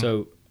recorded. Mhm.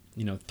 So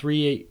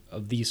 3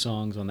 of these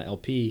songs on the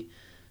LP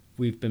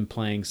we've been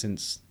playing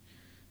since,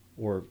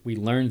 or we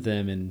learned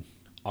them in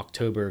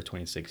October of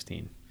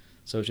 2016.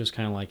 So it's just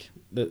kind of like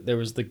there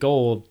was the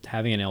goal of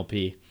having an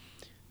LP,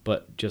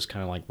 but just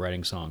kind of like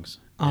writing songs.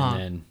 Uh-huh. And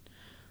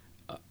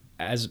then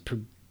as it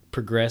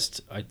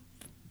progressed, I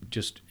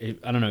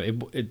don't know,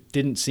 it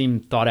didn't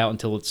seem thought out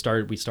until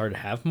we started to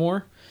have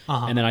more.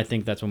 Uh-huh. And then I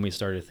think that's when we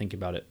started to think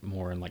about it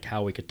more and like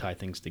how we could tie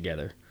things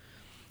together.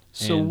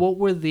 So And- what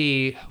were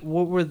the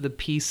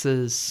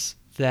pieces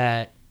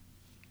that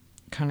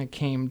kind of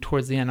came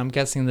towards the end? I'm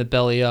guessing the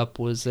Belly Up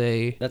was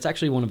a That's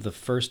actually one of the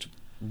first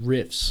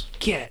riffs.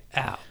 get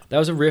out. That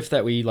was a riff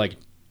that we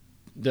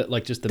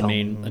just the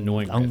main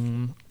annoying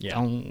riff.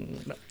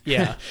 Yeah.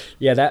 Yeah.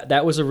 Yeah,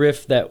 that was a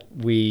riff that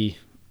we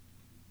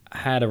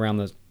had around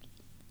the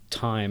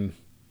time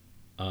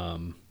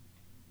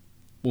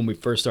when we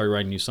first started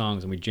writing new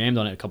songs, and we jammed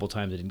on it a couple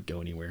times. It didn't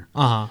go anywhere,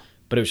 Uh-huh.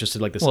 but it was just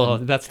like this. Well,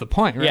 that's the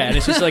point, right? Yeah, and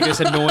it's just like this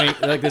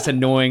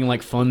annoying,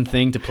 like fun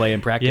thing to play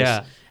in practice.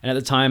 Yeah. And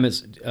at the time,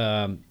 it's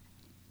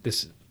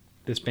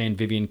this band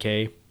Vivian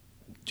K.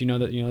 Do you know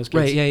those kids?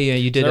 Right, yeah.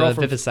 You did they're all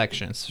from-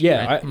 Vivisections.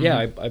 Yeah,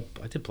 right?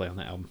 I did play on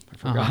that album. I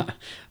forgot.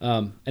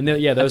 And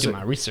those do are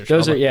my research.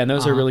 Those are Bubba. yeah, and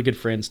those are really good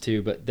friends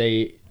too. But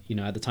they,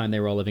 at the time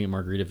they were all living in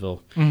Margaritaville,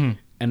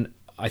 and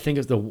I think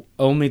it's the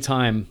only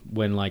time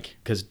when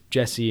because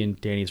Jesse and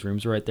Danny's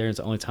rooms were right there. It's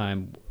the only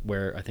time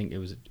where I think it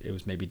was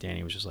maybe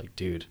Danny was just like,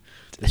 dude,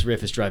 this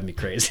riff is driving me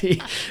crazy.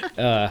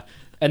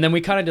 And then we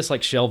kind of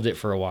just shelved it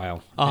for a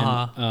while.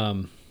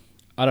 And,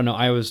 I don't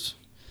know.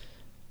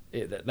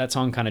 That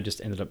song kind of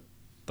just ended up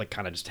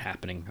just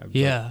happening.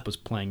 I was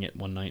playing it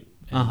one night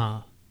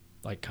and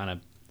kind of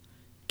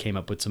came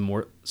up with some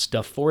more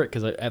stuff for it,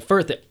 because at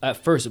first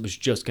it was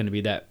just going to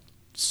be that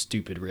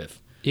stupid riff.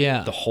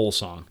 Yeah. The whole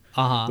song.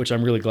 Uh-huh. Which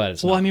I'm really glad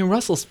it's Well, not. I mean,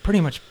 Russell's pretty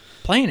much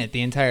playing it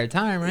the entire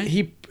time, right?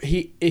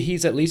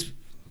 He's at least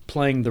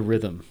playing the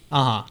rhythm.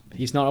 Uh-huh.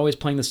 He's not always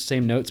playing the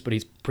same notes, but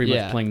he's pretty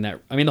Yeah. much playing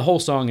that. I mean, the whole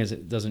song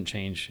it doesn't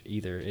change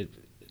either.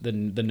 The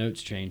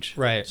notes change.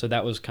 Right. So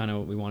that was kind of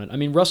what we wanted. I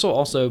mean, Russell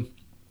also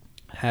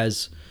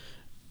has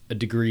a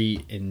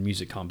degree in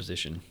music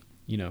composition,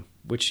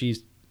 which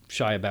he's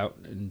shy about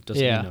and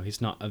doesn't. Yeah.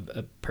 He's not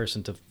a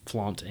person to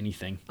flaunt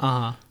anything.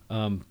 Uh-huh.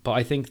 But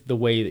I think the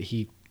way that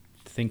he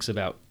thinks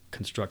about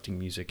constructing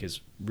music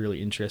is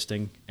really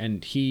interesting,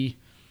 and him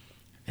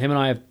and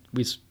I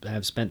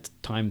have spent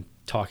time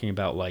talking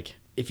about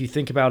if you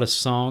think about a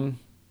song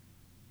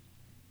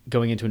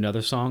going into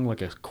another song,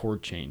 like a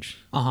chord change.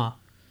 Uh-huh.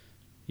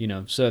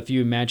 So if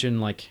you imagine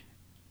like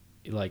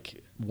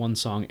one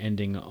song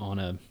ending on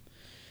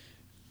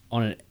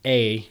an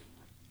A,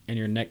 and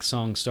your next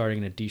song starting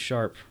in a D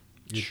sharp,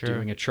 you're Sure.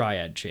 doing a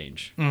triad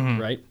change, Mhm.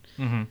 right?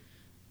 Mm-hmm.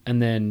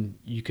 And then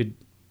you could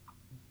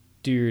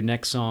do your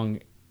next song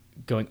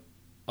going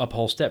up a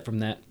whole step from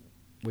that,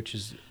 which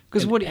is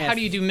Because an how F.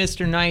 do you do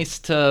Mr. Nice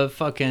to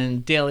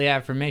fucking Daily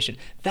Affirmation?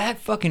 That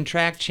fucking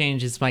track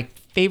change is my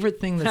favorite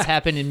thing that's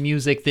happened in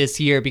music this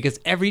year, because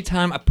every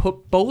time I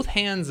put both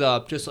hands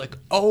up, just like,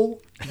 oh,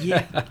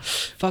 yeah,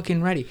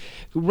 fucking ready.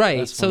 Right.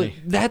 That's so funny.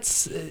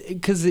 that's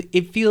because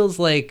it feels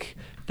like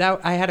that.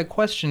 I had a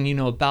question,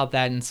 about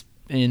that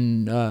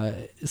in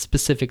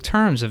specific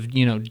terms of,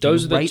 do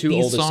Those you are the write two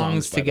these oldest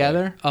songs by the way.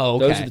 together? Oh,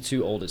 okay. Those are the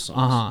two oldest songs.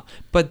 Uh-huh.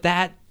 But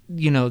that,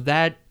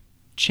 that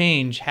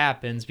change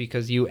happens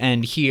because you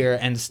end here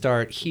and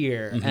start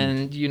here. Mm-hmm.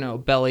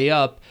 And, Belly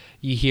Up,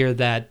 you hear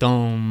that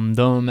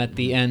dome at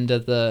the end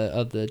of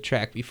the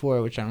track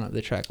before, which I don't have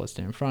the track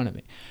listed in front of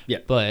me. Yeah.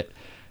 But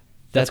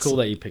That's cool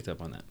that you picked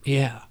up on that.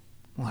 yeah.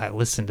 Well, I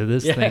listened to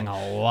this thing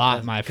a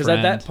lot, my Because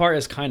friend. that part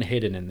is kind of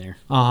hidden in there.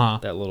 Uh-huh.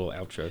 That little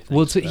outro thing.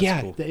 Well, So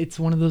that's cool. it's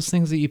one of those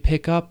things that you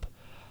pick up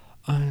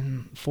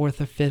on 4th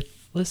or 5th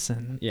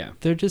listen, Yeah.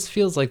 there just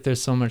feels like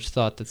there's so much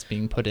thought that's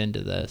being put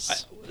into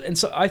this. And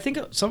so I think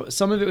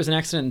some of it was an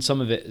accident, and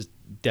some of it is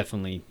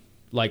definitely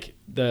like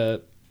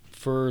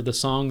for the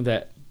song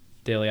that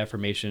Daily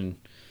Affirmation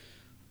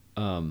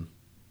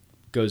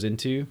goes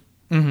into,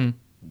 Mm-hmm.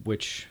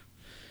 which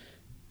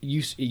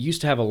it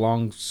used to have a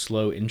long,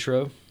 slow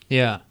intro,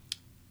 Yeah.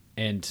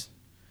 and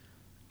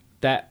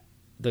that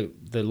the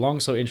long,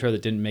 slow intro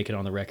that didn't make it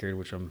on the record,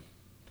 which I'm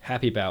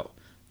happy about,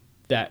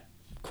 that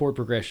chord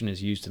progression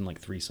is used in like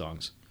 3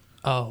 songs,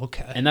 Oh,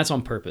 okay. and that's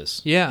on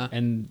purpose. Yeah.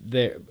 And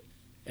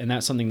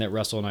that's something that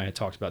Russell and I had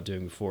talked about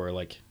doing before,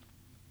 like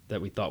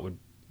that we thought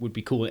would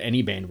be cool in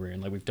any band we're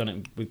in. Like we've done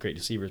it with Great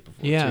Deceivers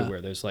before Yeah. too,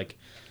 where there's like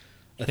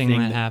a Thing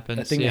that happens,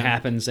 a thing yeah. that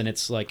happens, and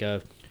it's like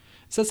a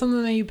Is that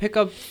something that you pick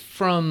up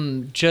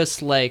from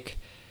just like,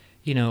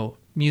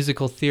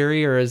 musical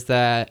theory, or is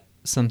that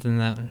something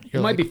that it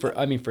might be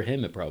for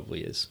him it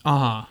probably is.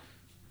 Uh-huh.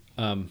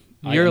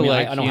 I You're mean,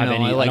 like, I don't have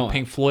any. I I like don't,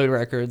 Pink Floyd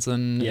records,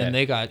 and Yeah.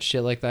 they got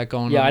shit like that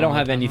going on. yeah, I don't all the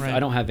have time, any. right? I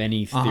don't have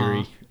any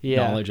theory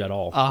Yeah. knowledge at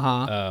all.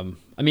 Uh-huh.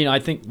 I mean, I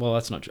think. Well,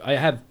 that's not true.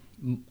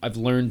 I've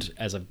learned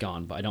as I've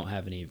gone, but I don't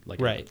have any like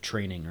Right.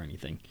 training or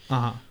anything.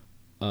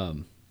 Uh-huh.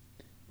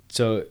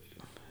 So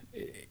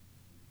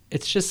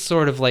It's just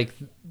sort of like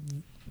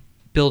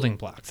building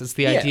blocks. It's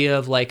the Yeah. idea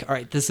of like, all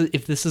right,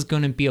 if this is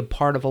going to be a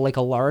part of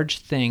a large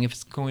thing, if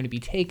it's going to be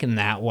taken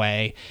that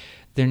way,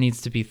 there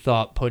needs to be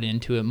thought put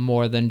into it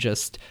more than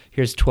just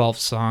here's 12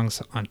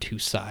 songs on 2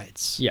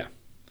 sides. yeah,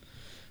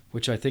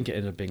 which I think it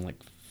ended up being like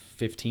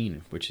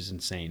 15, which is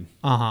insane.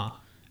 Uh-huh.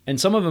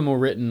 And some of them were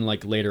written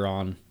like later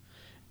on,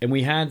 and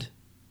we had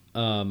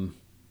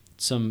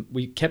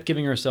we kept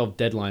giving ourselves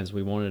deadlines.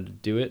 We wanted to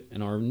do it,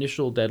 and our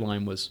initial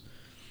deadline was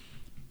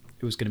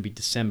it was going to be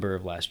December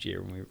of last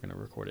year when we were going to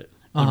record it.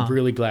 Uh-huh. I'm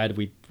really glad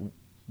we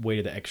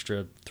waited the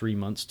extra 3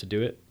 months to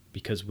do it,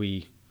 because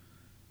we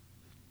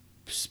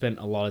spent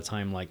a lot of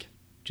time like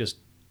just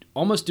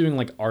almost doing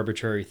like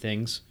arbitrary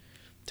things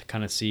to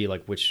kind of see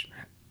like which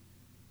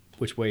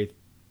way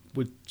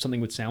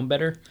something would sound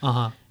better.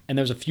 Uh-huh. And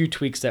there's a few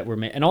tweaks that were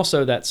made. And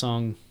also that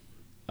song,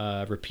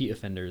 Repeat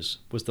Offenders,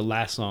 was the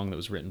last song that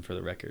was written for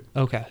the record.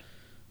 Okay.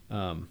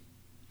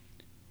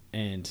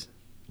 And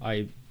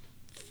I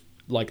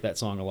like that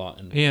song a lot.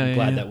 And Yeah, I'm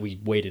glad yeah. that we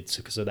waited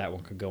so that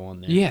one could go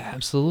on there. Yeah,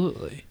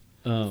 absolutely.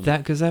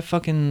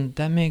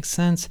 That makes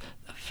sense.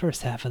 The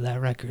first half of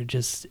that record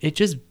just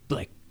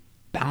like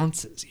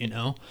bounces,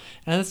 and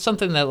that's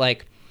something that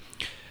like,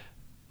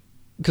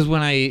 because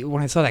when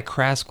I saw that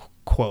Crass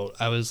quote,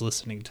 I was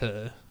listening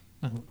to,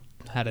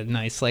 had a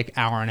nice like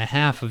hour and a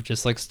half of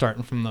just like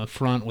starting from the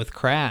front with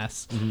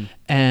Crass,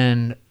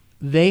 and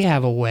they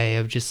have a way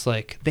of just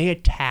like, they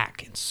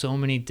attack in so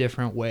many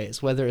different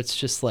ways, whether it's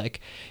just like,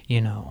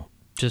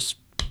 just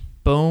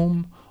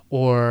boom,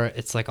 or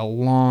it's like a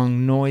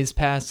long noise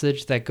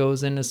passage that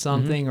goes into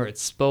something, or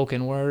it's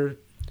spoken word,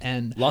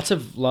 and lots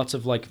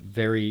of like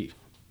very,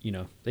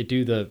 they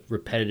do the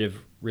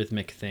repetitive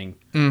rhythmic thing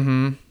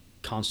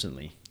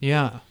constantly.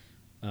 Yeah.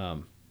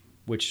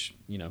 Which,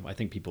 I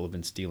think people have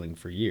been stealing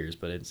for years,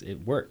 but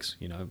it works,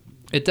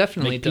 It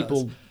definitely Make does.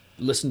 people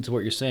listen to what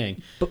you're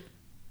saying.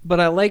 But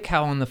I like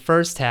how in the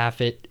first half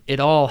it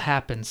all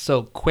happens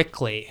so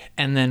quickly,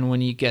 and then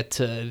when you get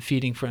to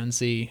Feeding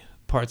Frenzy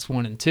parts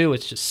 1 and 2,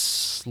 it's just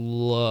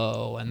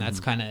slow, and that's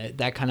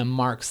that kind of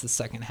marks the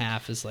second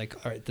half as like,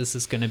 all right, this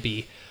is going to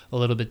be a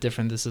little bit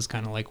different. This is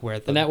kind of like where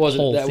the And that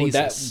whole wasn't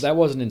thesis. that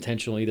wasn't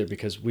intentional either,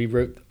 because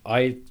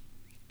I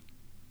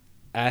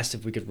asked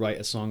if we could write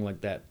a song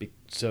like that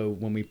so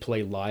when we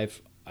play live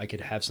I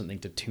could have something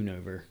to tune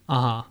over,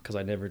 because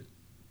I never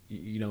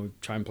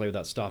try and play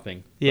without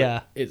stopping.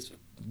 Yeah. But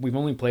we've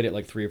only played it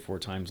like 3 or 4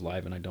 times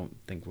live, and I don't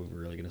think we're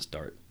really going to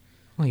start.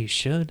 Well, you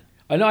should.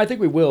 I know, I think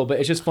we will, but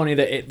it's just funny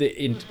that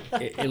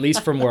at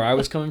least from where I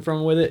was coming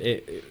from with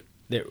it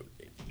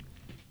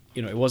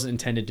wasn't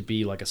intended to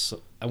be like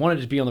I wanted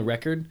it to be on the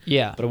record.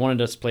 Yeah. But I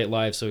wanted us to play it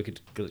live so we could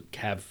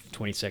have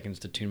 20 seconds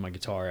to tune my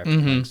guitar after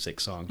like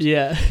 6 songs.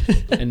 Yeah.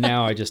 And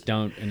now I just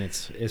don't, and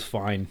it's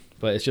fine.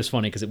 But it's just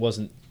funny because it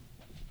wasn't.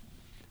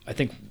 I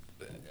think,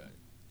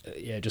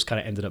 it just kind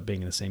of ended up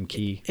being in the same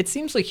key. It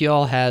seems like you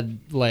all had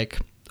like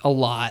a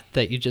lot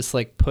that you just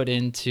like put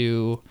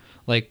into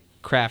like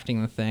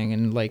crafting the thing,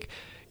 and like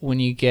when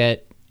you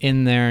get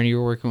in there and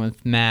you're working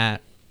with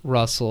Matt,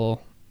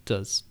 Russell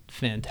does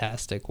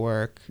fantastic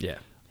work. Yeah,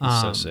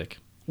 he's so sick.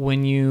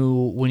 When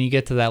you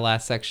get to that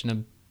last section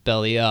of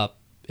Belly Up,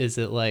 is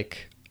it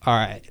like, all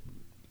right,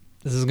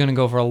 this is gonna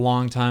go for a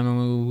long time,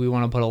 and we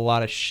want to put a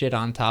lot of shit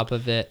on top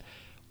of it?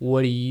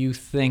 What do you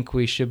think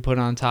we should put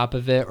on top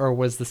of it? Or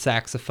was the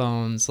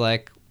saxophones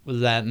like,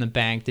 was that in the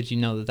bank? Did you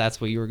know that that's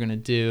what you were going to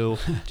do?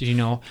 Did you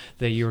know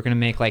that you were going to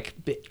make like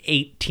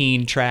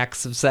 18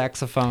 tracks of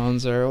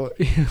saxophones or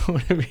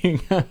whatever you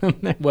got in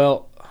there?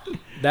 Well,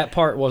 that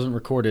part wasn't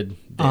recorded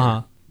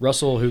there.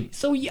 Russell,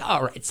 So, yeah,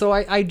 all right. So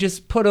I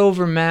just put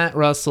over Matt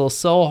Russell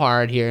so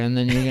hard here, and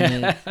then you're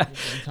going to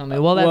tell me,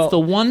 well, that's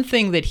the one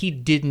thing that he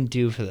didn't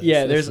do for this.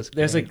 yeah, This is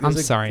there's great. I'm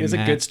sorry, there's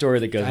Matt. a good story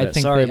that goes. I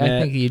think Sorry, I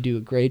Matt. think you do a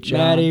great job.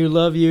 Matty, we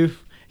love you.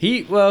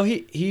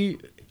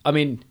 I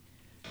mean,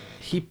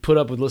 he put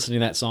up with listening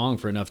to that song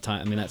for enough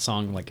time. I mean, that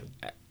song, like,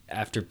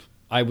 after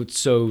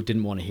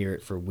didn't want to hear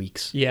it for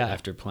weeks. Yeah.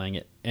 After playing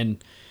it,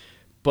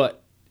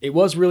 but it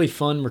was really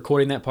fun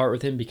recording that part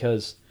with him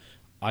because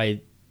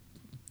I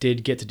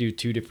did get to do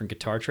 2 different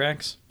guitar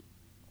tracks,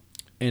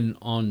 and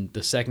on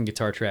the second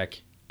guitar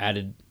track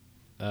added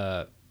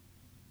a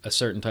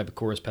certain type of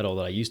chorus pedal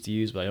that I used to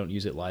use, but I don't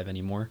use it live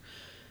anymore.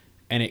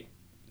 And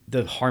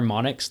the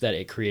harmonics that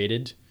it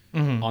created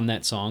on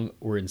that song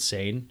were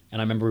insane.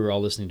 And I remember we were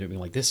all listening to it being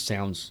like, this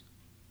sounds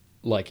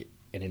like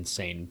an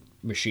insane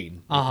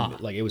machine.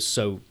 Like it was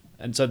so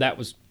that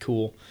was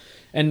cool.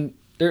 And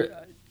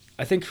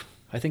I think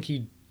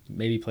he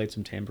maybe played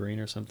some tambourine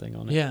or something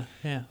on it.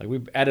 Yeah. Like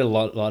we added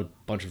a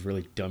bunch of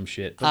really dumb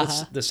shit.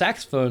 But the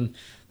saxophone,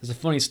 there's a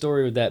funny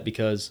story with that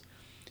because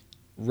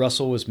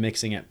Russell was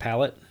mixing at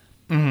Palette.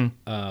 And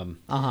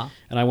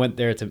I went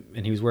there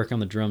and he was working on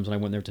the drums, and I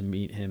went there to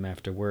meet him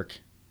after work,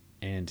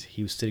 and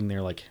he was sitting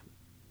there like,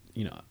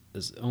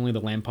 there's only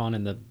the lamp on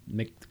in the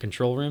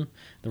control room.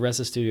 The rest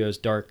of the studio is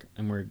dark,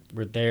 and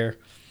we're there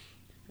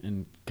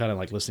and kind of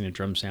like listening to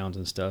drum sounds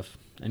and stuff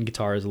and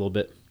guitars a little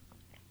bit.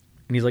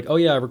 And he's like, "Oh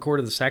yeah, I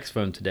recorded the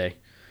saxophone today."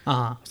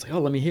 I was like, "Oh,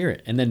 let me hear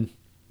it." And then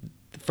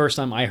the first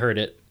time I heard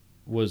it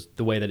was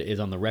the way that it is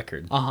on the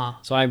record.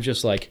 So I'm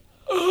just like,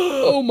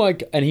 oh my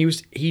God. And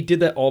he did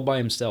that all by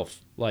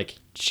himself. Like,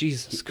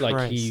 Jesus like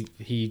Christ.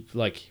 he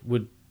like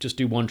would just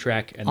do one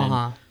track and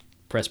then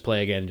press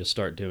play again and just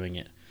start doing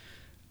it.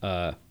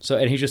 And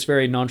he's just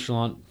very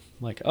nonchalant,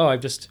 like, oh,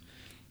 I've just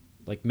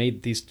like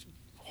made these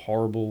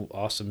horrible,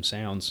 awesome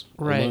sounds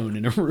alone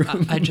in a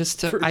room. I just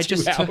took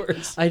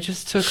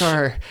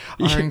our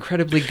Yeah.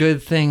 incredibly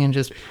good thing and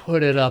just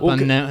put it up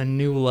on a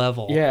new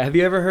level. Yeah. Have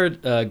you ever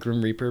heard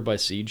Grim Reaper by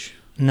Siege?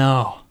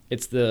 No.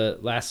 It's the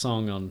last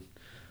song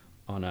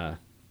on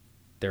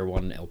their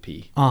one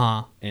LP.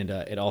 And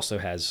it also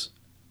has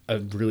a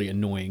really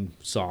annoying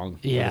song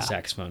with a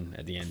saxophone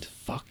at the end.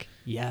 Fuck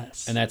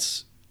yes. And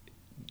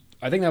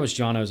I think that was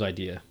Jono's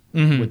idea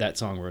with that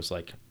song, where it's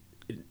like,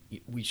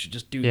 we should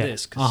just do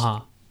this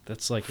because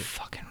that's like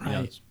fucking right.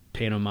 right.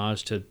 Paying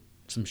homage to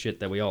some shit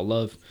that we all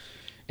love,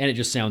 and it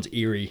just sounds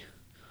eerie.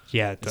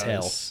 Yeah, it as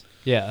does.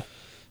 hell.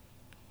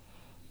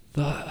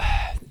 Yeah.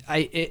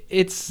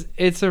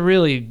 It's a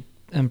really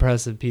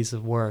impressive piece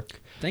of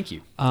work. Thank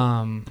you.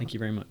 Thank you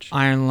very much.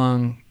 Iron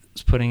Lung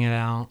is putting it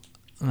out,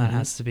 and that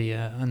has to be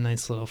a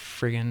nice little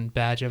friggin'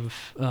 badge of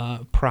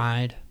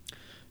pride.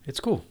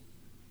 It's cool.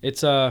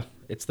 It's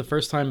the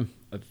first time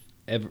I've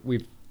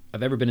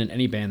ever been in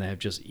any band that have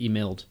just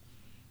emailed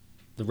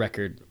the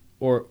record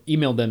or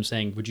emailed them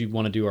saying, "Would you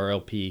want to do our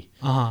LP?"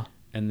 And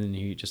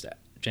then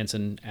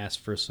Jensen asked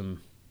for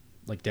some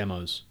like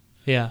demos.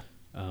 Yeah.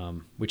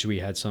 Which we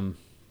had some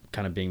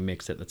kind of being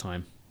mixed at the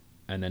time,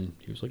 and then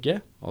he was like, "Yeah,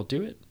 I'll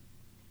do it."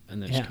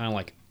 And then it's kind of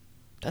like,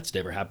 that's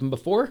never happened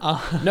before.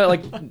 No,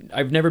 like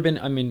I've never been.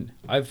 I mean,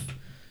 I've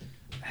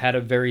had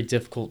a very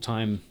difficult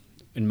time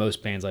in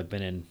most bands I've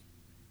been in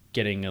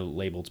getting a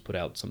label to put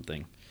out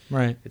something.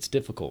 Right. It's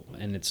difficult,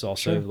 and it's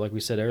also like we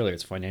said earlier,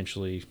 it's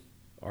financially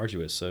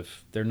arduous. So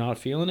if they're not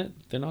feeling it,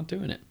 they're not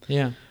doing it.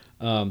 Yeah.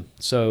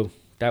 So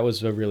that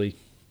was a really,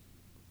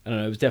 I don't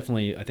know, it was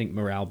definitely, I think,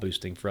 morale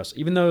boosting for us.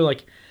 Even though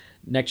like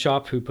Neck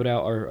Chop, who put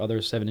out our other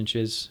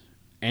 7-inches,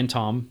 and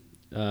Tom,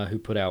 who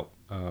put out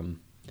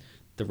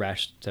the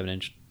Rash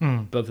 7-inch,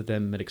 both of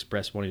them had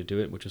expressed wanting to do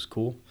it, which is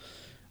cool.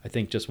 I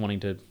think just wanting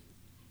to,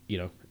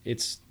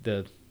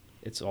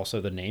 it's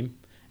also the name,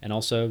 and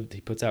also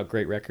he puts out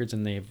great records,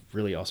 and they have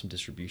really awesome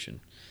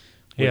distribution,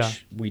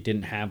 which we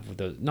didn't have with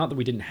those. Not that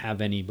we didn't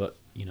have any, but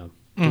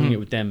doing it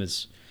with them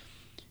it's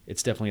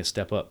definitely a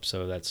step up.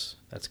 So that's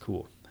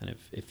cool, and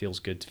it feels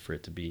good for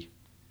it to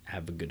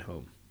have a good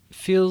home.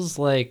 Feels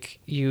like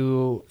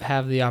you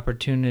have the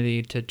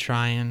opportunity to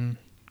try and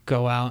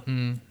go out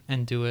and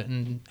do it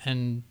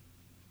and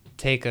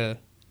take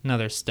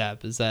another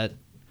step. Is that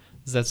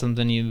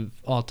something you've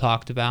all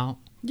talked about?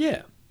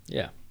 Yeah.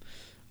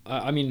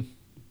 I mean,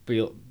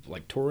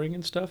 like touring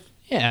and stuff.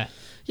 Yeah.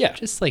 Yeah.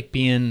 Just like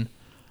being.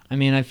 I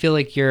mean, I feel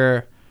like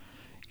you're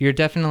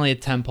definitely a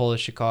temple of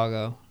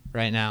Chicago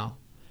right now,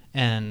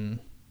 and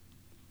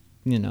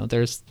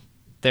there is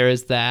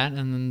that,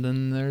 and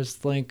then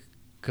there's like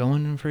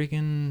going and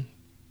freaking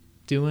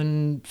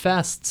doing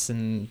fests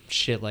and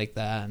shit like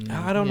that. And,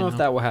 I don't know if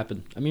that will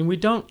happen. I mean,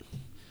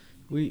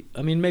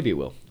 I mean, maybe it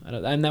will.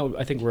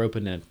 I think we're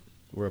open to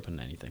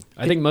anything.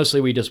 I think mostly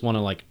we just want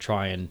to like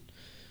try and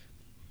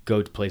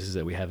go to places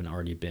that we haven't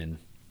already been.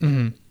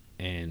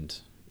 And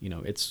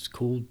it's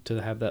cool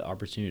to have that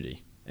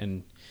opportunity.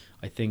 And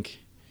I think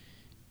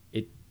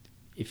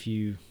if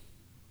you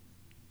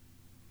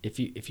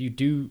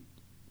do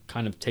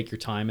kind of take your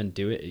time and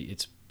do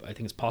it, I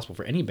think it's possible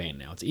for any band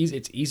now.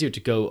 It's easier to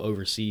go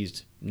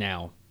overseas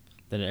now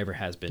than it ever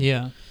has been.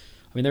 Yeah.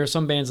 I mean, there are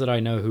some bands that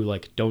I know who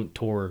like don't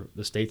tour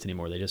the States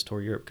anymore. They just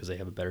tour Europe because they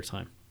have a better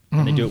time.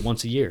 And they do it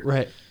once a year.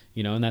 Right.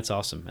 And that's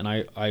awesome. And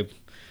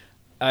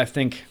I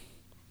think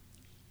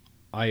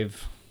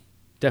I've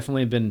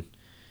definitely been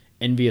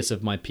envious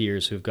of my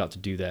peers who've got to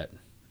do that.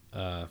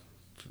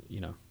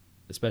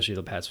 Especially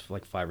the past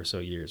like 5 or so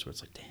years, where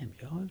it's like, damn,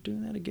 y'all are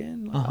doing that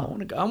again. Like, I want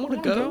to go. I want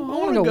to go. I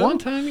want to go. One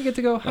time you get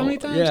to go. How many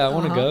times? Yeah, I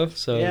want to go.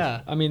 So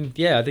yeah. I mean,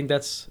 yeah, I think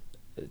that's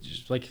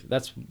just like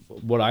that's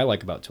what I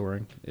like about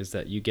touring, is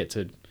that you get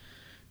to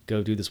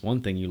go do this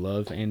one thing you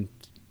love and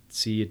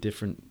see a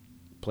different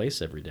place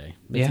every day.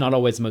 It's not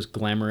always the most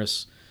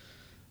glamorous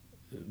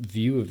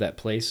view of that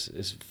place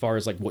as far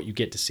as like what you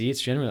get to see. It's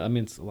generally, I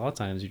mean, it's a lot of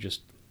times you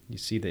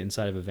see the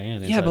inside of a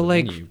van. Yeah, but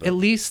like at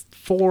least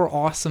 4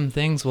 awesome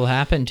things will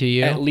happen to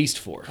you. At least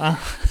 4.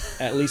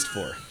 At least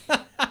 4.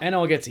 And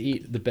I'll get to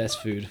eat the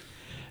best food.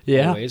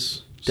 Yeah,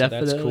 always. So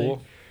definitely. That's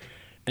cool.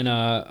 And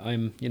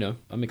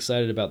I'm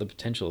excited about the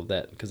potential of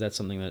that, because that's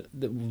something that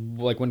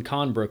like when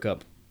Khan broke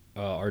up,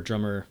 our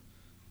drummer,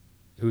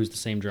 who was the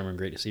same drummer in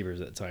Great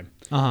Deceivers at the time,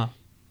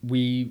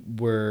 we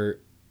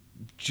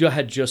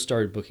had just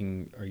started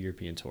booking our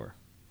European tour.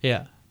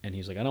 Yeah. And he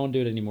was like, I don't want to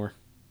do it anymore.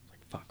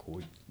 Fuck.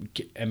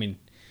 I mean,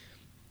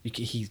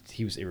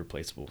 he was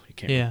irreplaceable. You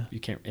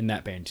can't in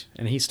that band.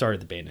 And he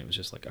started the band, and it was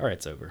just like, all right,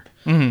 it's over.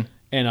 Mm-hmm.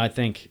 And I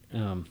think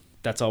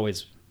that's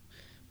always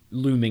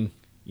looming.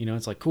 You know,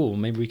 it's like, cool.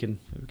 Maybe we can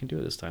do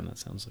it this time. That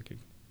sounds like a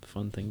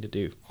fun thing to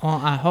do.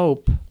 Well, I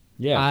hope.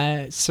 Yeah,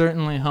 I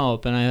certainly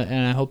hope, and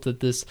I hope that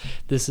this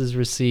is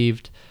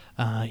received,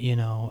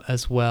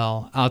 as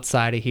well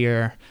outside of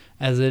here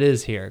as it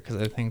is here, because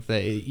I think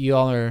that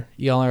y'all are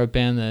a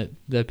band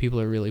that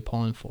people are really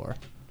pulling for.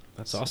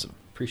 That's awesome.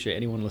 Appreciate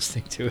anyone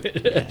listening to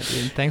it. Yeah,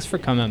 dude, thanks for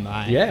coming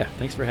by. Yeah,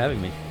 thanks for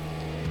having me.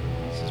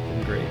 This has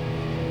been great.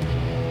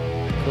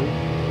 Cool. You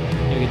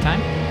have a good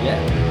time?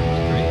 Yeah, great.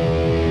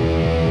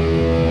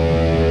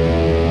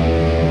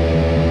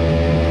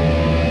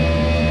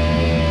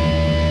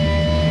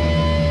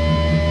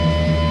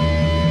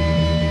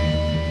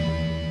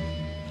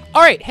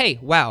 All right, hey,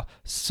 wow,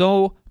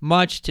 so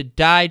much to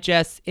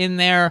digest in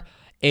there.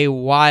 A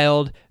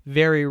wild,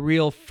 very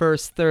real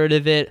first third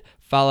of it,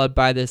 followed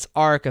by this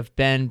arc of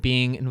Ben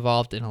being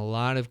involved in a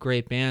lot of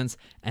great bands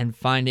and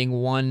finding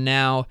one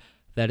now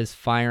that is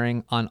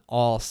firing on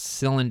all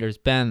cylinders.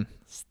 Ben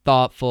is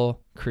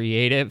thoughtful,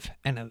 creative,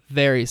 and a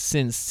very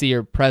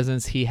sincere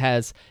presence. He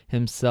has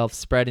himself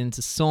spread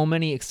into so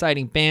many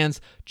exciting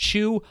bands,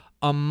 Chew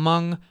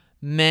among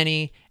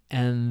many.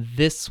 And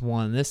this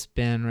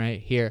band right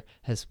here,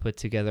 has put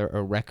together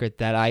a record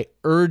that I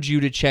urge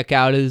you to check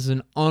out. It is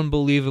an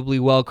unbelievably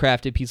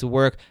well-crafted piece of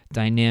work,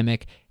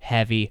 dynamic,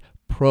 heavy,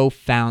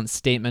 profound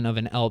statement of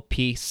an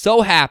LP.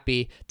 So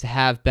happy to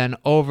have Ben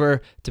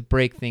over to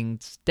break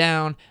things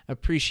down.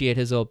 Appreciate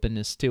his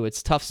openness too.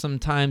 It's tough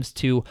sometimes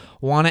to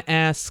want to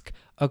ask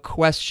a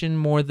question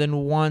more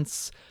than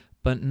once,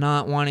 but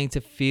not wanting to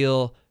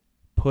feel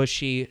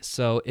pushy.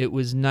 So it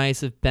was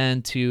nice of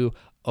Ben to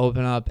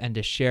open up and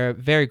to share.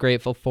 Very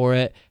grateful for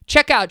it.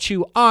 Check out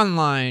Chew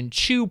online,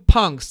 Chew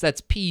Punks, that's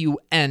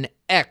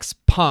PUNX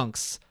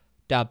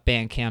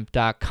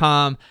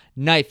punks.bandcamp.com.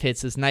 Knife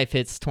Hits is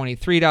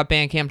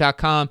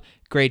knifehits23.bandcamp.com.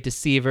 Great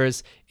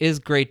Deceivers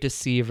is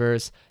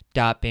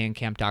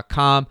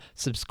greatdeceivers.bandcamp.com.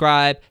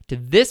 Subscribe to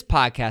this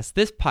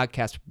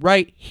podcast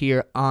right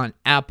here on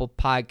Apple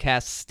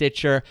Podcasts,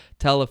 Stitcher.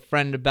 Tell a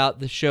friend about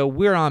the show.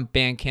 We're on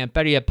Bandcamp,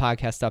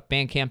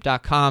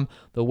 betteryetpodcast.bandcamp.com.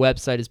 The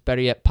website is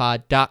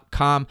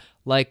betteryetpod.com.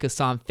 Like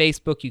us on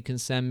Facebook. You can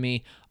send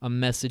me a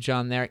message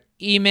on there.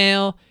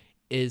 Email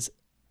is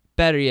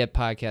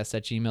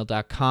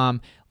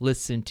betteryetpodcast@gmail.com.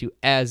 Listen to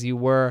As You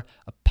Were,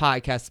 a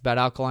podcast about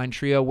Alkaline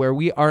Trio, where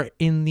we are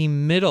in the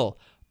middle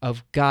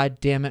of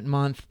Goddammit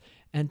Month.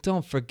 And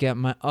don't forget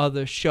my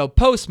other show,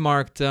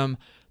 Postmarkdom,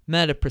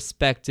 Meta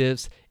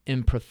Perspectives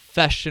in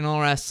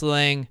Professional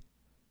Wrestling.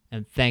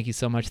 And thank you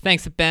so much.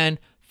 Thanks to Ben.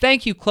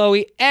 Thank you,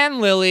 Chloe and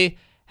Lily.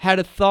 Had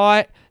a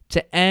thought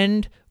to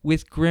end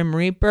with Grim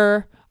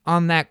Reaper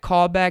on that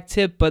callback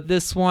tip, but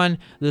this one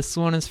is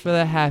for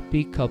the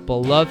happy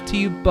couple. Love to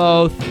you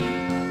both.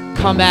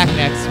 Come back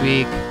next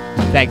week.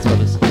 Thanks for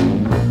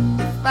listening.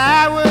 If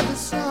I were the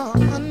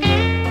sun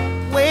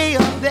way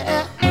up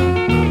there,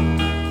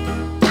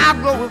 I'll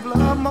glow with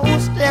love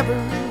most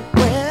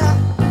everywhere.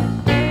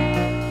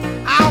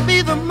 I'll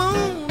be the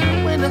moon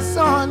when the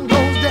sun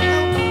goes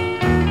down,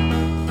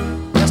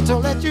 just to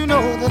let you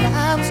know that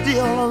I'm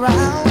still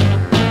around.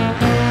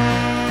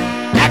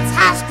 That's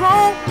how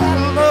strong my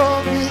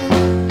love is.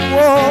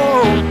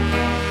 Whoa,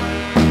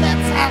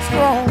 that's how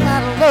strong my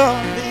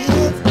love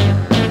is.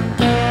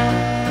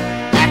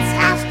 That's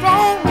how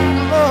strong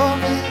my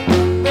love is,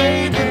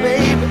 baby,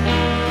 baby.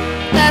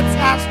 That's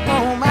how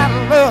strong my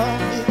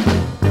love is.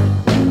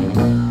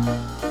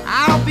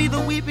 I'll be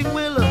the weeping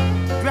willow,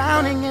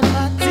 drowning in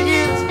my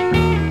tears,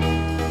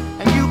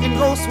 and you can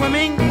go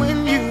swimming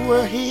when you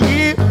were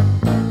here.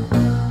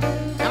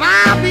 And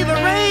I'll be the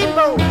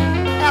rainbow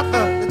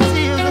after the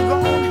tears are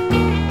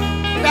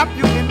gone, wrap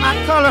you in my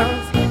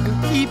colors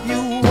and keep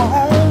you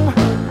warm.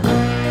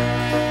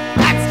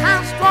 That's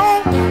how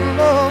strong my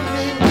love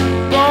is,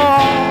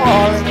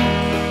 darling.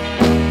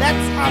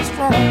 That's how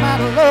strong my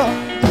love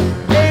is,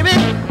 baby.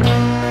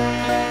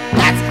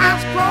 That's how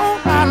strong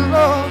my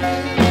love is.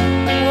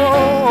 Whoa.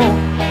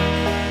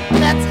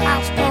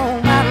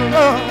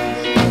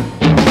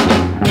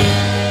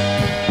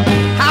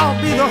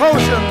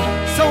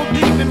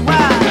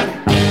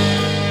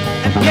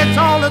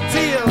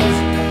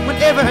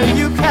 whenever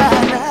you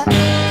can.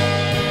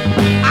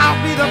 I'll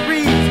be the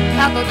breeze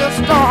after the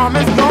storm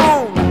is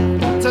gone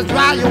to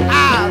dry your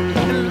eyes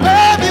and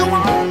love you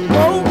on.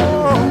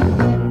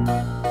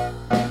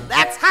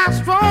 That's how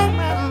strong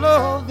my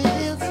love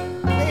is,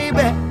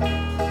 baby.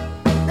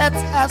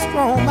 That's how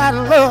strong my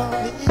love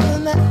is.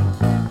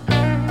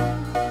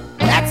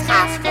 That's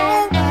how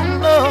strong my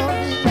love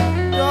is,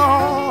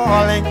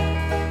 darling.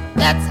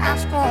 That's how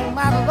strong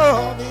my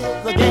love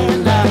is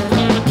again. That's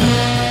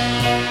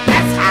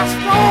how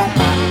strong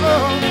my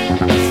love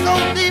is, so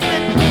deep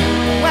in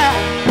well,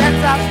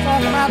 that's how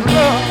strong my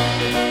love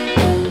is.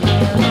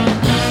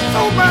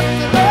 So much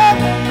love,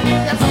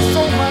 there's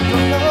so much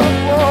love,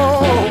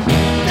 oh,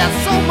 there's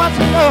so much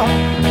love,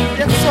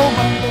 there's so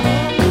much love.